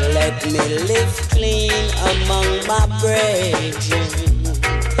to let me live clean among my brethren,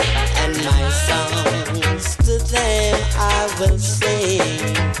 and my songs to them I will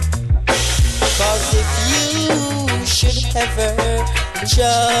sing. 'Cause if you should ever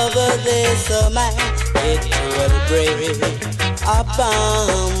trouble this man, it will break a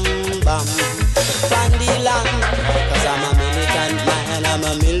bomb from the land. 'Cause I'm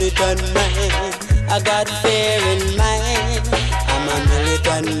a militant man, I got fear in mind. I'm a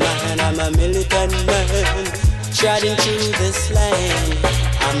militant man, trotting through this land.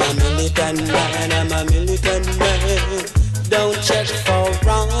 I'm a militant man, don't check for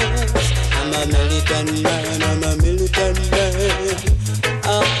wrongs. I'm a militant man,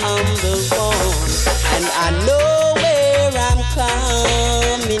 a humble one. And I know where I'm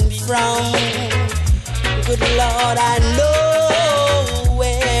coming from. Good Lord, I know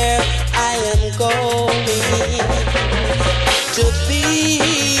where I am going. To be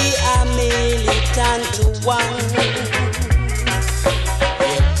man to one.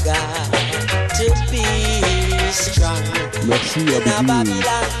 You got to be strong. Merci, in a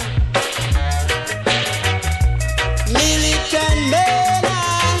Babylon. Militant men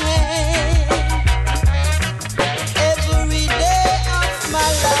every day of my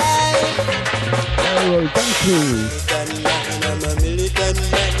life. Alright, thank you. I'm a militant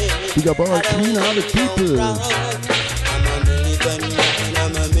man. Big up all 300 people. I'm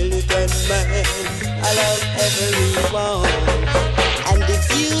a militant man. I love everyone. And if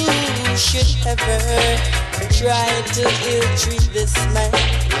you should ever try to ill-treat this man,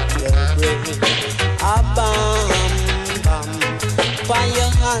 you'll bring a bomb by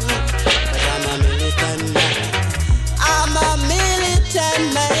your hand. But I'm a militant man. I'm a militant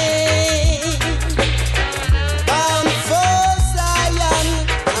man. Bound for Zion.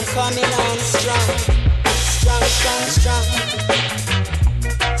 I'm coming on strong. Strong, strong, strong.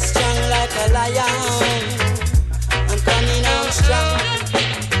 Strong like a lion. I'm coming on strong.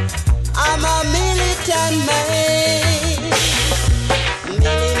 I'm a militant man.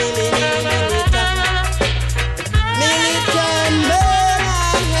 Militant man.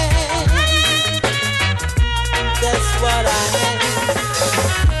 That's what I am.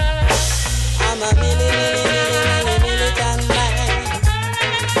 I'm a militant man.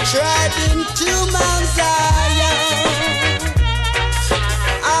 Treading to Mount Zion.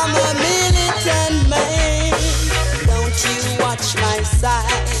 I'm a militant man. Don't you watch my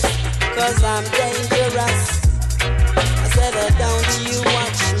side, 'cause I'm dangerous. I said, don't you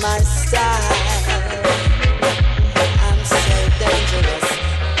watch my style. I'm so dangerous.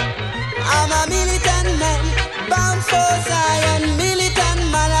 I'm a militant man, bound for Zion. Militant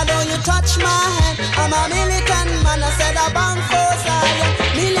man, I don't you touch my hand. I'm a militant man, I said, I'm bound for Zion.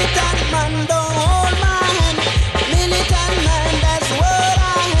 Militant man, don't hold my hand. Militant man, that's what I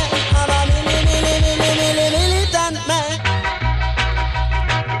am. I'm a militant man.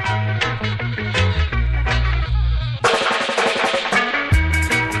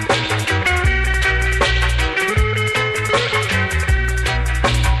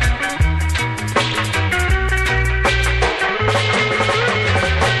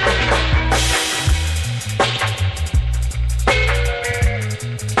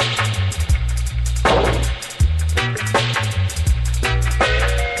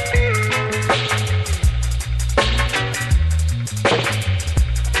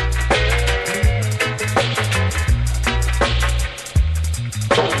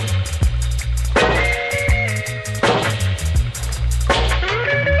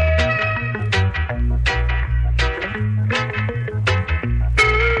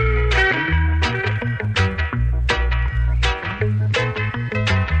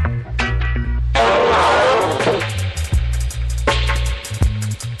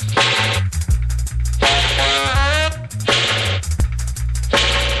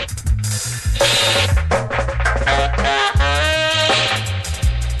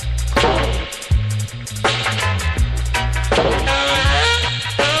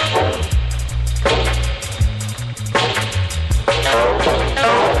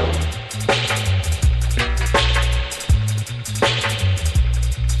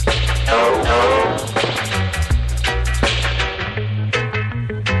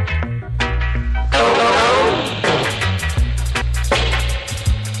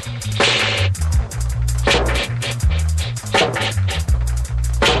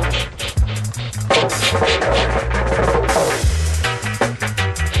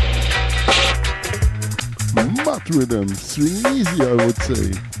 Rhythm, swing easy, I would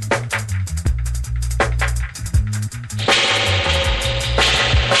say.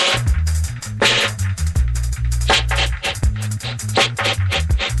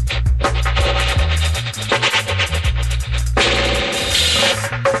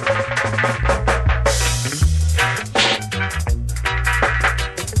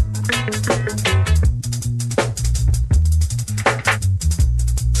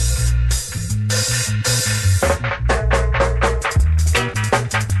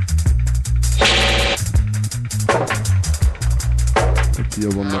 Here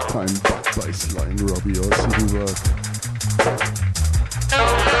one more time, back bassline, Robbie also work.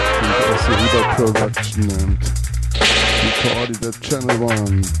 And also Huda Production and recorded at Channel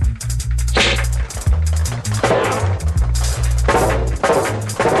 1.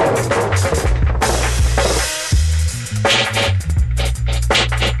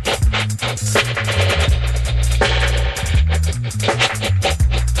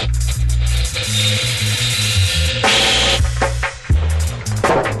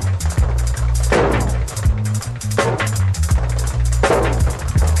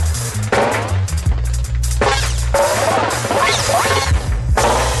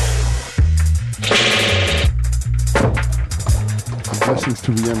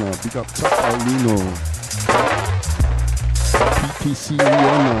 to Vienna. Big up Top Paulino. PTC Vienna.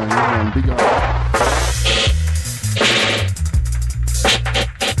 Yeah, man. Big up.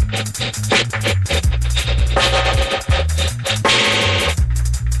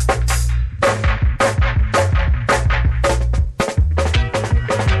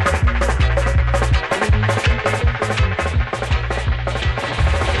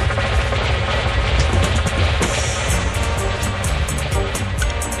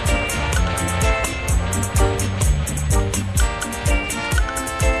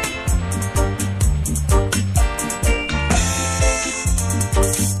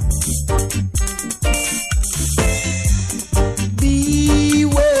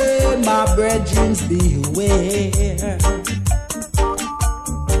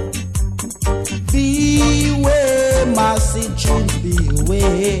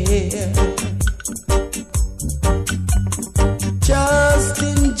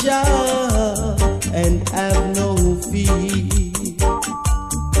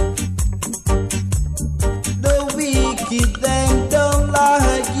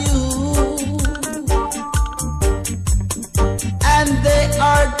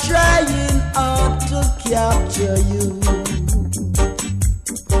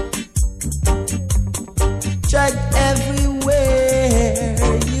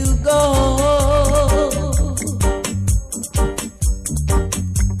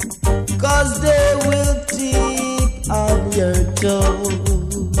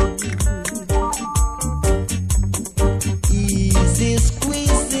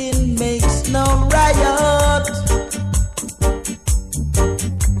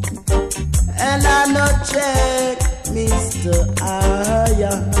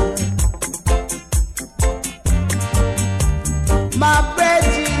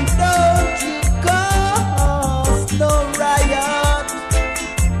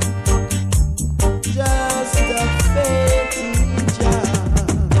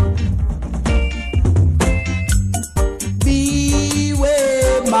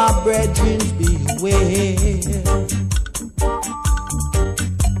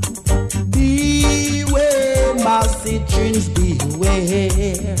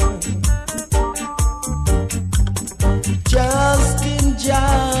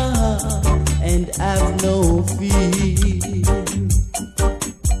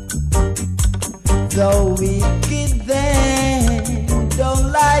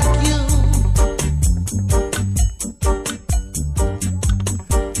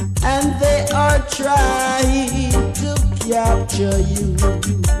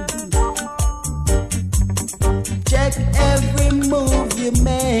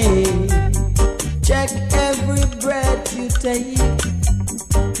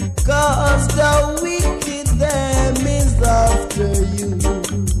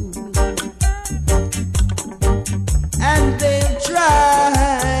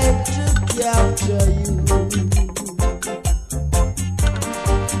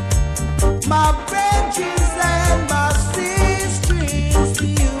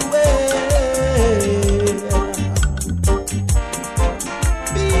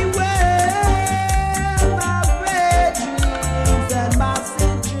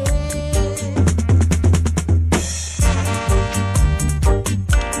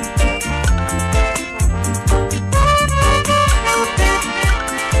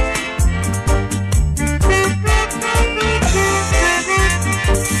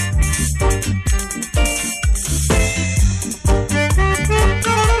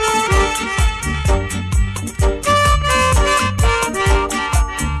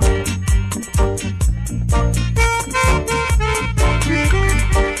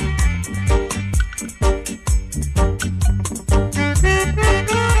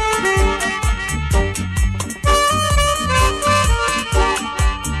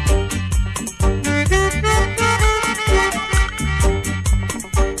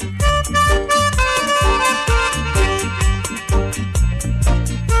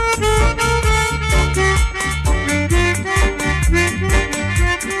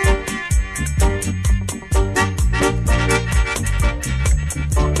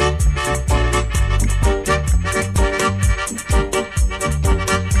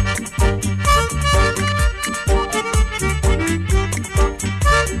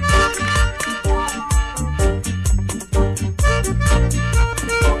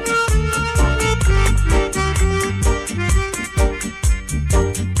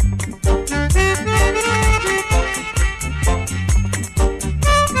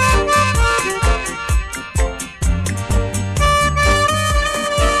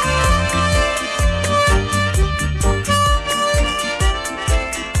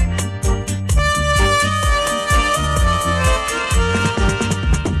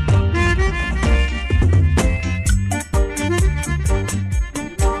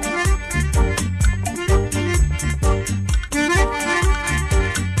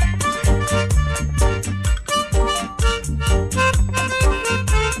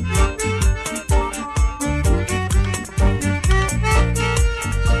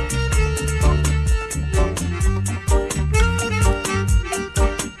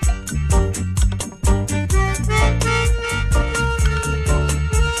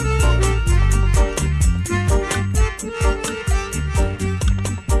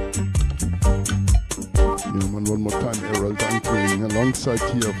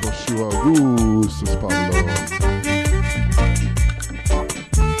 outside here for sure. Gustus, Pablo.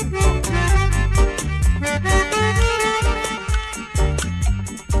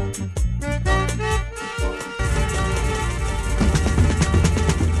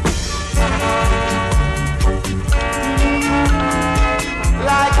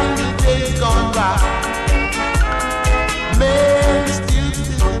 Like in the days gone by, men still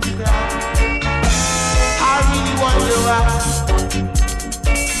sit and cry. I really wonder why.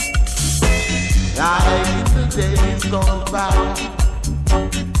 Like in the days gone by,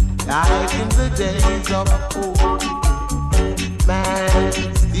 like in the days of old, man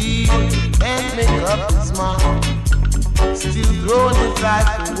still can't make up his mind, still throwing his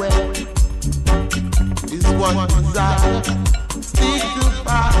life away. His one desire, stick to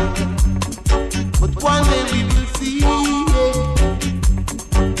fire, but one day we will see it.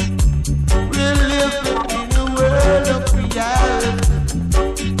 We're living in a world of reality.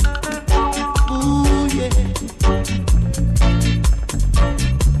 Ooh, yeah.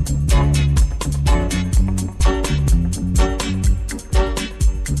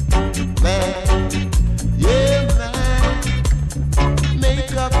 Man, yeah, man,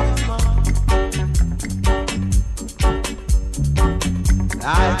 make up his mind.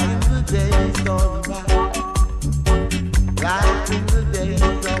 Like in the days gone by, like in the days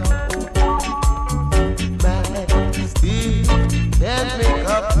of old, man still can't make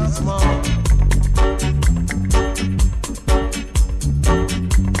up his mind.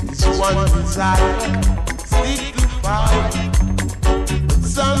 It's one desire, stick to fire, but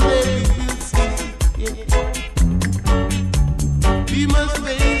someday we will see, yeah. We must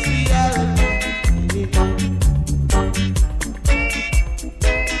face reality, yeah.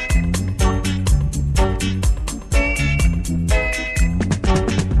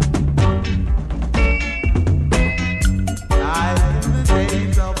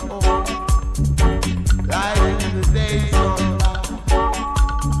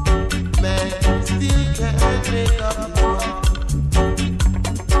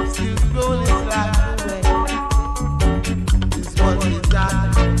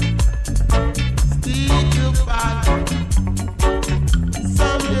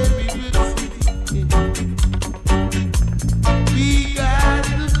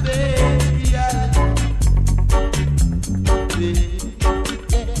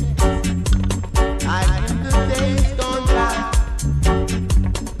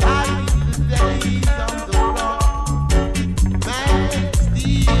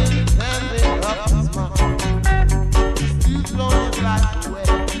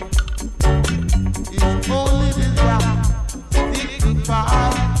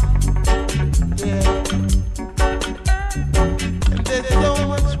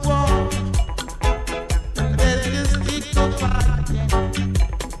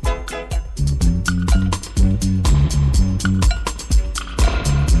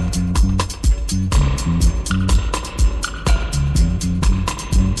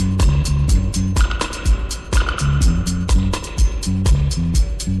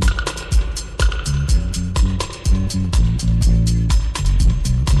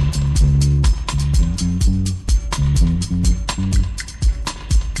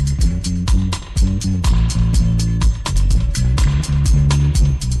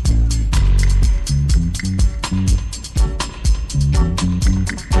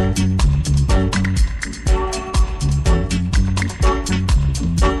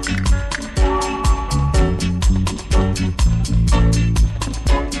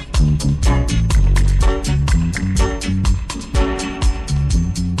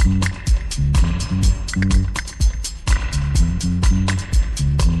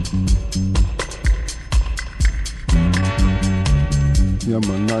 Yeah,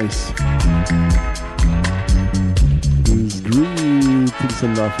 man, nice. This is great things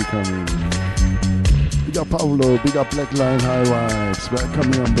in Africa, man. Big up Paulo, big up Black Line High Vibes.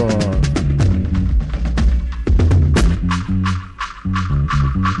 Welcome on board.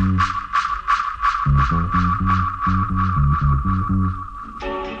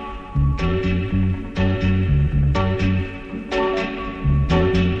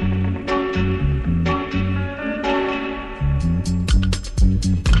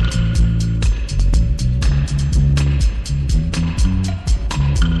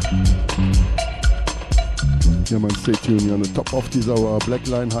 Yeah, man, stay tuned. On the top of this hour, Black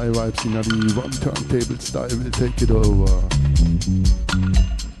Line High Vibes in the one turntable style will take it over.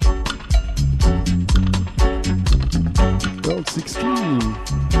 12:16.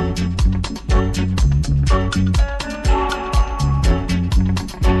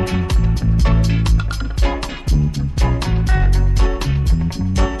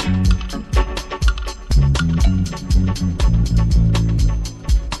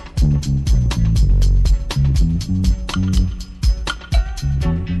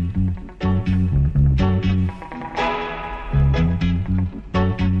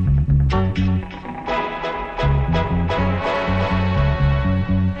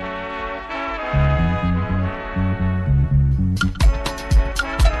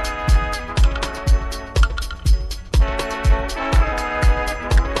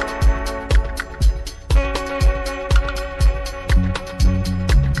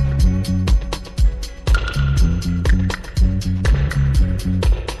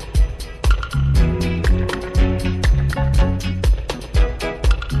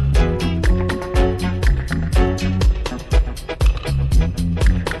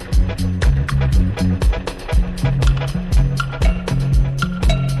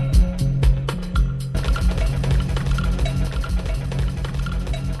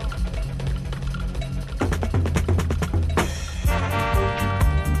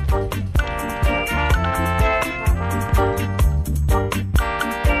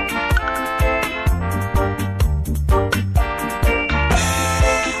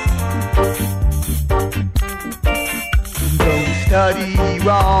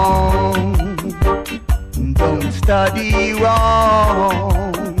 wrong. Don't study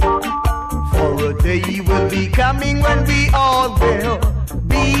wrong. For a day will be coming when we all will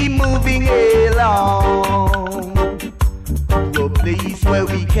be moving along to a place where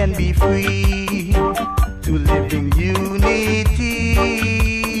we can be free to live in unity.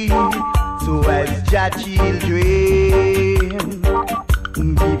 So as Jah children,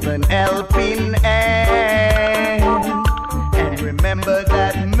 give an helping hand, and remember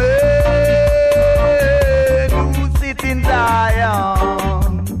that man who sits in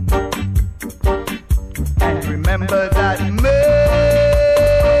Zion, and remember that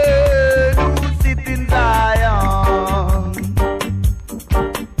man who sits in Zion.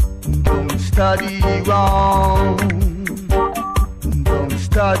 Don't study wrong. Don't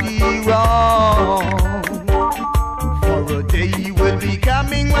study wrong. For a day will be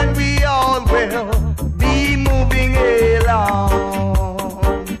coming when we all will be moving along.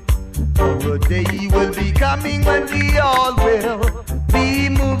 For a day will be coming when we all will be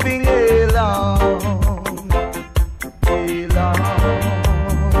moving along.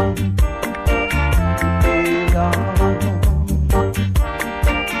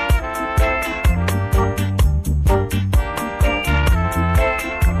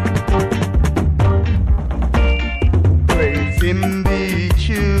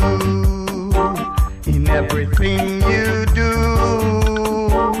 Everything you do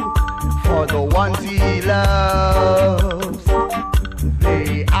for the ones he loves,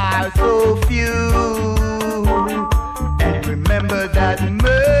 they are so few. And remember that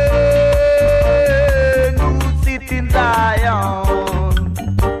man who sits in Zion,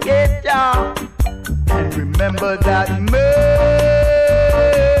 yeah. And remember that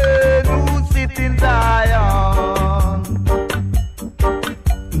man who sits in Zion.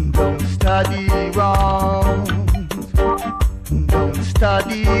 Don't study wrong. Don't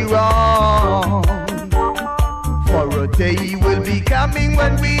study wrong. For a day will be coming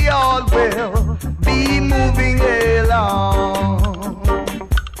when we all will be moving along.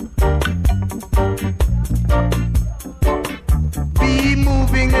 Be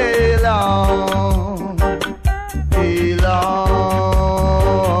moving along. Along.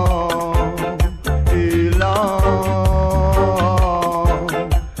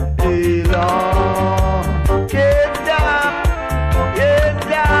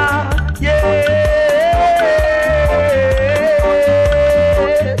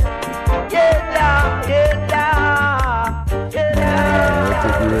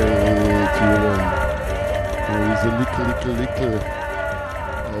 Little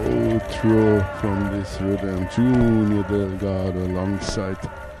outro from this rhythm. Junior Delgado alongside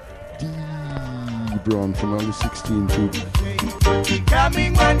D. Brown from only 16 to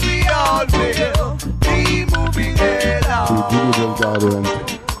coming when we all will be moving along. Junior Delgado and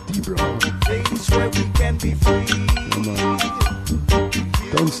D. Brown. Things where we can be free.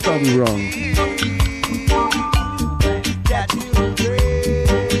 Don't study wrong.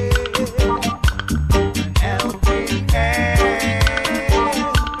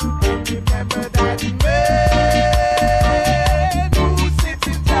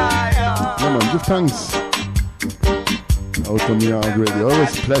 Give thanks. Outta me already.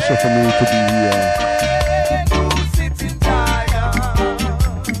 Always a pleasure for me to be here.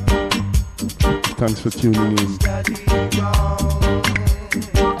 Thanks for tuning in.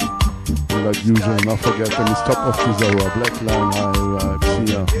 And like usual, not forget them is top of this hour. Black Line High Vibes. See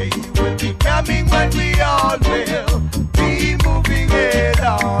ya. Will be coming when we all will be moving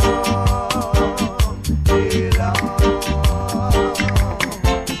along.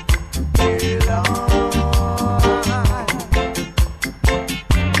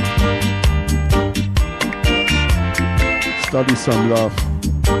 Study some love.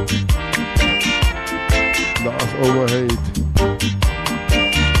 Love over hate.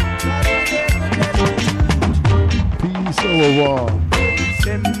 Peace over war.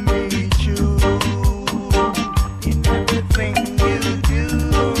 Send me true in everything you do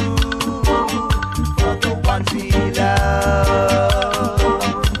for the ones we love.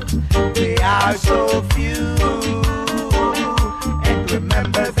 They are so few. And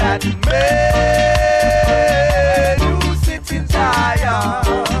remember that man who sits in Zion.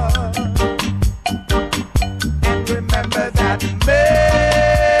 And remember that man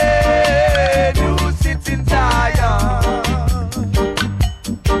who sits in Zion.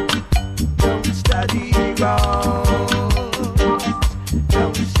 Don't study wrong.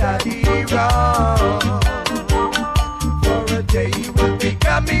 Don't study wrong. For a day will be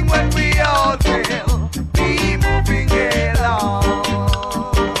coming when we all will be moving along.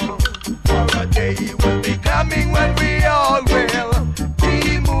 For a day will be coming when we all will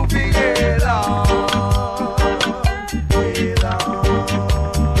be moving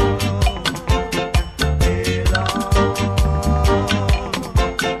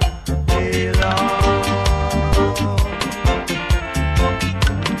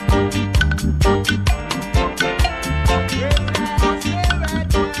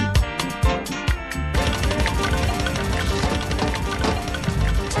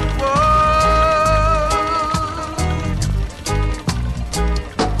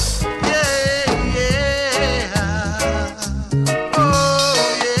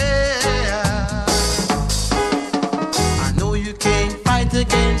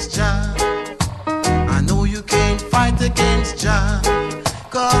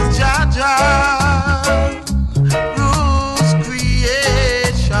 'cause Jah Jah rules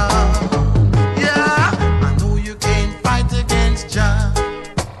creation. Yeah, I know you can't fight against Jah.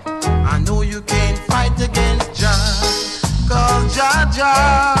 I know you can't fight against Jah, 'cause Jah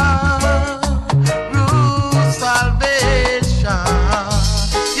Jah rules salvation.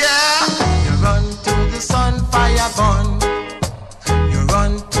 Yeah, you run to the sun, fire burn. You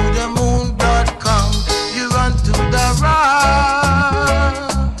run to the moon, blood come. You run to the rock,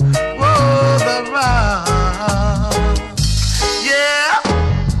 whoa, the rock. Yeah,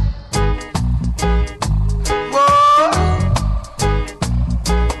 whoa,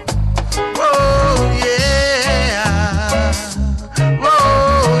 whoa, yeah,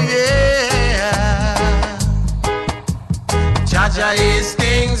 whoa, yeah. Jah Jah is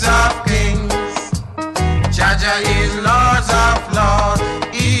kings of kings. Jah Jah is lords of lords.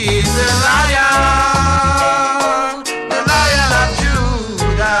 He is the lion of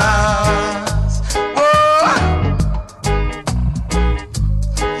Judah. Oh,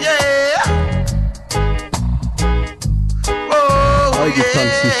 yeah. Oh, I give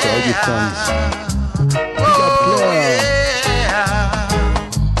thanks, sister. I give thanks. Big up, Claire.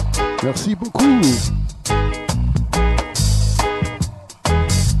 Merci beaucoup.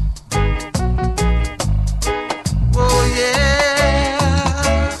 Oh yeah,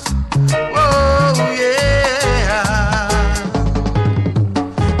 oh yeah.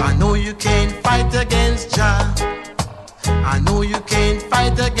 I know you can't fight against Jah. I know you can't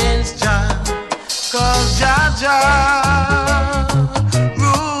fight against Jah, 'cause Jah Jah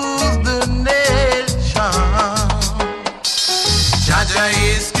rules the nation. Jah Jah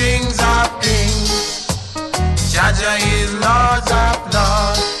is kings of kings. Jah Jah is lords of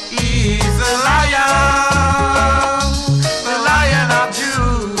lords. He is the lion of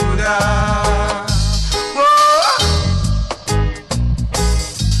Judah. Whoa,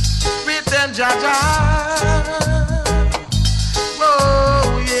 return Jah Jah.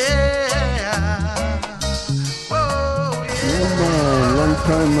 Whoa, yeah. Whoa, Yeah, man. Long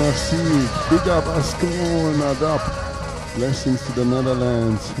time no see. Big up Asco and Adap. Blessings to the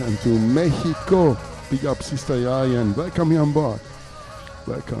Netherlands and to Mexico. Big up Sister Yayan. Welcome here on board.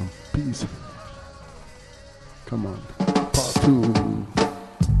 Welcome. Peace. Come on. Part 2.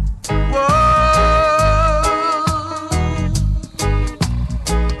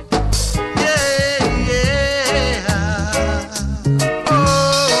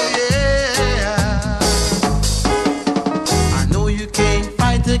 I know you can't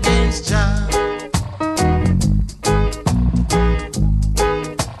fight against Jah.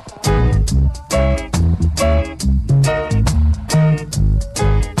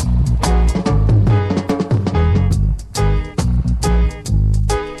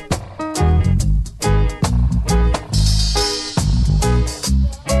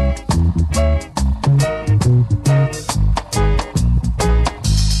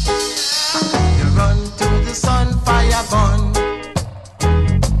 You run to the sun, fire burn.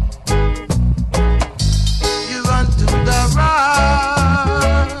 You run to the rock.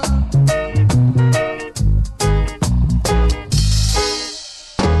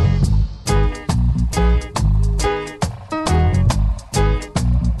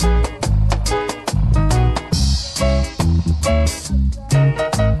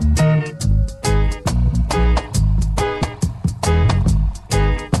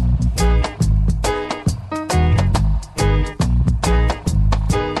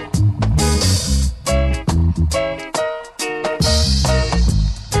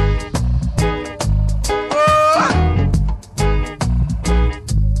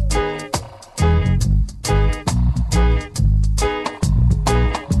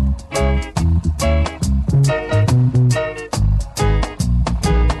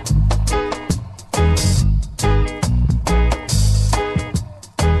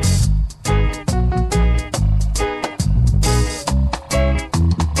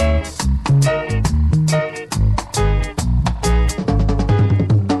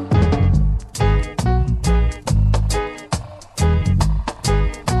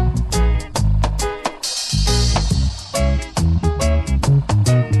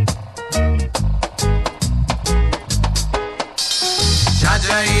 Jah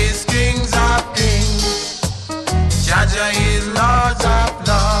Jah is kings of kings. Jah Jah is lords of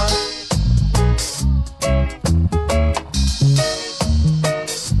lords.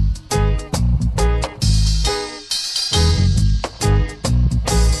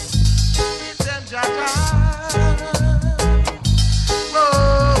 Return Jah Jah.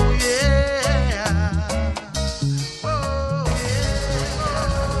 Oh yeah. Oh yeah.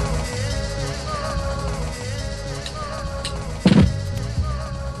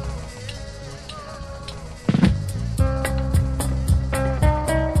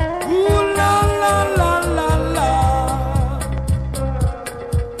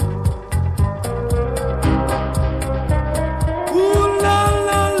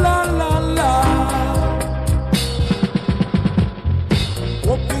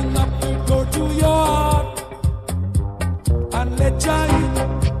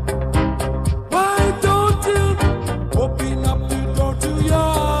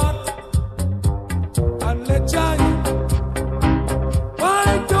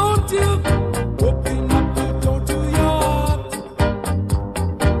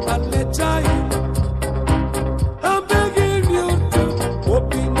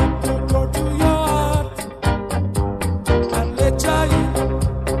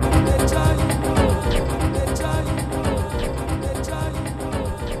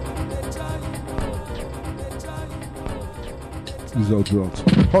 drugs.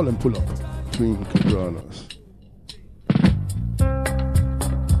 Hold them pull up. Twinkle Brothers.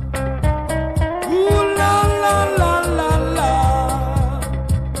 Ooh la la la la la.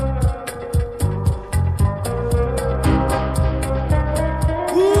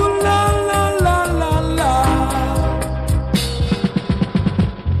 Ooh la la la la la.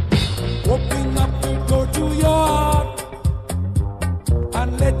 Open up the door to your heart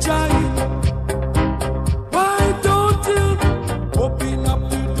and let Jah in. Why don't you open up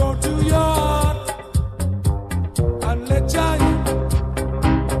the door to your heart and let Jah in?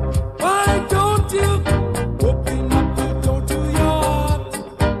 Why don't you open up the door to your heart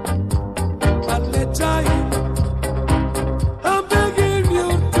and let Jah in? I'm begging you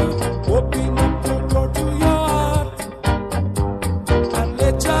to open up the door to your heart and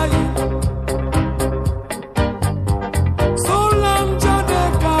let Jah in. So long, Jah they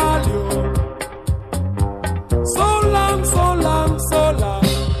call you. So long, so long, so long.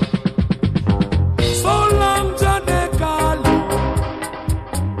 So long, Jah they call you.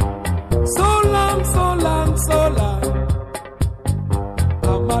 So long, so long, so long.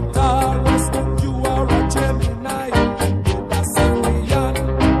 I'm a Taurus, you are a Gemini. A Scorpion,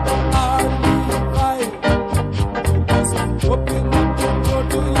 are Levi. Just open up the door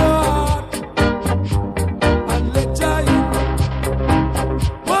to your heart and let Jah in.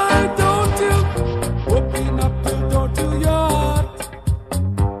 Why don't you open up the door to your heart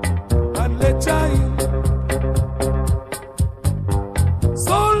and let Jah in?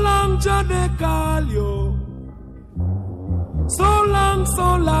 So long, Jah they call you. So long, so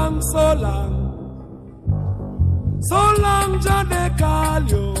long, so long. So long, Jah they call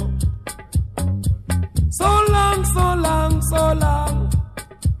you. So long, so long, so long.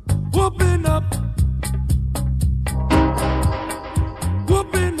 Open up.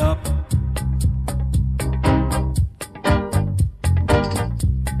 Open up.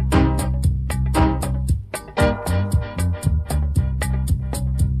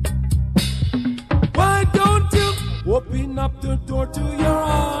 Why don't you open up the door to your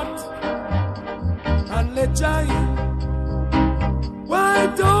heart and let Jah in? Why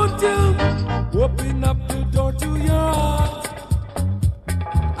don't you open up the door to your heart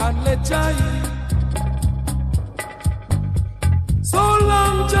and let Jah in? So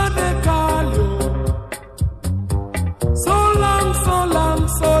long, Jah they call you. So long, so long,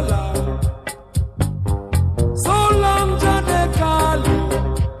 so long. So long, Jah they call you.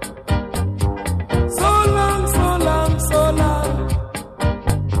 So long, so long, so long.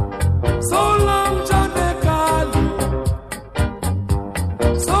 So long, Jah they call you.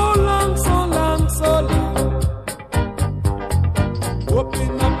 So long, so long, so long.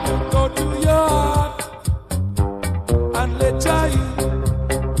 Open up the door to your heart and let Jah in.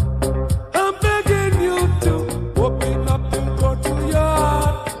 I'm begging you to open up the door to your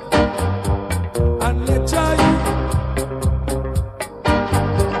heart and let Jah in.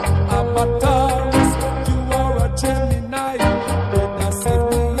 I'm a Taurus, you are a Gemini, and a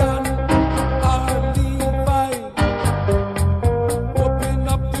Scorpion, are Levi. Open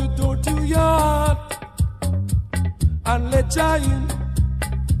up the door to your heart and let Jah in.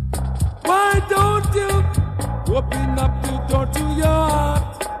 Why don't you open up the door to your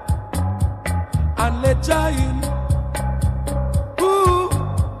heart and let Jah in? Ooh,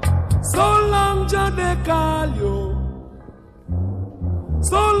 so long, Jah they call you.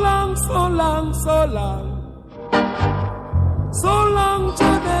 So long, so long, so long. So long,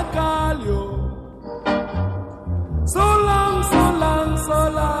 Jah they call you. So long, so long, so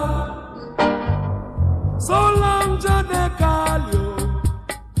long. So long, Jah they call you.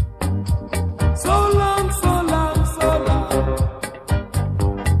 So long, so long, so long.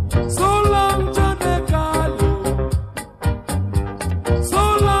 So long, Jah they call you. So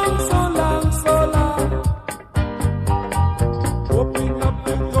long, so long, so long. Open up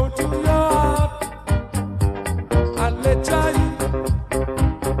the door to your heart and let Jah in.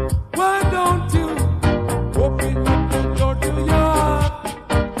 Why don't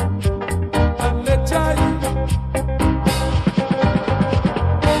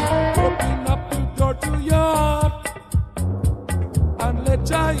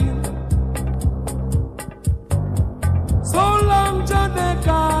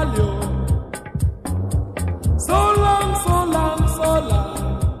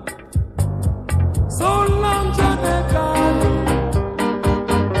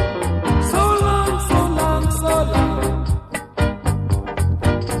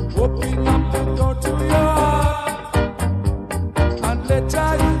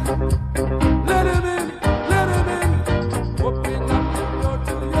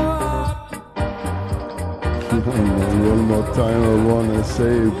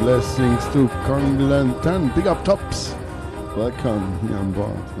say blessings to Conglanton. Big up Tops. Welcome here on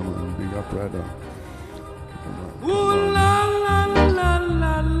board. Come on, big up brother. Ooh la la la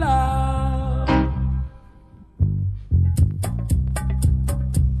la la.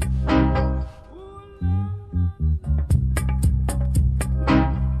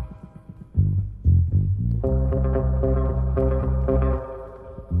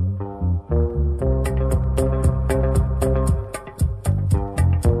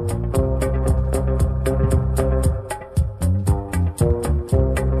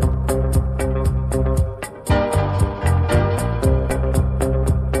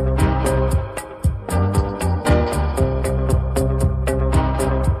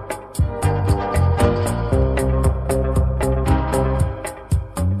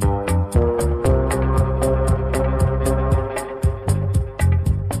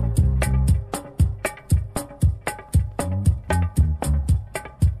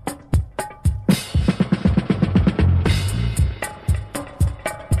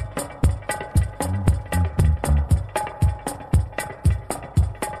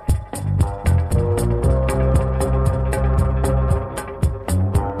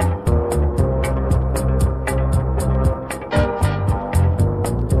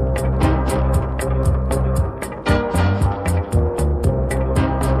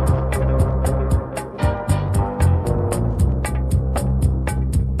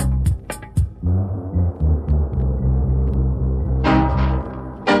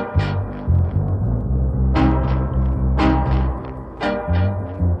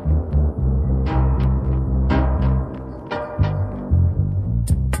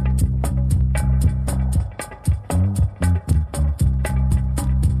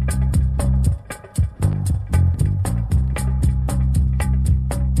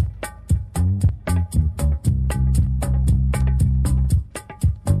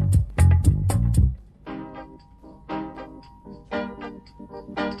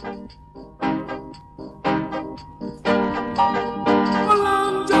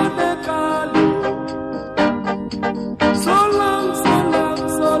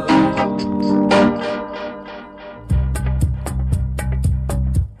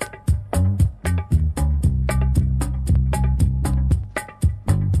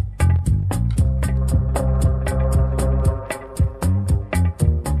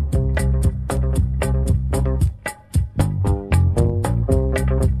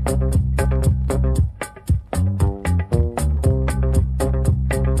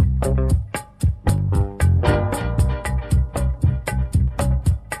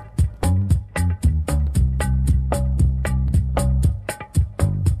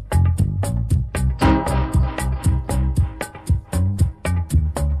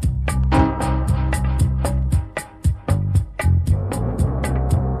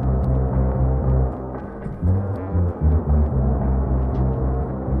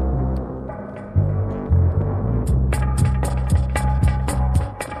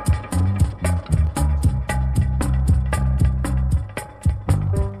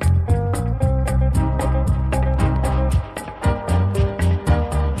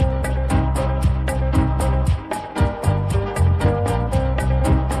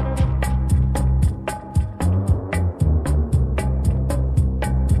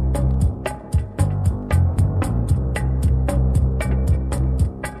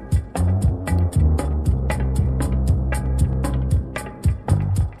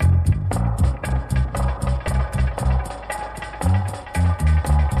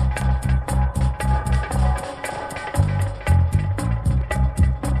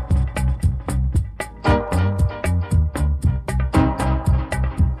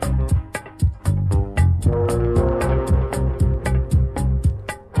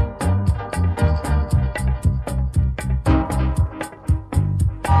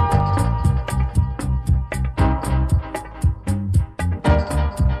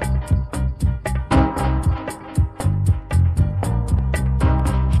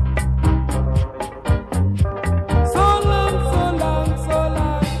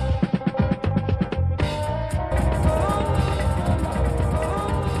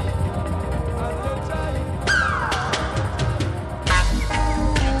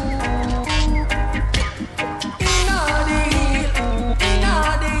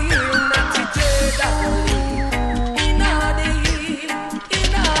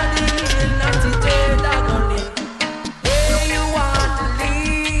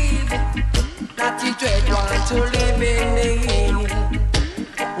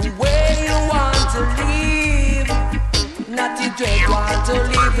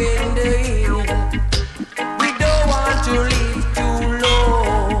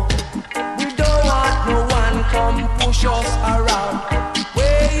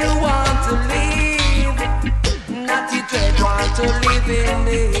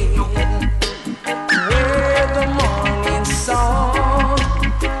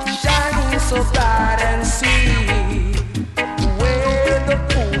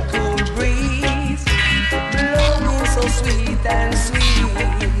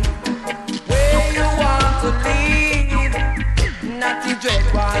 Natty Dread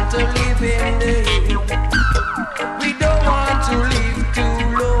want to live in the hill. We don't want to live too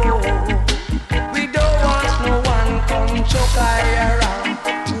low. We don't want no one come choke I around.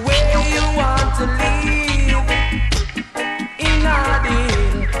 Where you want to live?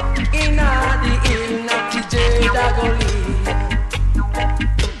 In the hill, Natty Dread I go live.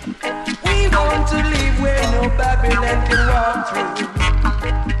 We want to live where no Babylon can walk through.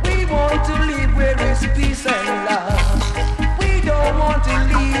 We want to live where is peace and love. We don't want to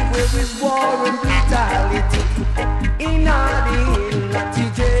live where is war and brutality. In the hill, Natty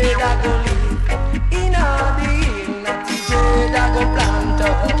Dread I go live. In the hill, Natty Dread I go plant up.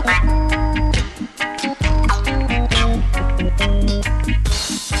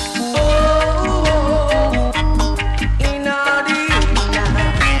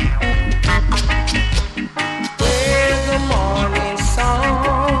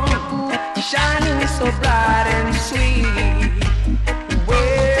 So bright and sweet,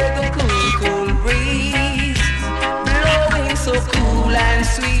 where the cool, cool breeze blowing so cool and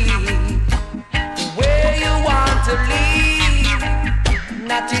sweet. Where you want to live,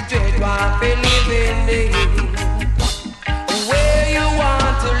 Natty Dread want to live in the hill. Where you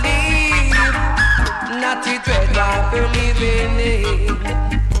want to live, Natty Dread want to live in the hill.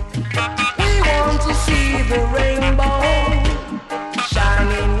 We want to see the rainbow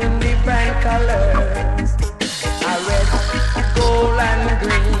shining in different colors, a red, gold and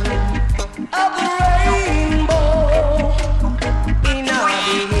green of the rainbow in our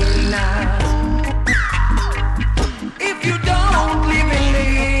hill now. If you don't live in the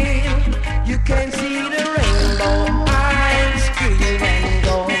hill, you can see the rainbow ice cream and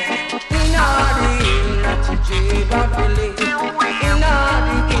gold. In our hill, Natty Dread Wapili. In our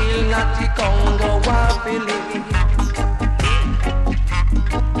hill, Natty Congo Wapili.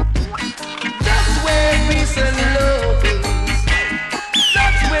 Peace and love is.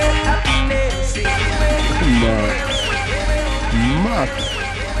 That's where happiness is. Matt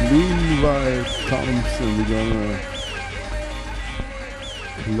Levi Thompson, we're gonna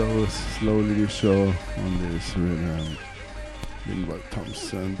close slowly the show on this rhythm. Levi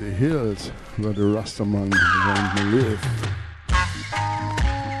Thompson, the hills where the Rastaman want to live.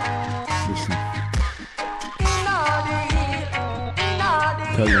 Listen.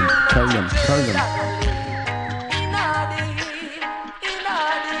 Tell them.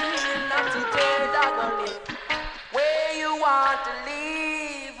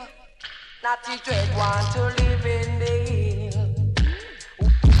 Natty Dread want to live in the hill.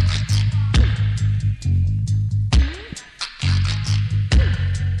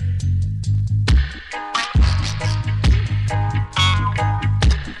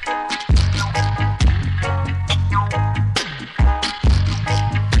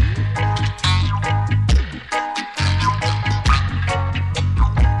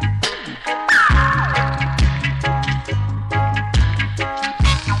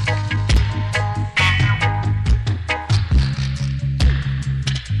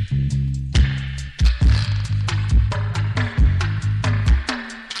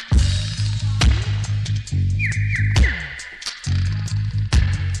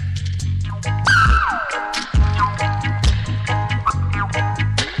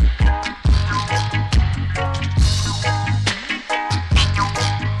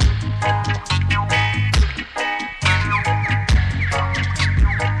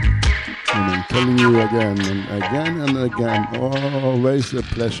 Again and again, always a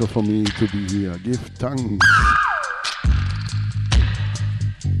pleasure for me to be here. Give thanks.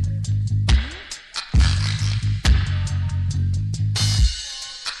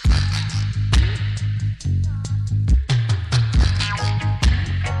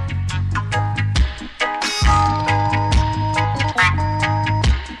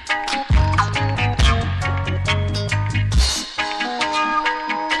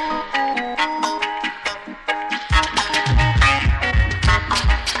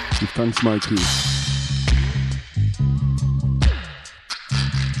 Thanks, Mikey.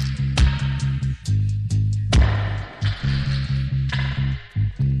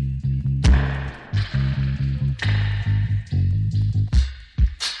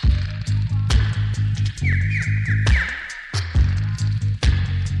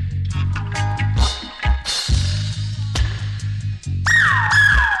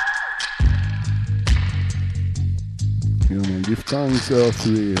 Give thanks,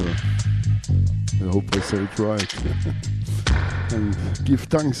 Earthreal. I hope I say it right. And give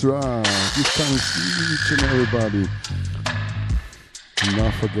thanks, Ra. Give thanks each and everybody. And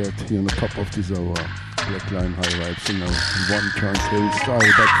not forget, here on the top of this hour, Blackline High Vibes, you know, one trance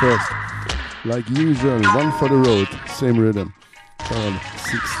style, but first, like usual, one for the road, same rhythm. called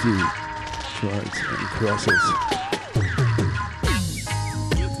 16 Tribes and Crosses.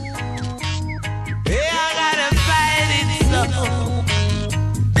 Hey, I gotta fight it so.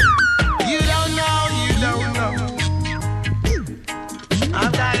 You don't know.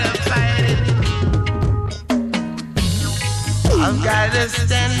 I've gotta fight it. I've gotta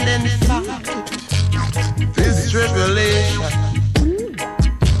stand and fight this tribulation.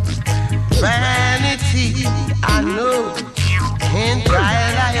 Vanity, I know, can't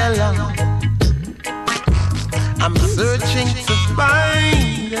guide I alone. I'm searching to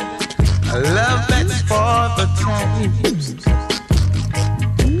find a love that's for the times.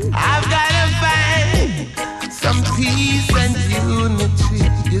 I've gotta find some peace and unity.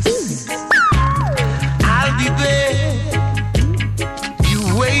 Yes. I'll be there. You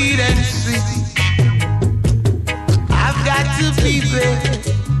wait and see. I've got to be there.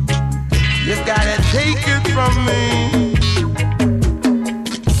 You gotta take it from me.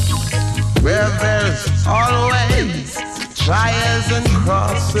 Where there's always trials and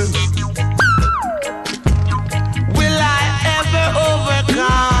crosses. Will I ever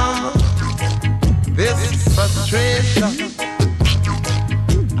overcome this frustration?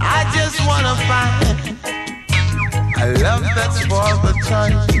 I just wanna find a love that's for the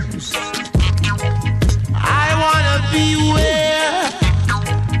times. I wanna be where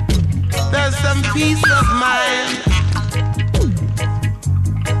there's some peace of mind.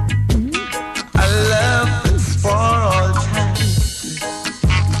 A love that's for all time.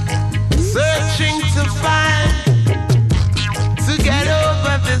 Searching to find, to get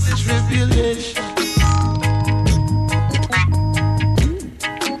over this tribulation.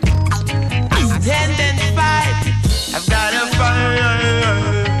 I stand and fight. I've gotta fight.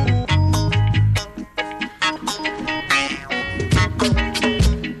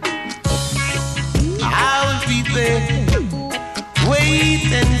 Wait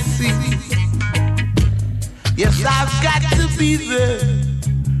and see. Yes, I've got to be there.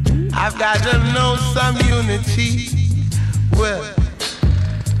 I've got to know some unity. Well,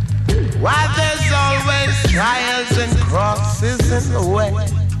 why there's always trials and crosses in the way.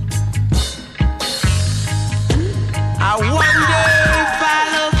 I wonder if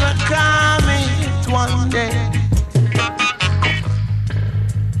I'll overcome it one day.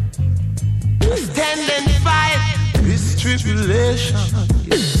 Stand and fight this tribulation.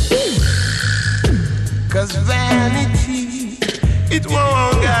 Cause vanity, it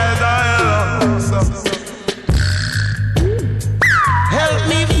won't gather along. So help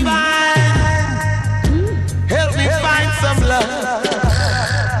me find some love.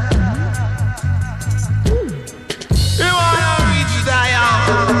 You wanna reach Zion?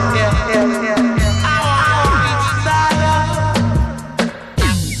 Yeah. I wanna reach Zion.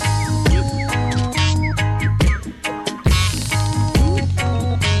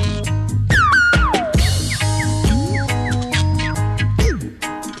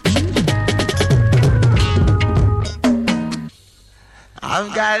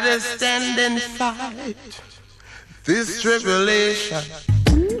 I've got to stand and fight this tribulation.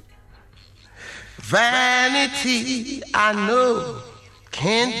 Vanity, I know,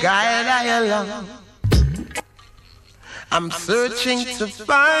 can't guide I alone. I'm searching to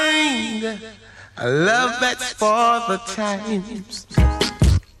find a love that's for the times.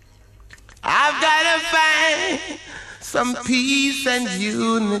 I've got to find some peace and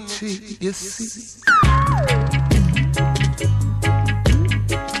unity, you see.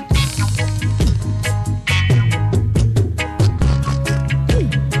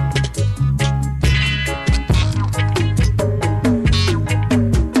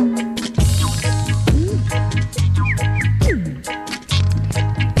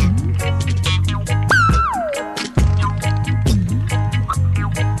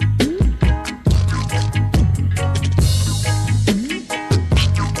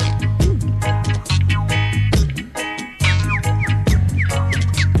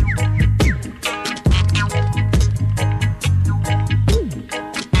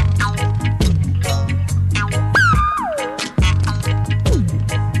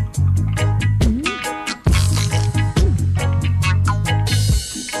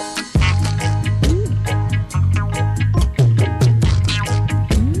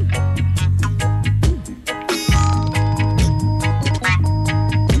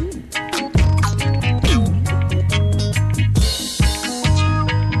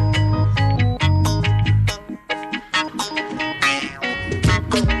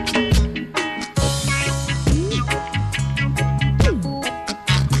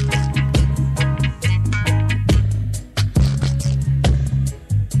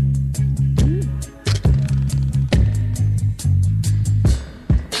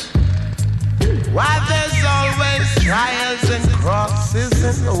 Why there's always trials and crosses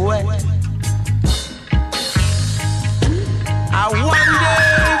in the way. I wonder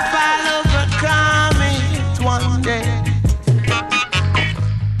if I'll overcome it one day.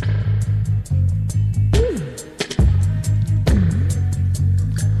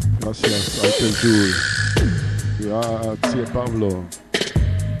 Gracias, Uncle Jule. Grazie, Pablo.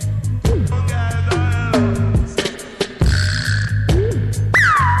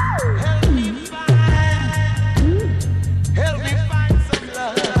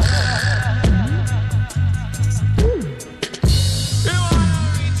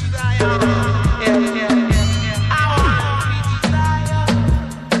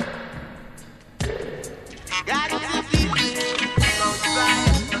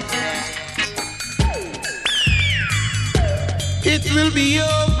 It will be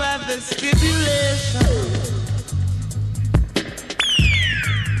over the stipulation.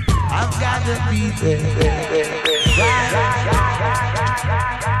 I've got to be there.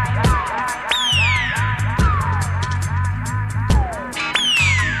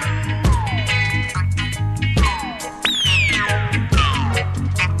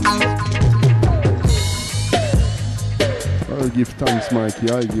 I'll give thanks,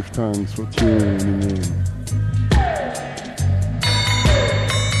 Mikey. I'll give thanks for tuning in.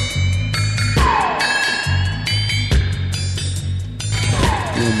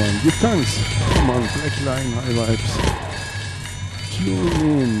 Yeah, man. Give thanks. Come on, Black Line, High Vibes.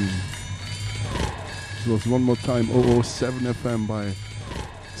 Tune in. This was one more time 007 FM by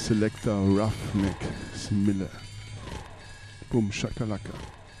Selector Ruffneck Smille. Boom, shakalaka.